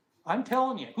that I'm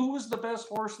telling you, who was the best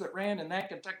horse that ran in that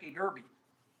Kentucky Derby?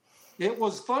 It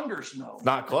was Thunder Snow.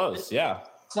 Not close, yeah.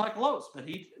 It's not close, but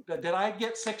did I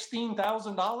get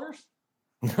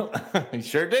 $16,000? He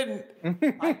sure didn't.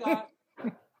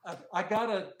 I got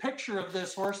a picture of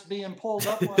this horse being pulled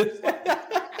up on his leg,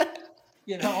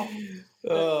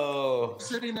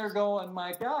 sitting there going,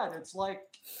 my God, it's like,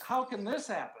 how can this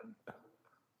happen?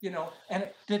 And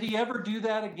did he ever do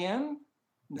that again?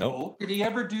 No. Nope. Did he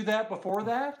ever do that before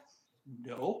that?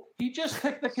 No. He just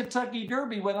picked the Kentucky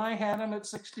Derby when I had him at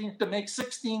 16 to make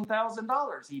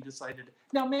 $16,000. He decided.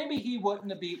 Now, maybe he wouldn't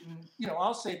have beaten,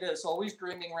 I'll say this, Always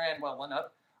Dreaming ran well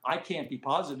enough. I can't be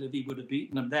positive he would have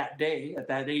beaten them that day at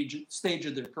that stage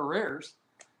of their careers.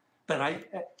 But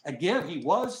he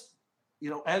was,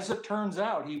 as it turns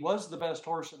out, he was the best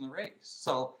horse in the race.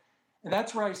 So, and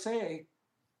that's where I say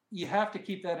you have to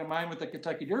keep that in mind with the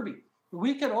Kentucky Derby.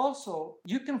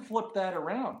 You can flip that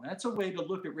around. That's a way to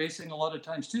look at racing a lot of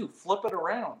times too. Flip it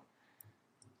around.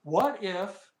 What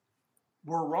if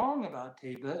we're wrong about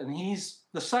Taiba and he's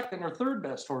the second or third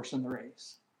best horse in the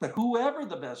race? But whoever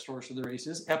the best horse of the race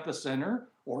is, Epicenter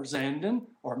or Zandon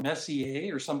or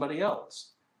Messier or somebody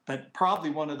else, but probably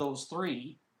one of those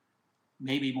three,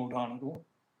 maybe Modonegal,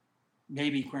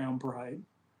 maybe Crown Pride,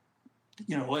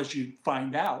 as you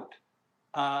find out,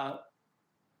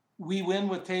 we win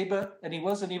with Taiba, and he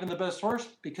wasn't even the best horse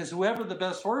because whoever the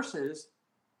best horse is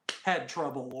had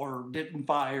trouble or didn't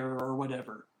fire or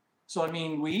whatever. So,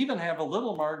 we even have a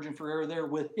little margin for error there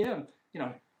with him.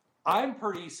 I'm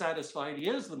pretty satisfied he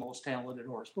is the most talented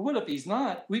horse. But what if he's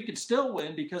not? We could still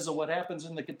win because of what happens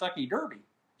in the Kentucky Derby.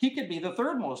 He could be the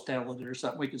third most talented or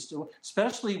something. We could still,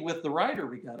 especially with the rider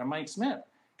we got, Mike Smith.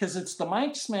 Because it's the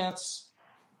Mike Smiths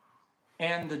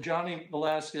and the Johnny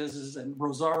Velasquez's and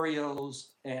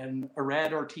Rosario's and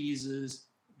Arad Ortiz's,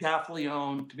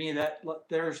 Gaffalione. To me,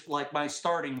 there's like my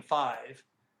starting five.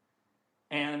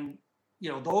 And,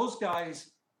 those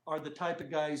guys are the type of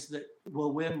guys that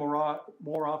will win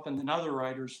more often than other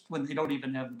riders when they don't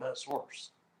even have the best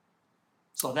horse.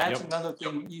 So that's another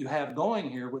thing you have going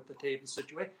here with the Taiba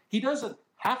situation. He doesn't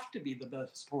have to be the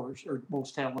best horse or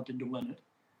most talented to win it.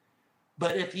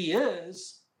 But if he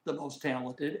is the most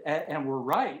talented, and we're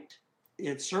right,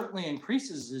 it certainly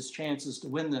increases his chances to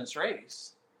win this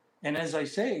race. And as I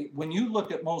say, when you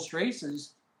look at most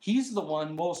races, he's the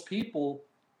one most people...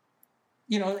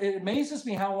 it amazes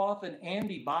me how often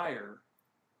Andy Beyer,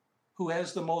 who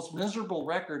has the most miserable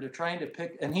record of trying to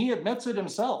pick, and he admits it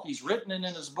himself, he's written it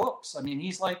in his books.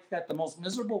 He's got the most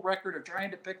miserable record of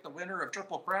trying to pick the winner of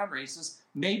Triple Crown races,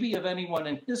 maybe of anyone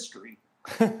in history.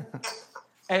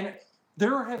 And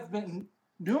there have been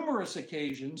numerous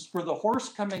occasions where the horse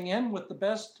coming in with the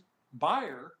best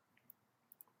buyer,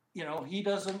 he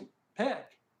doesn't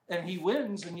pick, and he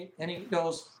wins, and he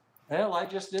goes, well, I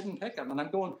just didn't pick him. And I'm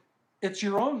going, it's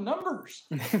your own numbers.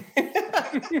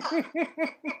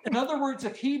 In other words,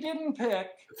 if he didn't pick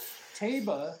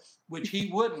Taiba, which he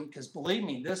wouldn't, because believe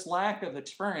me, this lack of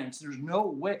experience, there's no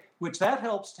way, which that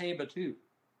helps Taiba too.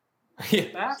 Yeah.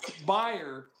 That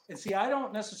buyer, and see, I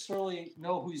don't necessarily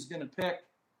know who he's going to pick.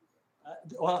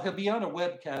 He'll be on a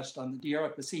webcast on the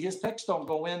DRF, but see, his picks don't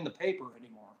go in the paper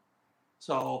anymore.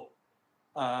 So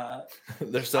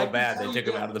they're so bad they took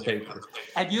them out of the paper.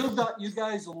 And you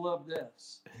guys will love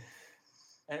this.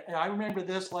 And I remember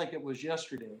this like it was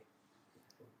yesterday.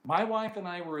 My wife and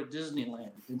I were at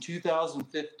Disneyland in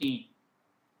 2015,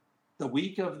 the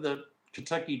week of the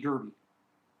Kentucky Derby.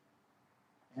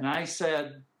 And I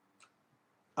said,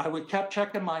 kept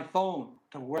checking my phone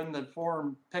to when the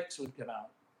form picks would come out.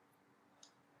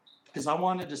 Because I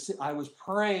wanted to see, I was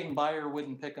praying Beyer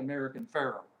wouldn't pick American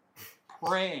Pharoah.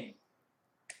 Praying.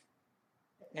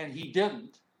 And he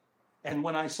didn't. And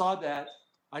when I saw that,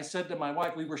 I said to my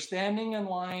wife, we were standing in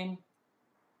line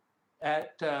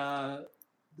at the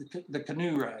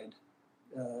canoe ride.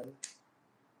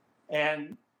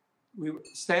 And we were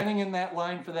standing in that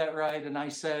line for that ride, and I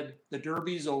said, the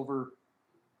Derby's over.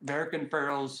 American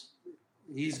Pharoah's,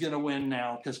 he's going to win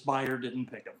now because Beyer didn't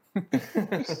pick him.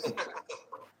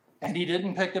 And he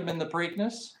didn't pick him in the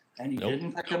Preakness, and he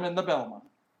didn't pick him in the Belmont.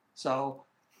 So,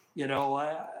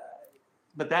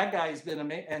 but that guy's been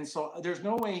amazing. And so there's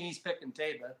no way he's picking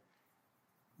Taiba.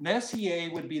 Messier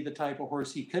would be the type of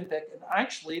horse he could pick. And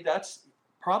actually, that's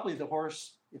probably the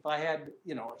horse, if I had,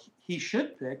 he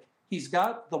should pick. He's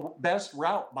got the best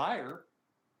route buyer,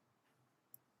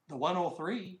 the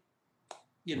 103.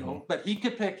 you know, but he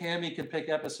could pick him. He could pick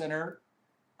Epicenter.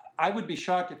 I would be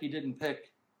shocked if he didn't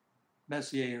pick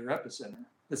Messier or Epicenter.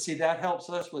 But see, that helps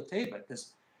us with Taiba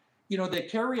because, you know, they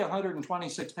carry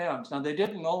 126 pounds. Now, they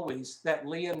didn't always. That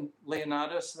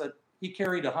Leonidas, that he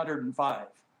carried 105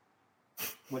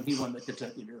 when he won the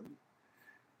Kentucky Derby.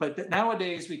 But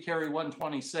nowadays, we carry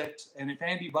 126. And if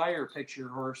Andy Beyer picks your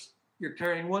horse, you're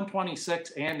carrying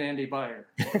 126 and Andy Beyer.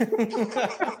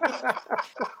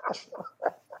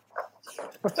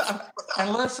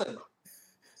 And listen,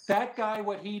 that guy,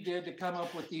 what he did to come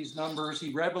up with these numbers,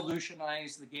 he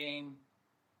revolutionized the game.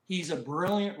 He's a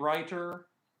brilliant writer.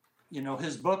 You know,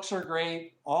 his books are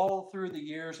great all through the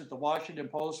years at the Washington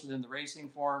Post and in the Racing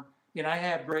Form. And I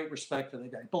have great respect for the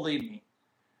guy, believe me.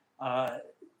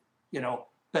 You know,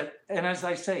 and as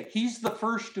I say, he's the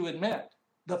first to admit,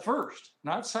 the first,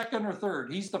 not second or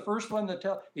third. He's the first one to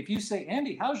tell. If you say,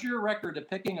 Andy, how's your record of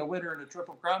picking a winner in a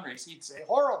Triple Crown race? He'd say,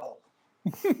 horrible.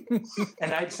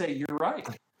 And I'd say, you're right.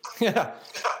 Yeah.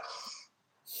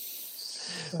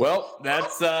 Well,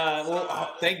 that's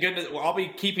thank goodness. Well, I'll be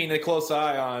keeping a close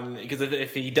eye on, because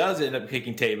if he does end up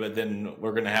picking Taiba, then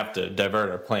we're going to have to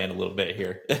divert our plan a little bit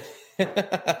here.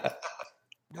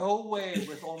 No way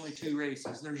with only 2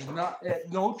 races. There's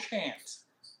no chance.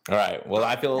 All right. Well,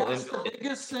 I feel that's the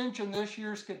biggest cinch in this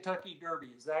year's Kentucky Derby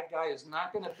is that guy is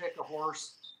not going to pick a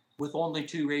horse with only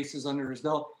 2 races under his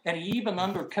belt. And he even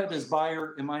undercut his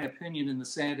Beyer, in my opinion, in the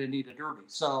Santa Anita Derby.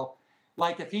 So,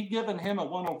 like, if he'd given him a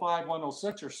 105,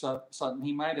 106 or something,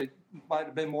 he might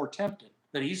have been more tempted.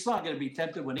 But he's not going to be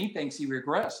tempted when he thinks he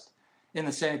regressed in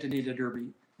the Santa Anita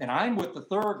Derby. And I'm with the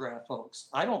Thoroughgraph folks.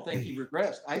 I don't think he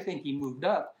regressed. I think he moved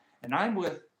up. And I'm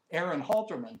with Aaron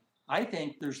Halterman. I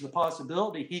think there's the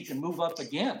possibility he can move up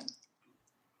again.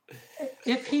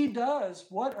 If he does,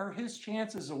 what are his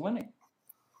chances of winning?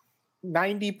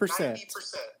 90%.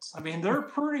 I mean, they're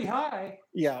pretty high.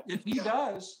 Yeah. If he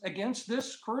does against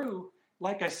this crew,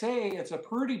 like I say, it's a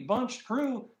pretty bunched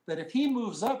crew that if he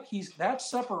moves up,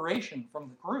 that's separation from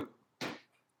the crew.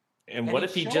 And what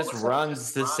if he just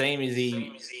runs the same as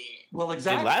he did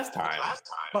last time?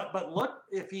 But look,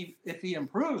 if he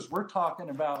improves, we're talking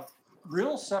about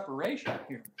real separation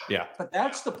here. Yeah. But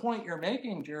that's the point you're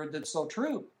making, Jared, that's so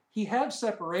true. He had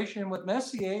separation with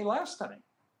Messier last time,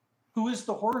 who is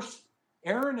the horse.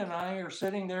 Aaron and I are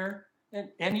sitting there,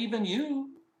 and even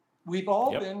you, we've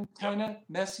all been kind of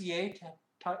Messier,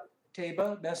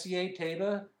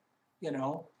 Taiba, you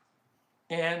know,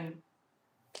 and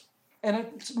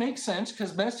it makes sense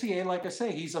because Messier, like I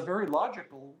say, he's a very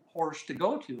logical horse to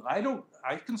go to. I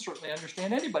can certainly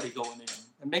understand anybody going in.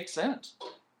 It makes sense.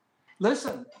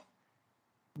 Listen,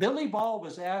 Billy Ball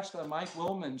was asked on Mike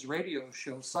Willman's radio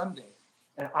show Sunday,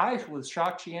 and I was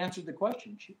shocked she answered the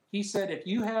question. He said, if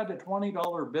you had a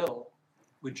 $20 bill,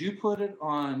 would you put it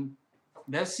on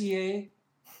Messier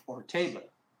or Taiba?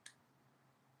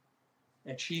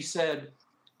 And she said,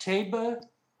 Taiba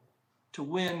to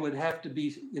win would have to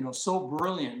be, you know, so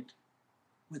brilliant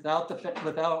without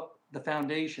the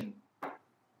foundation.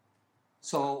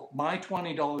 So my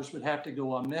 $20 would have to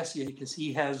go on Messier because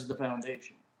he has the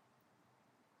foundation.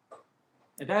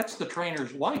 And that's the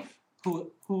trainer's wife,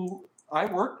 who I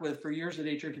worked with for years at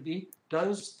HRTV,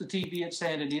 does the TV at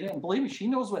Santa Anita. And believe me, she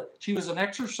knows she was an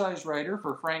exercise writer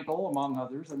for Frank O, among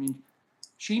others. I mean,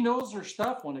 she knows her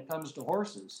stuff when it comes to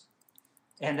horses.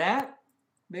 And that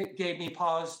gave me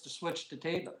pause to switch to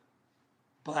Taiba.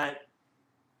 But,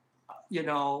 you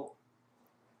know,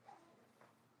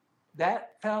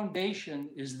 that foundation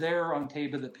is there on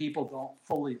Taiba that people don't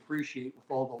fully appreciate with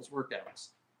all those workouts.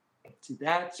 See,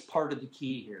 that's part of the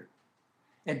key here.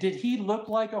 And did he look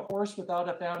like a horse without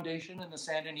a foundation in the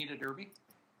Santa Anita Derby?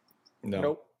 No.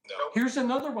 Nope. Here's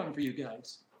another one for you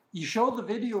guys. You show the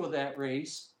video of that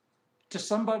race to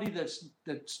somebody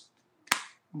that's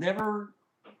never,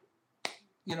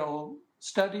 you know,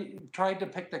 tried to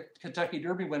pick the Kentucky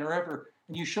Derby winner ever,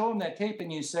 and you show him that tape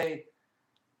and you say,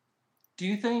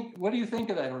 what do you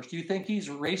think of that horse? Do you think he's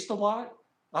raced a lot?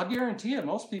 I'll guarantee you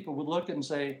most people would look and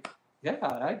say,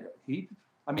 yeah,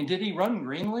 did he run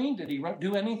Greenleaf? Did he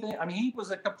do anything? I mean, he was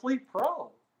a complete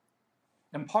pro.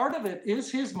 And part of it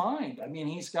is his mind. I mean,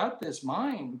 he's got this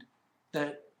mind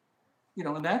that, you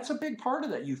know, and that's a big part of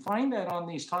that. You find that on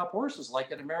these top horses,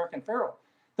 like an American Pharoah.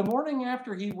 The morning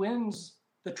after he wins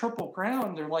the Triple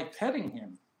Crown, they're like petting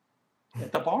him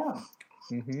at the barn.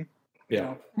 Mm-hmm. Yeah. You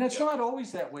know? And it's not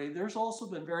always that way. There's also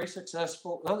been very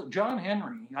successful. John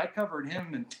Henry, I covered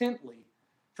him intently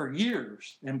for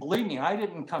years. And believe me, I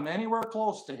didn't come anywhere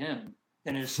close to him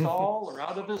in his stall or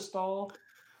out of his stall.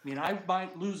 I mean, I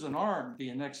might lose an arm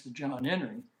being next to John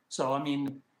Henry. So, I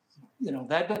mean, you know,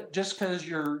 that just because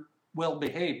you're well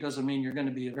behaved doesn't mean you're going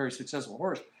to be a very successful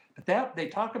horse. But that they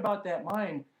talk about that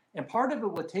mind, and part of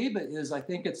it with Taiba is I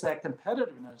think it's that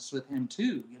competitiveness with him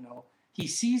too. You know, he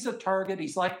sees a target.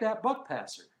 He's like that buck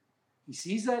passer. He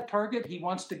sees that target. He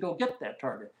wants to go get that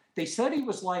target. They said he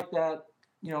was like that,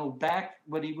 you know, back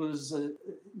when he was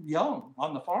young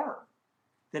on the farm,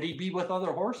 that he'd be with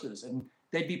other horses and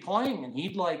they'd be playing and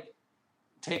he'd like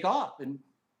take off and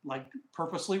like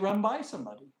purposely run by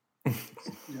somebody.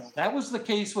 You know, that was the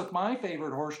case with my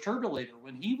favorite horse, Turbulator,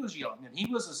 when he was young and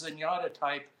he was a Zenyatta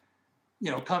type,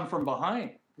 you know, come from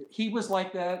behind. He was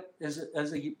like that as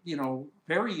a you know,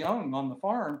 very young on the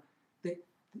farm.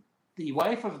 The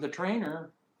wife of the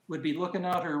trainer would be looking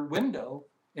out her window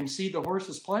and see the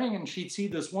horses playing, and she'd see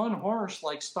this one horse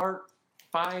like start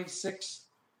 5-6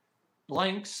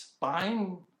 lengths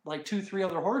behind like 2-3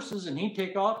 other horses, and he'd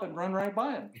take off and run right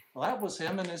by him. Well, that was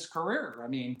him in his career. I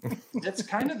mean, that's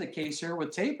kind of the case here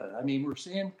with Taiba. I mean, we're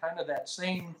seeing kind of that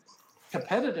same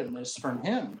competitiveness from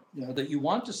him, you know, that you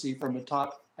want to see from a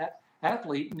top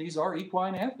athlete, and these are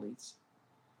equine athletes.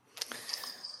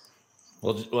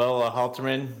 Well,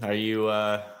 Halterman,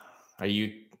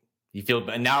 you feel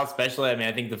now, especially, I mean,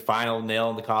 I think the final nail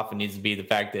in the coffin needs to be the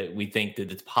fact that we think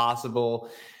that it's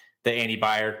possible that Andy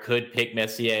Beyer could pick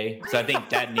Messier. So I think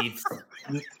that needs.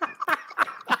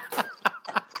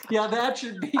 Yeah, that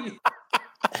should be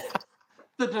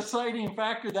the deciding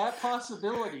factor, that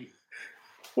possibility.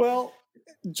 Well,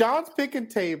 John's picking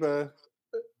Taiba.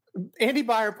 Andy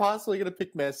Beyer possibly going to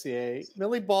pick Messier.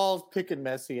 Millie Ball's picking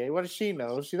Messier. What does she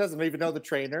know? She doesn't even know the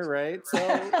trainer, right?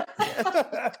 So,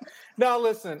 no,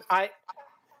 listen, I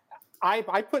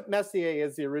put Messier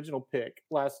as the original pick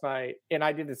last night, and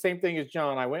I did the same thing as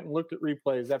John. I went and looked at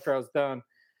replays after I was done,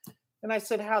 and I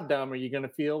said, how dumb are you going to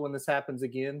feel when this happens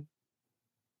again?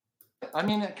 I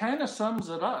mean, it kind of sums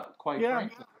it up, quite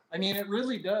frankly. I mean, it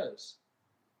really does.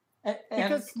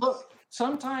 And look,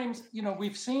 sometimes, you know,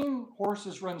 we've seen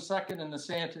horses run second in the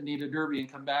Santa Anita Derby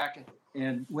and come back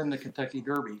and win the Kentucky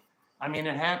Derby. I mean,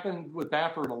 it happened with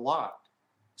Baffert a lot.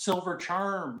 Silver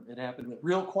Charm, it happened with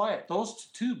Real Quiet. Those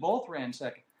two both ran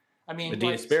second. I mean,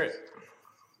 Medina Spirit.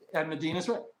 And Medina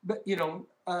Spirit. But, you know,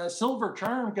 Silver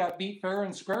Charm got beat fair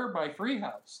and square by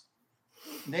Freehouse.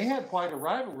 They had quite a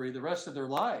rivalry the rest of their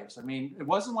lives. I mean, it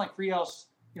wasn't like Freehouse,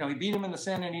 you know, he beat him in the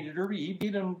Santa Anita Derby. He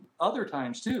beat him other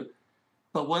times too.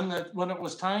 But when it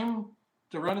was time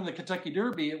to run in the Kentucky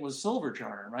Derby, it was Silver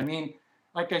Charm. I mean,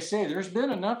 like I say, there's been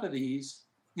enough of these.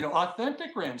 You know,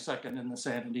 Authentic ran second in the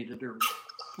Santa Anita Derby.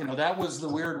 You know, that was the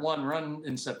weird one run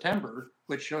in September,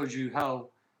 which shows you how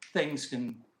things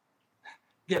can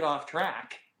get off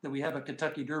track, that we have a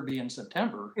Kentucky Derby in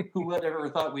September. Who would ever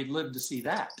thought we'd live to see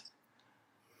that?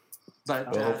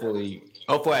 But well,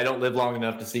 hopefully I don't live long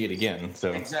enough to see it again.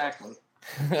 So exactly.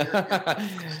 All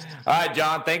right,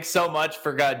 John, thanks so much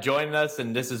for joining us.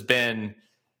 And this has been,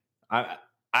 I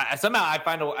somehow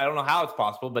I don't know how it's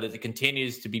possible, but it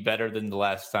continues to be better than the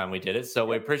last time we did it. So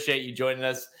we appreciate you joining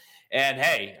us. And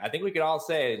hey, I think we could all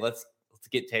say, let's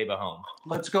get Taiba home.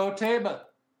 Let's go Taiba.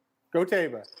 Go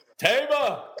Taiba.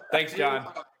 Taiba. Thanks, John.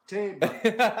 Taiba.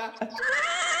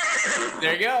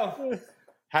 There you go.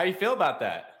 How do you feel about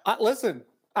that? Listen,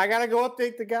 I got to go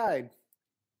update the guide.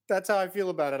 That's how I feel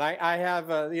about it. I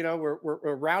have, you know,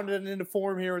 we're rounded into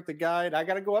form here with the guide. I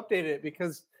got to go update it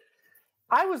because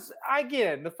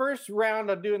the first round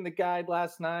of doing the guide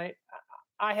last night,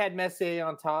 I had Messier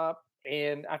on top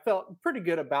and I felt pretty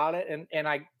good about it. And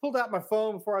I pulled out my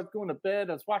phone before I was going to bed.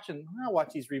 I'll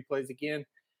watch these replays again.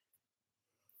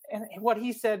 And what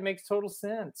he said makes total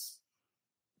sense.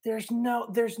 There's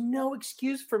no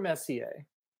excuse for Messier.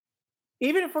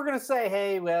 Even if we're going to say,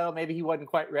 hey, well, maybe he wasn't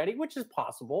quite ready, which is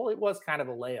possible. It was kind of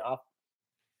a layoff.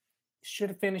 Should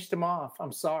have finished him off.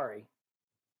 I'm sorry.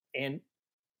 And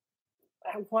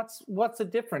what's the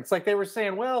difference? Like they were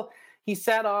saying, well, he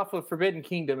sat off with Forbidden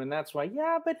Kingdom, and that's why.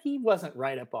 Yeah, but he wasn't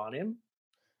right up on him.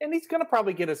 And he's going to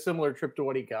probably get a similar trip to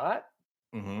what he got.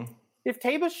 Mm-hmm. If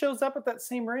Taiba shows up at that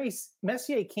same race,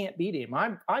 Messier can't beat him.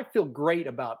 I feel great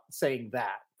about saying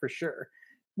that for sure.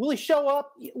 Will he show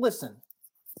up? Listen.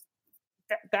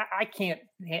 That I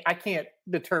can't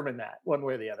determine that one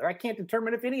way or the other. I can't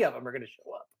determine if any of them are going to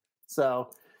show up. So,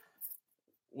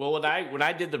 well, when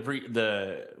I did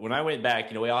when I went back,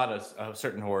 you know, we all had a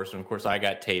certain horse, and of course I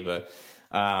got Taiba.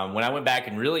 When I went back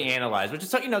and really analyzed, which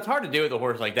is, you know, it's hard to do with a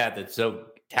horse like that that's so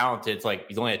talented. It's like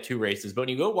he's only had 2 races, but when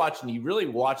you go watch and you really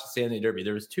watch the Santa Anita Derby,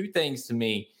 there was 2 things to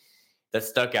me that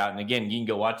stuck out. And again, you can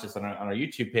go watch this on our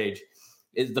YouTube page.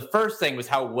 Is the first thing was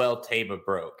how well Taiba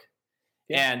broke,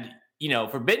 and you know,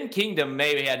 Forbidden Kingdom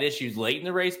maybe had issues late in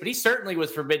the race, but he certainly was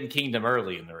Forbidden Kingdom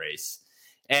early in the race.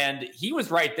 And he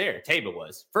was right there. Taiba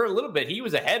was. For a little bit, he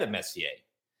was ahead of Messier.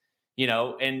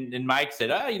 And Mike said,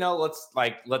 let's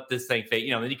let this thing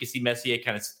fade. And then you can see Messier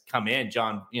kind of come in,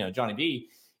 Johnny B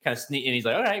kind of sneak, and he's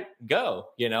like, all right, go.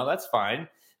 That's fine.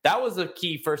 That was a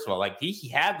key, first of all. Like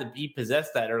he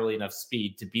possessed that early enough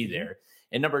speed to be there.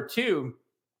 And number two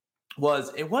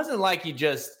it wasn't like he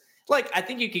just, I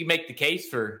think you could make the case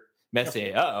for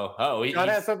Messier. He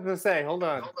has something to say. Hold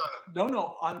on.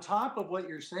 No. On top of what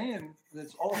you're saying,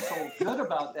 that's also good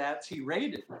about that, he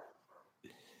rated.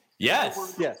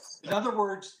 Yes. In other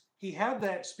words, he had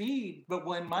that speed, but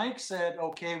when Mike said,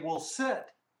 okay, we'll sit,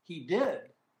 he did.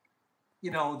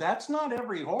 That's not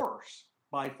every horse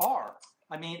by far.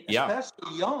 I mean,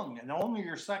 especially young and only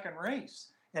your second race.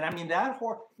 And I mean, that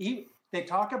horse, they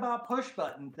talk about push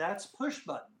button. That's push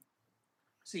button.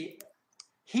 See,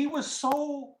 he was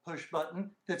so push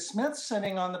button that Smith's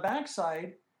sitting on the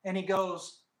backside and he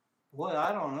goes, well,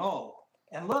 I don't know.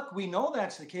 And look, we know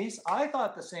that's the case. I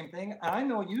thought the same thing. I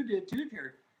know you did too,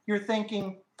 Jared. You're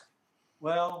thinking,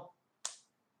 well,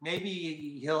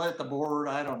 maybe he'll hit the board.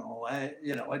 I don't know.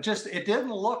 It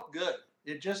didn't look good.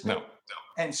 It just no.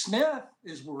 And Smith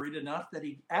is worried enough that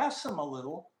he asked him a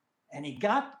little, and he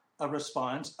got a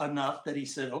response enough that he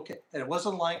said, okay. And it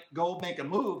wasn't like go make a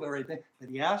move or anything, but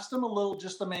he asked him a little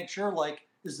just to make sure,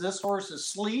 is this horse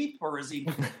asleep or is he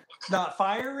not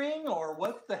firing or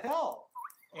what the hell?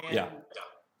 And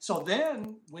so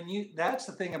then that's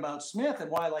the thing about Smith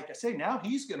and why, like I say, now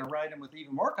he's going to ride him with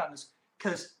even more confidence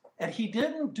and he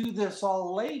didn't do this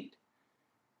all late.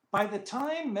 By the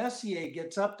time Messier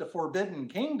gets up to Forbidden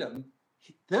Kingdom,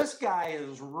 this guy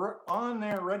is on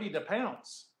there ready to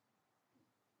pounce.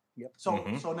 Yep.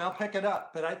 So now pick it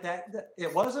up. But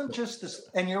it wasn't just this,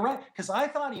 and you're right, because I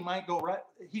thought he might go right.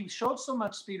 He showed so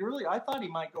much speed earlier. I thought he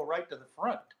might go right to the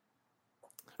front.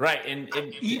 Right,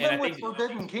 even with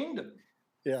Forbidden Kingdom.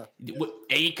 Yeah,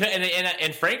 he could,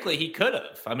 and frankly, he could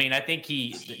have. I mean, I think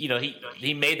he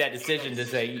made that decision to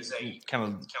say, kind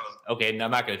of, okay,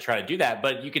 I'm not going to try to do that.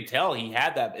 But you could tell he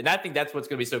had that, and I think that's what's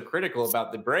going to be so critical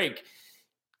about the break.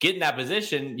 Get in that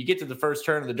position, you get to the first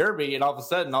turn of the Derby, and all of a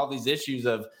sudden, all these issues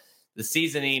of the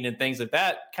seasoning and things like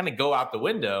that kind of go out the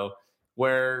window.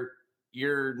 Where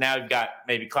you've got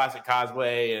maybe Classic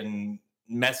Causeway and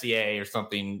Messier or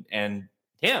something, and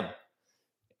him. And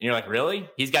you're like, really?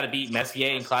 He's got to beat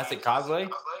Messier in Classic Causeway?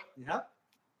 Yeah.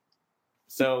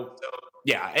 So,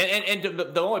 yeah. And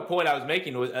the only point I was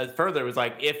making was further was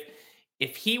like,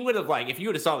 if he would have if you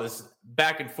would have saw this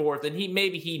back and forth and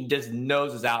he just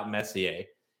noses out Messier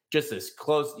just as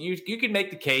close, you could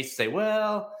make the case, say,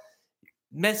 well,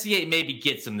 Messier maybe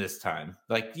gets him this time.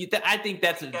 I think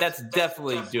that's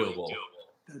definitely doable.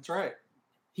 That's right.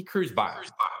 He cruised by.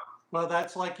 Well,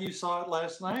 that's like you saw it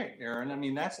last night, Aaron. I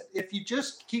mean, if you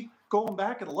just keep going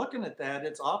back and looking at that,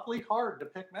 it's awfully hard to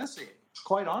pick Messier,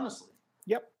 quite honestly.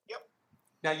 Yep.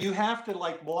 Now, you have to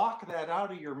block that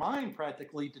out of your mind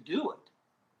practically to do it.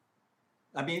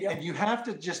 I mean, and you have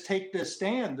to just take this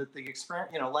stand that the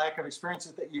experience, lack of experience,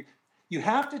 that you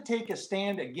have to take a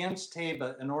stand against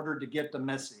Taiba in order to get to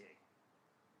Messier.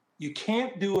 You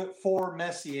can't do it for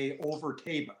Messier over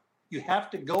Taiba. You have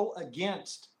to go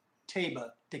against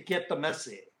Taiba to get the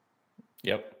Messier.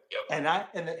 Yep. And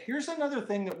here's another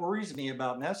thing that worries me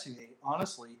about Messier,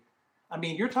 honestly. I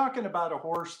mean, you're talking about a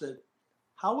horse that,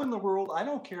 how in the world, I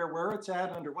don't care where it's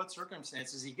at, under what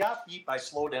circumstances, he got beat by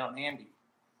Slow Down Andy.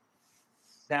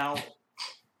 Now,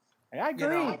 I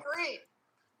agree.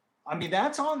 I mean,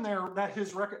 that's on there, that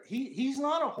his record. He's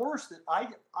not a horse that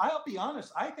I'll be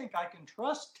honest, I think I can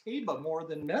trust Taiba more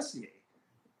than Messier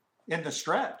in the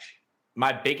stretch.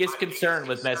 My biggest concern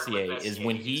with Messier is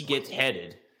when he gets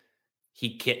headed,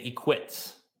 he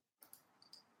quits.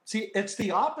 See, it's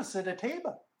the opposite of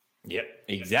Taiba. Yep,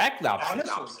 exactly opposite.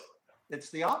 Honestly, it's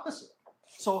the opposite.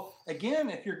 So again,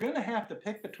 if you're going to have to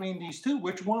pick between these two,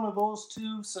 which one of those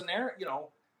two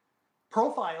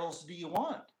profiles do you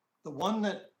want? The one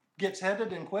that gets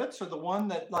headed and quits, or the one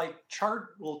that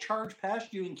will charge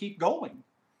past you and keep going?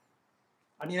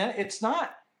 I mean, it's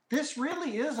not. This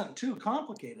really isn't too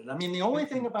complicated. I mean, the only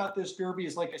thing about this Derby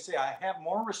is, like I say, I have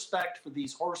more respect for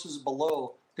these horses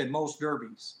below than most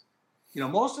Derbies.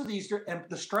 Most of these, and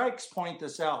the strikes point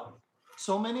this out.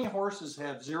 So many horses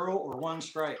have 0 or 1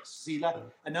 strikes. See, that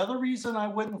another reason I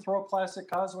wouldn't throw Classic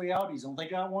Causeway out. He's only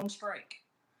got 1 strike.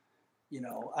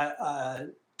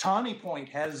 Tawny Point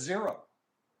has 0.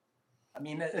 I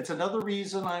mean, it's another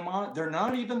reason I'm on it. They're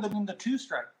not even in the 2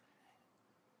 strike.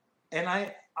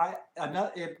 And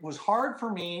it was hard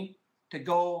for me to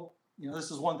go,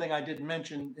 this is one thing I didn't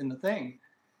mention in the thing.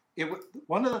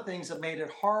 One of the things that made it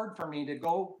hard for me to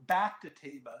go back to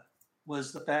Taiba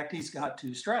was the fact he's got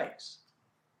 2 strikes.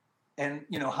 And,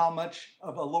 how much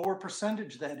of a lower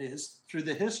percentage that is through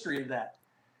the history of that.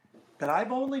 But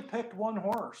I've only picked one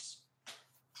horse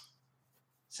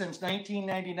since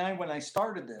 1999 when I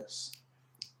started this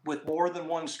with more than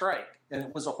 1 strike. And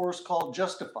it was a horse called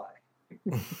Justify.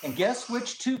 And guess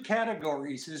which 2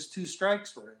 categories his 2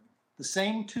 strikes were in? The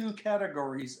same 2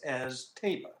 categories as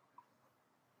Taiba.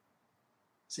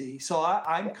 See, so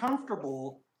I'm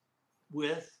comfortable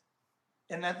with,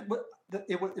 and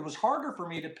it was harder for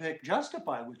me to pick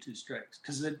Justify with 2 strikes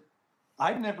because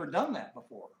I've never done that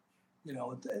before.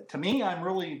 To me, I'm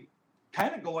really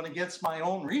kind of going against my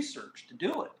own research to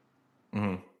do it.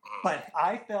 Mm-hmm. But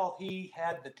I felt he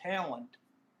had the talent,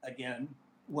 again,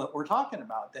 what we're talking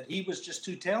about, that he was just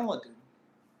too talented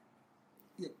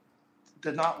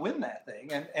to not win that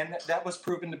thing. And that was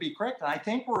proven to be correct. And I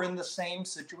think we're in the same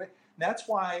situation. That's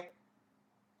why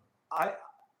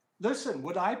listen,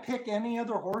 would I pick any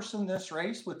other horse in this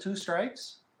race with 2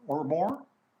 strikes or more?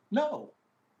 No,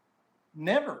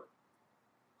 never.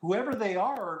 Whoever they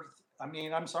are,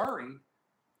 I'm sorry.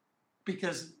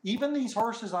 Because even these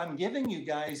horses I'm giving you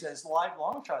guys as live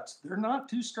long shots, they're not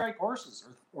 2-strike horses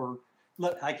or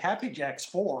like Happy Jack's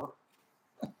 4.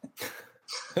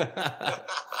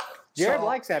 Jared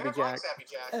likes Happy Jack.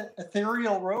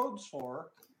 Ethereal Road's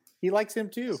 4. He likes him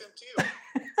too.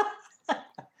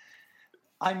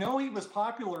 I know he was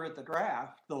popular at the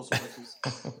draft, those horses.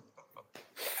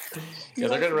 Yeah,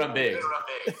 they're going to run big.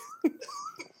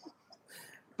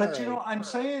 But, I'm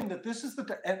saying that this is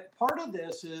and part of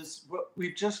this is what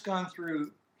we've just gone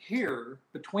through here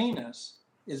between us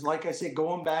is, like I say,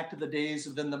 going back to the days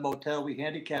of in the motel we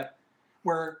handicap,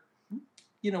 where,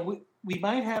 we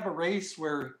might have a race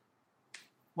where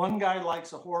one guy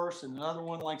likes a horse and another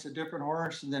one likes a different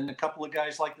horse, and then a couple of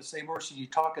guys like the same horse, and you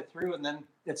talk it through, and then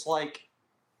it's like,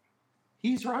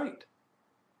 he's right.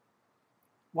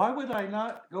 Why would I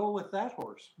not go with that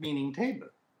horse, meaning Taiba?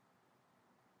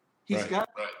 He's got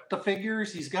the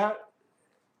figures, he's got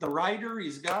the rider,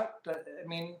 he's got,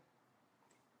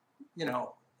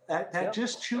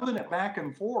 just chewing it back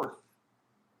and forth.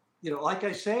 Like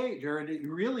I say, Jared,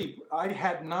 I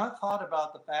had not thought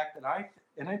about the fact that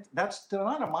that's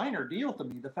not a minor deal to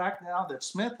me. The fact now that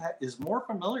Smith is more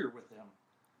familiar with him.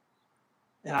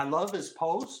 And I love his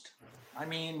post.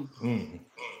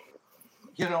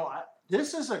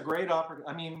 This is a great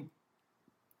opportunity.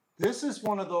 This is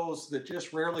one of those that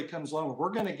just rarely comes along. We're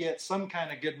going to get some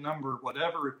kind of good number,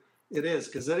 whatever it is,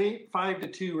 because it ain't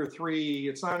 5-2 or 3.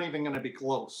 It's not even going to be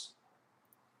close.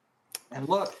 And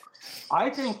look,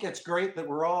 I think it's great that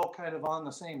we're all kind of on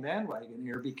the same bandwagon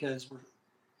here because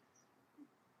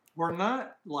we're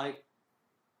not like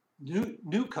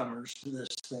newcomers to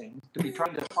this thing to be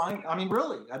trying to find.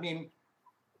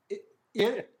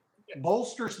 It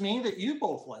bolsters me that you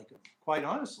both like him, quite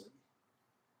honestly.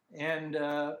 And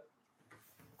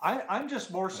I'm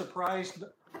just more surprised.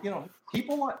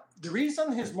 People want the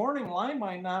reason his morning line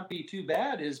might not be too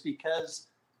bad is because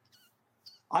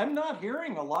I'm not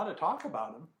hearing a lot of talk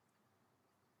about him.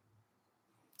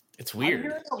 It's weird.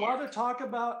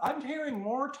 I'm hearing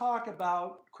more talk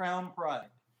about Crown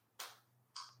Pride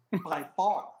by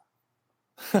far.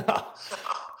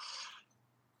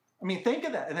 Think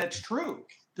of that. And that's true.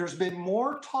 There's been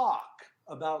more talk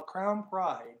about Crown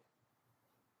Pride.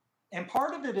 And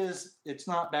part of it is it's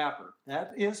not Baffert.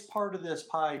 That is part of this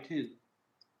pie too.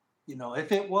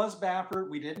 If it was Baffert,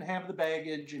 we didn't have the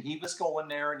baggage and he was going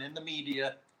there and in the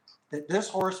media, that this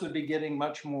horse would be getting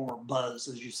much more buzz,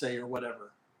 as you say, or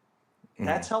whatever.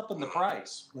 That's helping the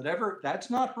price. Whatever, that's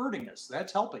not hurting us.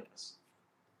 That's helping us.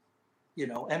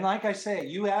 And like I say,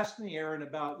 you asked me, Aaron,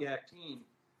 about Yakteen.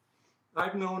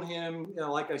 I've known him,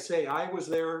 like I say, I was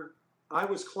there. I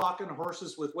was clocking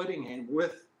horses with Whittingham,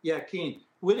 with Yakteen.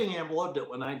 Whittingham loved it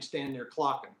when I'd stand there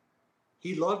clocking.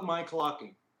 He loved my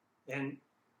clocking. And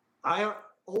I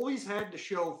always had to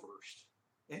show first.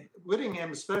 And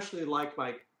Whittingham especially liked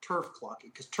my turf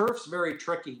clocking, because turf's very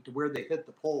tricky to where they hit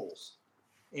the poles.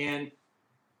 And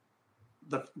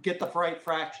get the right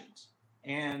fractions.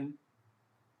 And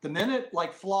the minute,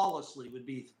 like flawlessly, would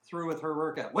be through with her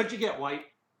workout. What'd you get, White?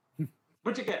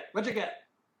 What'd you get?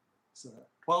 So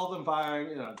 12 and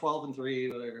 5, 12 and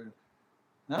 3, whatever.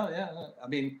 No, yeah.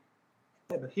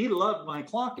 But he loved my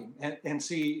clocking. And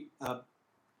see,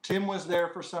 Tim was there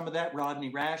for some of that. Rodney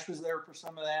Rash was there for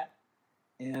some of that.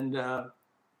 And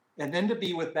then to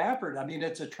be with Baffert,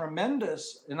 it's a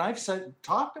tremendous, and I've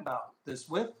talked about this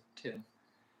with Tim.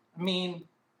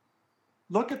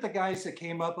 Look at the guys that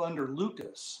came up under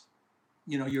Lucas.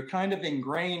 You're kind of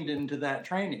ingrained into that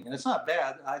training, and it's not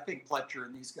bad. I think Fletcher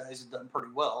and these guys have done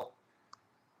pretty well.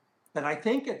 But I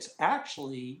think it's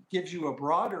actually gives you a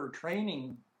broader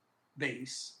training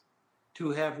base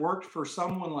to have worked for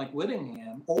someone like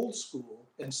Whittingham, old school,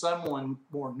 and someone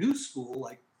more new school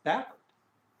like Baffert.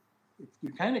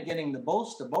 You're kind of getting the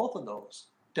most of both of those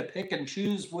to pick and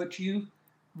choose what you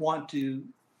want to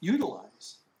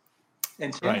utilize.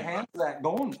 And Tim has that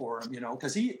going for him,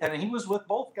 because he was with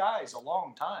both guys a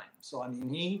long time. So, I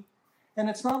mean, and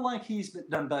it's not like he's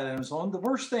done that on his own. The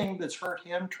worst thing that's hurt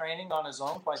him training on his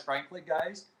own, quite frankly,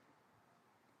 guys,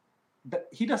 but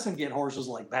he doesn't get horses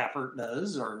like Baffert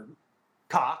does or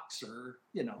Cox or,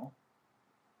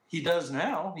 he does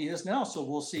now. He is now. So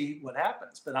we'll see what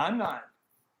happens. But I'm not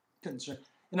concerned.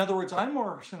 In other words, I'm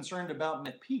more concerned about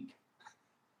McPeak.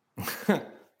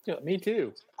 Yeah, me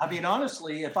too. I mean,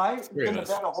 honestly, if I'm going to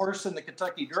bet a horse in the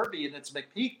Kentucky Derby and it's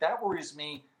McPeak, that worries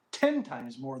me 10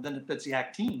 times more than if it's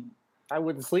Yakteen. I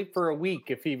wouldn't sleep for a week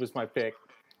if he was my pick.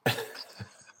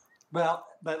 Well,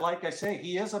 but like I say,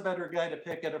 he is a better guy to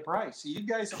pick at a price. So you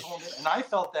guys have owned it, and I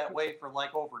felt that way for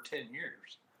like over 10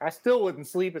 years. I still wouldn't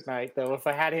sleep at night, though, if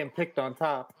I had him picked on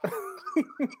top.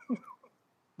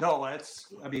 No,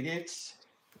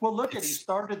 well, look he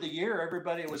started the year.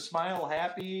 Everybody was smile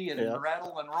happy and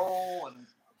rattle and roll and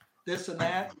this and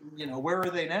that. Where are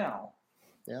they now?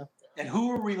 Yeah. And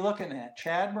who are we looking at?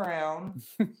 Chad Brown,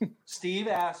 Steve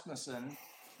Asmussen,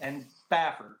 and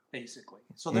Baffert, basically.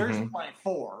 So there's my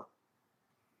 4.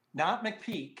 Not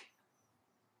McPeak.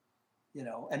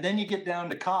 And then you get down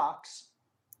to Cox,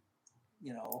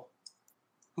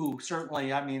 who certainly,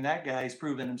 that guy's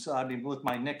proven himself. With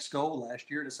my Knicks Go last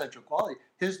year to Central Quality,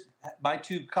 my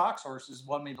 2 Cox horses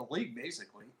won me the league,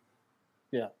 basically.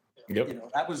 Yeah.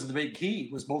 Yep. That was the big key,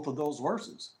 was both of those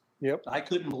horses. Yep. I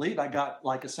couldn't believe I got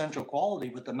like a Central Quality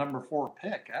with the number 4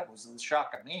 pick. That was a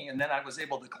shock of me. And then I was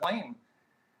able to claim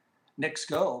Knicks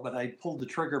Go, but I pulled the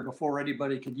trigger before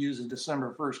anybody could use a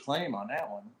December 1st claim on that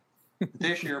one.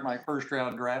 This year, my first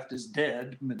round draft is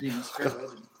dead, Medina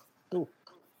Spirit.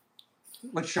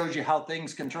 Which shows you how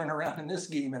things can turn around in this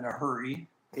game in a hurry.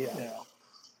 Yeah.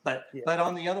 But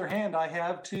on the other hand, I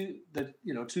have 2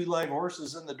 live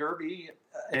horses in the Derby,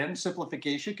 and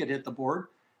Simplification could hit the board,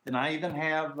 and I even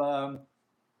have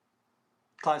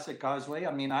Classic Causeway.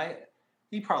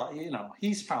 He's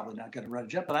probably not going to run a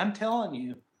jet, but I'm telling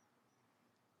you,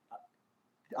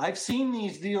 I've seen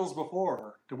these deals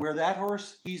before to where that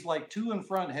horse, he's like 2 in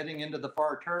front heading into the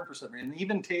far turn for some reason. And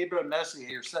even Tabor and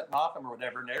Messier are setting off him or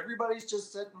whatever, and everybody's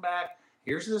just sitting back.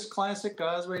 Here's this Classic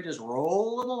Causeway just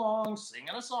rolling along, singing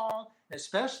a song,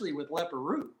 especially with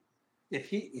Leparoux. If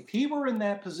he were in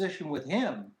that position with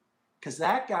him, because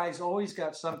that guy's always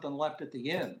got something left at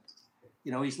the end.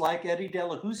 He's like Eddie De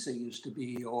La Houssaye used to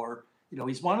be, or,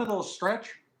 he's one of those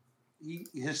stretch.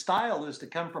 His style is to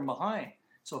come from behind.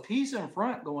 So if he's in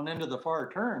front going into the far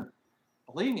turn,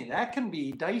 believe me, that can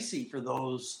be dicey for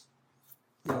those,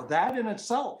 that in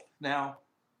itself. Now,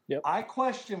 I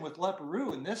question with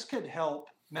Leparoux, and this could help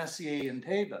Messier and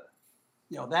Teva.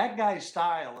 That guy's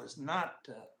style is not,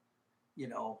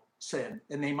 said.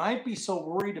 And they might be so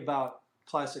worried about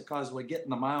Classic Causeway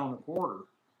getting a mile and a quarter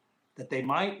that they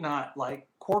might not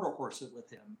quarter horse it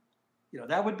with him.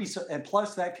 That would be so, and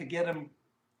plus that could get him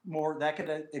more, that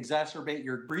could exacerbate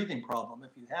your breathing problem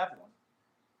if you have one.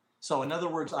 So in other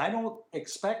words, I don't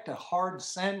expect a hard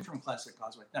send from Classic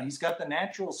Causeway. Now he's got the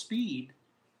natural speed,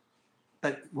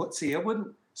 but it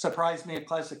wouldn't surprise me if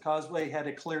Classic Causeway had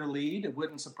a clear lead. It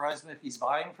wouldn't surprise me if he's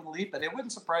vying for the lead, but it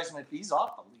wouldn't surprise me if he's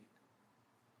off the lead.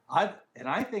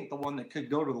 I think the one that could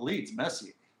go to the lead is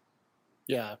Messier.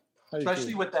 Yeah.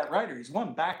 Especially with that rider. He's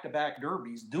won back-to-back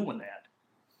derbies doing that.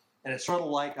 And it's sort of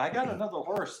like, I got another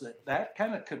horse that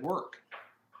kind of could work.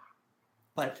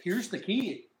 But here's the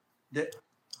key. That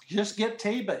just get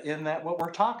Taba in that, what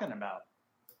we're talking about.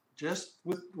 Just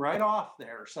right off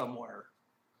there somewhere.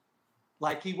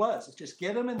 Like he was. Just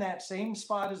get him in that same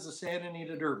spot as the Santa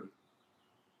Anita Derby.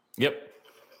 Yep.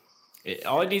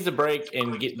 All it needs a break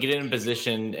and get in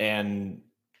position, and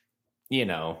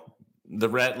the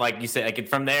red, like you said,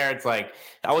 from there it's like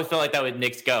I always felt like that with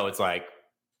Knicks Go. It's like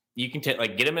you can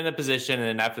get him in a position, and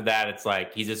then after that it's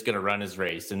like he's just gonna run his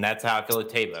race, and that's how I feel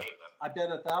with Taba. I bet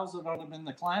 1,000 on him in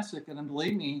the Classic, and then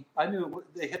believe me, I knew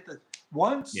they hit the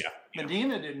once. Yeah.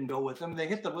 Medina didn't go with them. They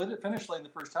hit the finish line the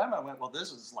first time. I went, well,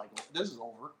 this is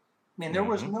over. There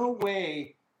was no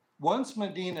way. Once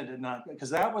Medina did not,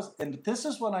 because that was, and this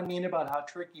is what I mean about how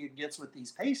tricky it gets with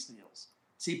these pace deals.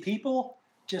 See, people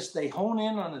they hone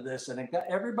in on this, and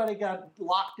everybody got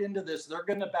locked into this. They're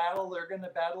going to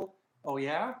battle. Oh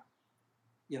yeah,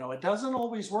 it doesn't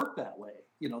always work that way.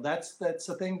 That's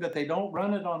the thing that they don't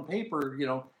run it on paper.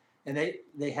 and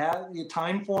they have the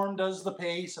Time Form does the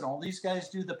pace, and all these guys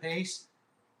do the pace.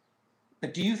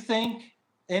 But do you think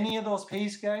any of those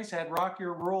pace guys had Rock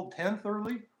Your World 10th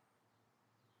early?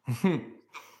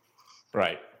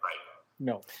 Right.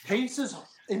 No. Pace is,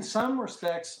 in some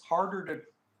respects, harder to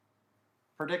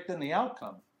predict than the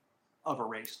outcome of a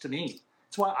race, to me.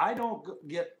 That's why I don't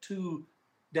get too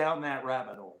down that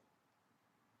rabbit hole.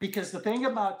 Because the thing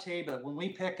about Taiba, when we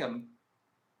pick him,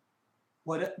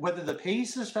 whether the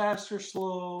pace is fast or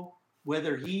slow,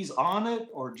 whether he's on it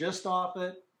or just off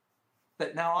it,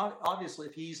 but now obviously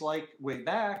if he's like way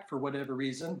back for whatever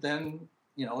reason, then,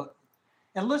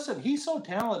 and listen, he's so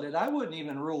talented, I wouldn't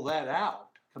even rule that out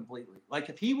completely. Like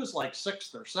if he was like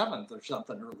 6th or 7th or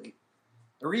something early,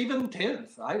 or even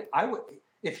 10th, I would,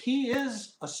 if he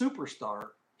is a superstar,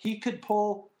 he could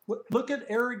pull, look at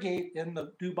Arrogate in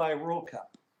the Dubai World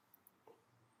Cup.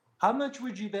 How much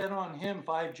would you bet on him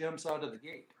 5 jumps out of the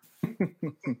gate?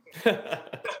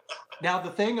 Now,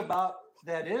 the thing about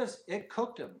that is it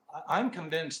cooked him. I'm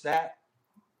convinced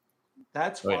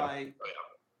that's why,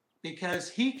 because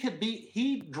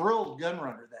he drilled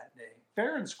Gunrunner that day.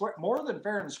 Fair and square, more than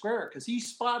fair and square, because he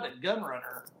spotted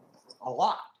Gunrunner a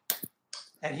lot.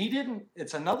 And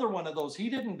it's another one of those, he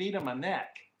didn't beat him a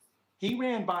neck. He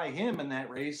ran by him in that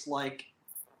race like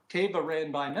Taiba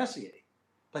ran by Messier.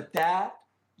 But that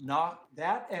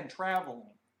and traveling,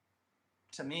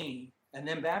 to me, and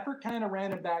then Baffert kind of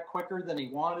ran him back quicker than he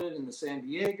wanted in the San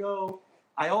Diego.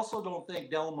 I also don't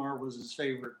think Del Mar was his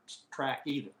favorite track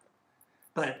either.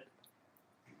 But,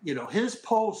 his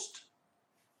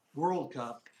post-World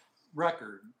Cup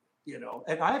record,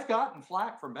 and I've gotten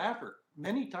flack from Baffert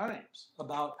many times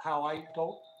about how I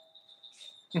don't.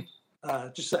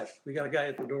 Just a sec. We got a guy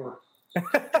at the door.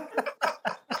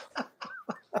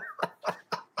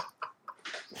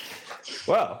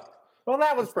 Well,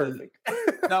 that was perfect.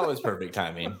 That was perfect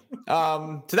timing.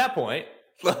 To that point,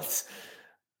 let's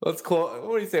close.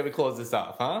 What do you say we close this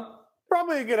off, huh?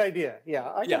 Probably a good idea.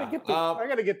 Yeah, I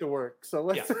gotta get to work. So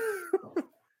let's. Yeah.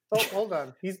 Oh, hold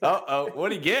on. He's. What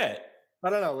do you get? I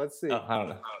don't know. Let's see. I don't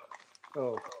know.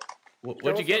 Oh.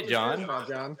 What'd you get, John?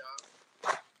 John.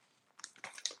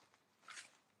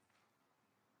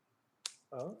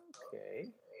 Okay.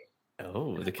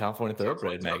 Oh, the California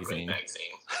Thoroughbred magazine.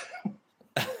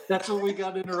 That's what we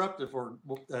got interrupted for,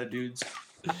 dudes.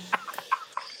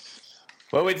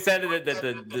 Well, we decided that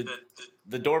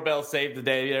the doorbell saved the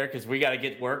day there because we got to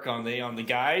get work on the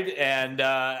guide, and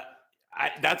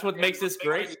that's what makes this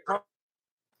great.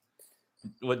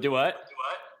 What?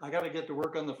 I got to get to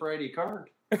work on the Friday card.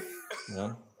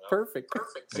 Yeah. Perfect.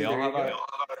 We all have our...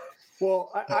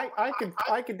 Well,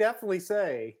 I could definitely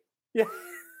say, yeah.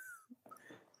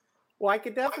 Well, I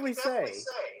could definitely say,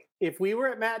 if we were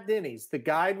at Matt Denny's, the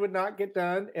guide would not get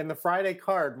done, and the Friday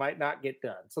card might not get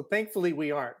done. So thankfully,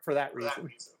 we aren't for that reason.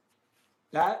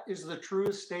 That is the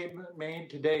truest statement made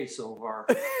today so far.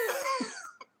 It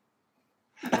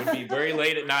would be very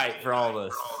late at night for all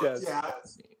of us. Yes. Yeah.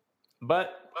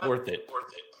 But worth it.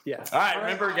 Yeah. All right,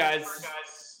 remember, guys,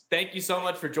 thank you so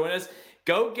much for joining us.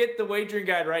 Go get the wagering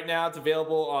guide right now. It's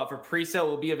available for pre-sale. It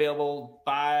will be available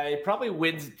by probably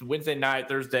Wednesday night,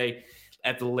 Thursday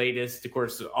at the latest. Of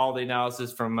course, all the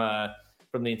analysis from the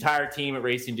entire team at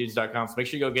racingdudes.com. So make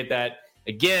sure you go get that.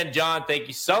 Again, John, thank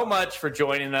you so much for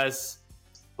joining us.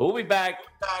 We'll be back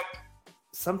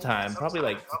sometime, probably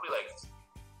like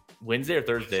Wednesday or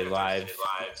Thursday live.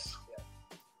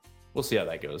 We'll see how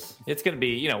that goes. It's going to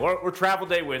be, we're travel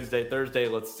day Wednesday, Thursday.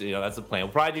 That's the plan.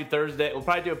 We'll probably do Thursday. We'll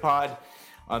probably do a pod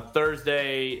on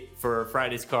Thursday for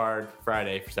Friday's card,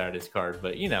 Friday for Saturday's card.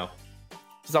 But,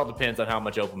 just all depends on how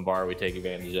much open bar we take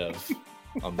advantage of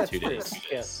on the 2 days.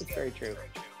 Yes, it's very true.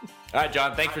 All right,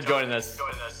 John, thanks for joining us.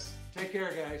 Take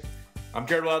care, guys. I'm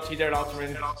Jared Welch. He's Aaron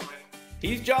Alterman.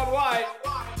 He's John White.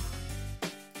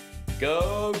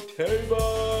 Go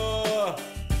Taiba!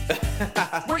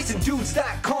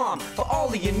 RacingDudes.com for all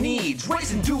of your needs.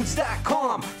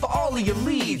 RacingDudes.com for all of your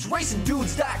leads.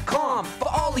 RacingDudes.com for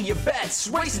all of your bets.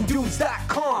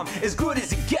 RacingDudes.com as good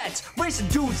as it gets.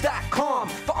 RacingDudes.com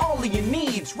for all of your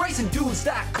needs.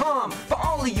 RacingDudes.com for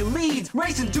all of your leads.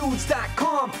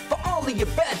 RacingDudes.com for all of your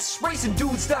bets.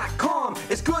 RacingDudes.com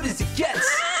as good as it gets.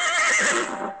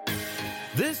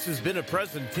 This has been a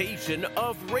presentation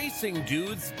of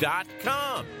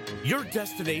RacingDudes.com, your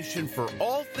destination for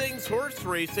all things horse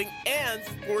racing and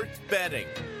sports betting.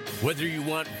 Whether you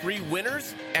want free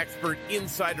winners, expert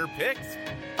insider picks,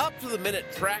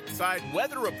 up-to-the-minute trackside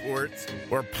weather reports,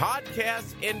 or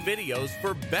podcasts and videos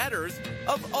for bettors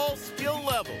of all skill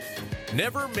levels,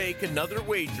 never make another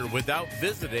wager without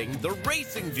visiting the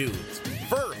Racing Dudes.